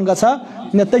نماز بہٕ پرُن گژھٕ ہا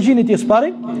مےٚ تٔجی نہٕ تِژھ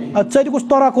پرٕنۍ ادٕ ژٕ تہِ گوٚژھ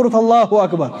تورا کوٚرُتھ اللہ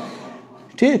اکبر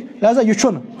ٹھیٖک لہٰذا یہِ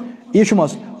چھُنہٕ یہ چھُ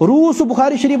مس روٗز سُہ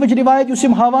بخاری شریٖفٕچ روایت یُس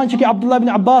یِم ہاوان چھِ کہِ عبداللہ بن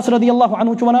عباس رضی اللہ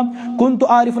عنہ چھُ ونان كنت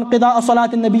عارف قضاء صلاة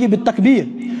النبی بالتکبیر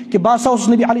کہ بہٕ ہسا اوسُس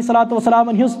نبی علیہ الصلوۃ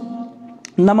والسلامن ہٕنٛز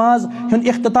نماز ہُنٛد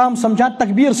اختتام سمجھان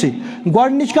تکبیر سۭتۍ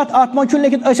گۄڈنِچ کتھ اتھ منٛز چھُنہٕ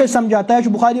لیکھِتھ أسۍ ٲسۍ سمجھان تۄہہِ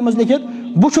چھُ بخاری منٛز لیکھِتھ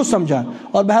بہٕ چھُس سمجھان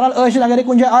اور بہرحال ٲسِتھ اگرے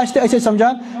کُنہِ جایہِ آسہِ تہِ أسۍ ٲسۍ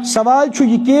سمجھان سوال چھُ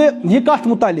یہِ کہِ یہِ کتھ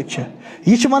مُتعلق چھِ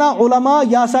یہِ چھِ ونان علما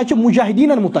یہِ ہسا چھِ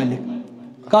مجاہدیٖنن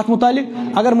مُتعلق کتھ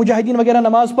مُتعلق اگر مجاہدیٖن وغیرہ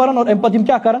نماز پرن اور امہِ پتہٕ یِم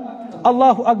کیٛاہ کرن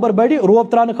اللہ اکبر بڑِ روب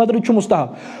تراونہٕ خٲطرٕ چھُ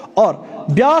مستحب اور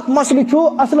بیاکھ مسلہٕ چھُ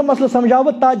اصل مسلہٕ سمجھاو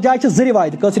بہٕ تتھ جایہِ چھِ 2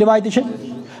 روایتہٕ کٔژ روایتہٕ چھِ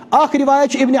اکھ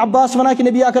روایت چھِ ابن عباس ونان کہِ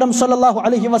نبی اکرم صلی اللہ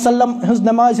علیہ وسلم ہٕنٛز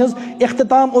نمازِ ہٕنٛز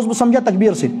اختتام اوسُس بہٕ سمجھان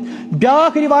تکبیر سۭتۍ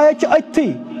بیاکھ روایت چھِ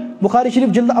أتھی بخاری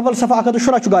شریٖف جلد اول صفحہ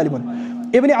 117 چھُ غالبن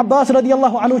ابن عباس رضی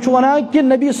اللہ عنہ چھُ ونان کہِ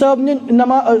نبی صٲبنہِ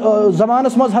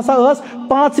زمانس منٛز ہسا ٲس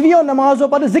 5 نمازو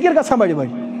پتہٕ ذکر گژھان بڑِ بڑِ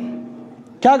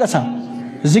کیٛاہ گژھان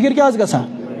ذکر کیٛاہ ٲس گژھان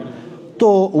تو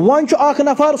وۄنۍ چھُ اکھ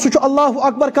نفر سُہ چھُ اللہ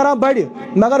اکبر کران بڑِ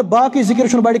مگر باقٕے ذکر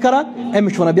چھُنہٕ بڑِ کران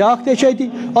أمِس چھُ ونان بیاکھ تہِ چھِ أتی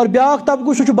اور بیاکھ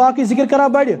طبقہٕ سُہ چھُ باقٕے ذکر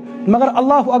کران بڑِ مگر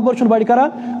اللہ اکبر چھُنہٕ بڑِ کران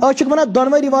أسۍ چھِکھ ونان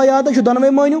دۄنوے روایاتن چھُ دۄنوے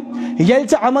مٲنِو ییٚلہِ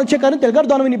ژٕ عمل چھِ کران تیٚلہِ کر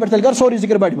دۄنوٕنی پٮ۪ٹھ تیٚلہِ کر سورُے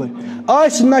ذکر بڑِ بڑِ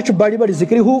أسۍ نہ چھِ بڑِ بڑِ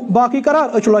ذکرِ ہُہ باقٕے کران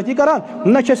أسۍ چھِ لۄتی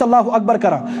کران نہ چھِ أسۍ اللہ اکبر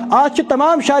کران آز چھِ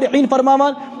تمام شارعیٖن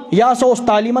فرماوان یہِ ہسا اوس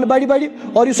تعلیٖمن بڑِ بڑِ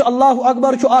اور یُس اللہ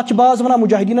اکبر چھُ اتھ چھِ بعض ونان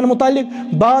مجاہدیٖنن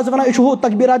مُتعلق بعض ونان یہِ چھُ ہُہ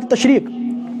تکبیرات تشریٖق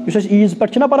یُس أسۍ عیٖز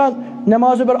پٮ۪ٹھ چھِنہ پران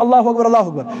نمازو پٮ۪ٹھ اللہ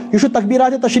اکبر یہِ چھُ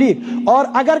تکبیرات تشریٖق اور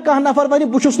اگر کانٛہہ نفر ونہِ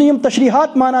بہٕ چھُس نہٕ یِم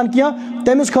تشریٖحات مانان کینٛہہ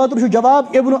تٔمِس خٲطرٕ چھُ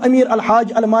جواب ابن امیر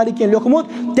الحاج المالکی لیوکھمُت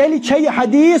تیٚلہِ چھےٚ یہِ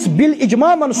حدیٖث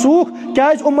بالاجماع منسوٗخ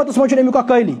کیٛازِ اُمتس منٛز چھُنہٕ امیُک کانٛہہ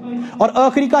قٲیلی اور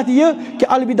ٲخری کتھ یہِ کہِ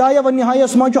البدایہ و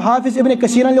نہایس منٛز چھُ حافظ ابن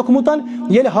کثیرن لیوکھمُت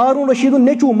ییٚلہِ ہارون رشیٖدُن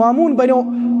نیٚچوٗ ماموٗن بنیو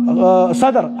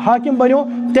صدر حاکم بنو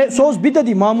سو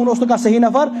بدعتی مامون اس کا صحیح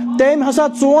نفر تم ہسا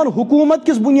ژون حکومت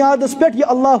کس بنیادس پہ یہ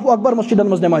اللہ اکبر مسجدن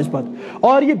مز نماز پت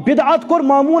اور یہ بدعت کور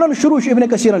مامون شروع ابن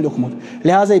کثیرن لکھمت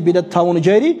لہذا یہ بدعت تھاون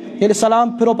جاری ییٚلہِ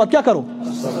سلام پھرو پتہ کیا کرو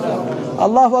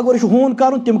اللہ اکبر یہ ہون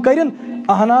کرن تم کرن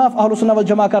احناف اہل سنت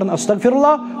والجماع کرن استغفر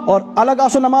اللہ اور الگ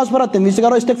آسو نماز پڑھا تمیز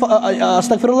کرو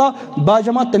استغفر اللہ با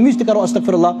جماعت تمیز کرو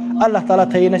استغفر اللہ اللہ تعالیٰ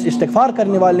تھین استغفار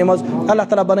کرنے والے نماز اللہ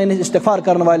تعالیٰ بنائن استغفار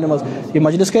کرنے والے نماز یہ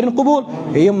مجلس کرن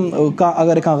قبول یم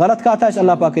اگر کھانا غلط کہتا ہے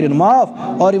اللہ پاک کرن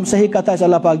معاف اور یم صحیح کہتا ہے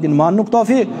اللہ پاک دین ماننک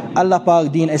توفیق اللہ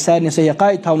پاک دین سارے صحیح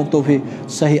عقائد تھاونک توفیق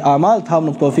صحیح اعمال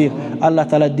تھاونک توفیق اللہ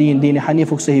تعالیٰ دین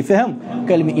حنیفک صحیح فہم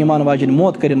کلمہ ایمان واجن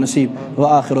موت کرن نصیب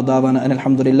وآخر دعوانا ان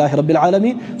الحمد للہ رب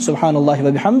العالمین سبحان اللہ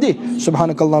وبحمده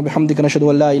سبحانك اللهم وبحمدك نشهد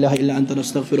ان لا اله الا انت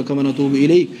نستغفرك ونتوب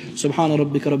اليك سبحان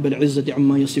ربك رب العزة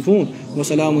عما يصفون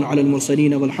وسلام على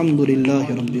المرسلين والحمد لله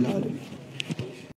رب العالمين.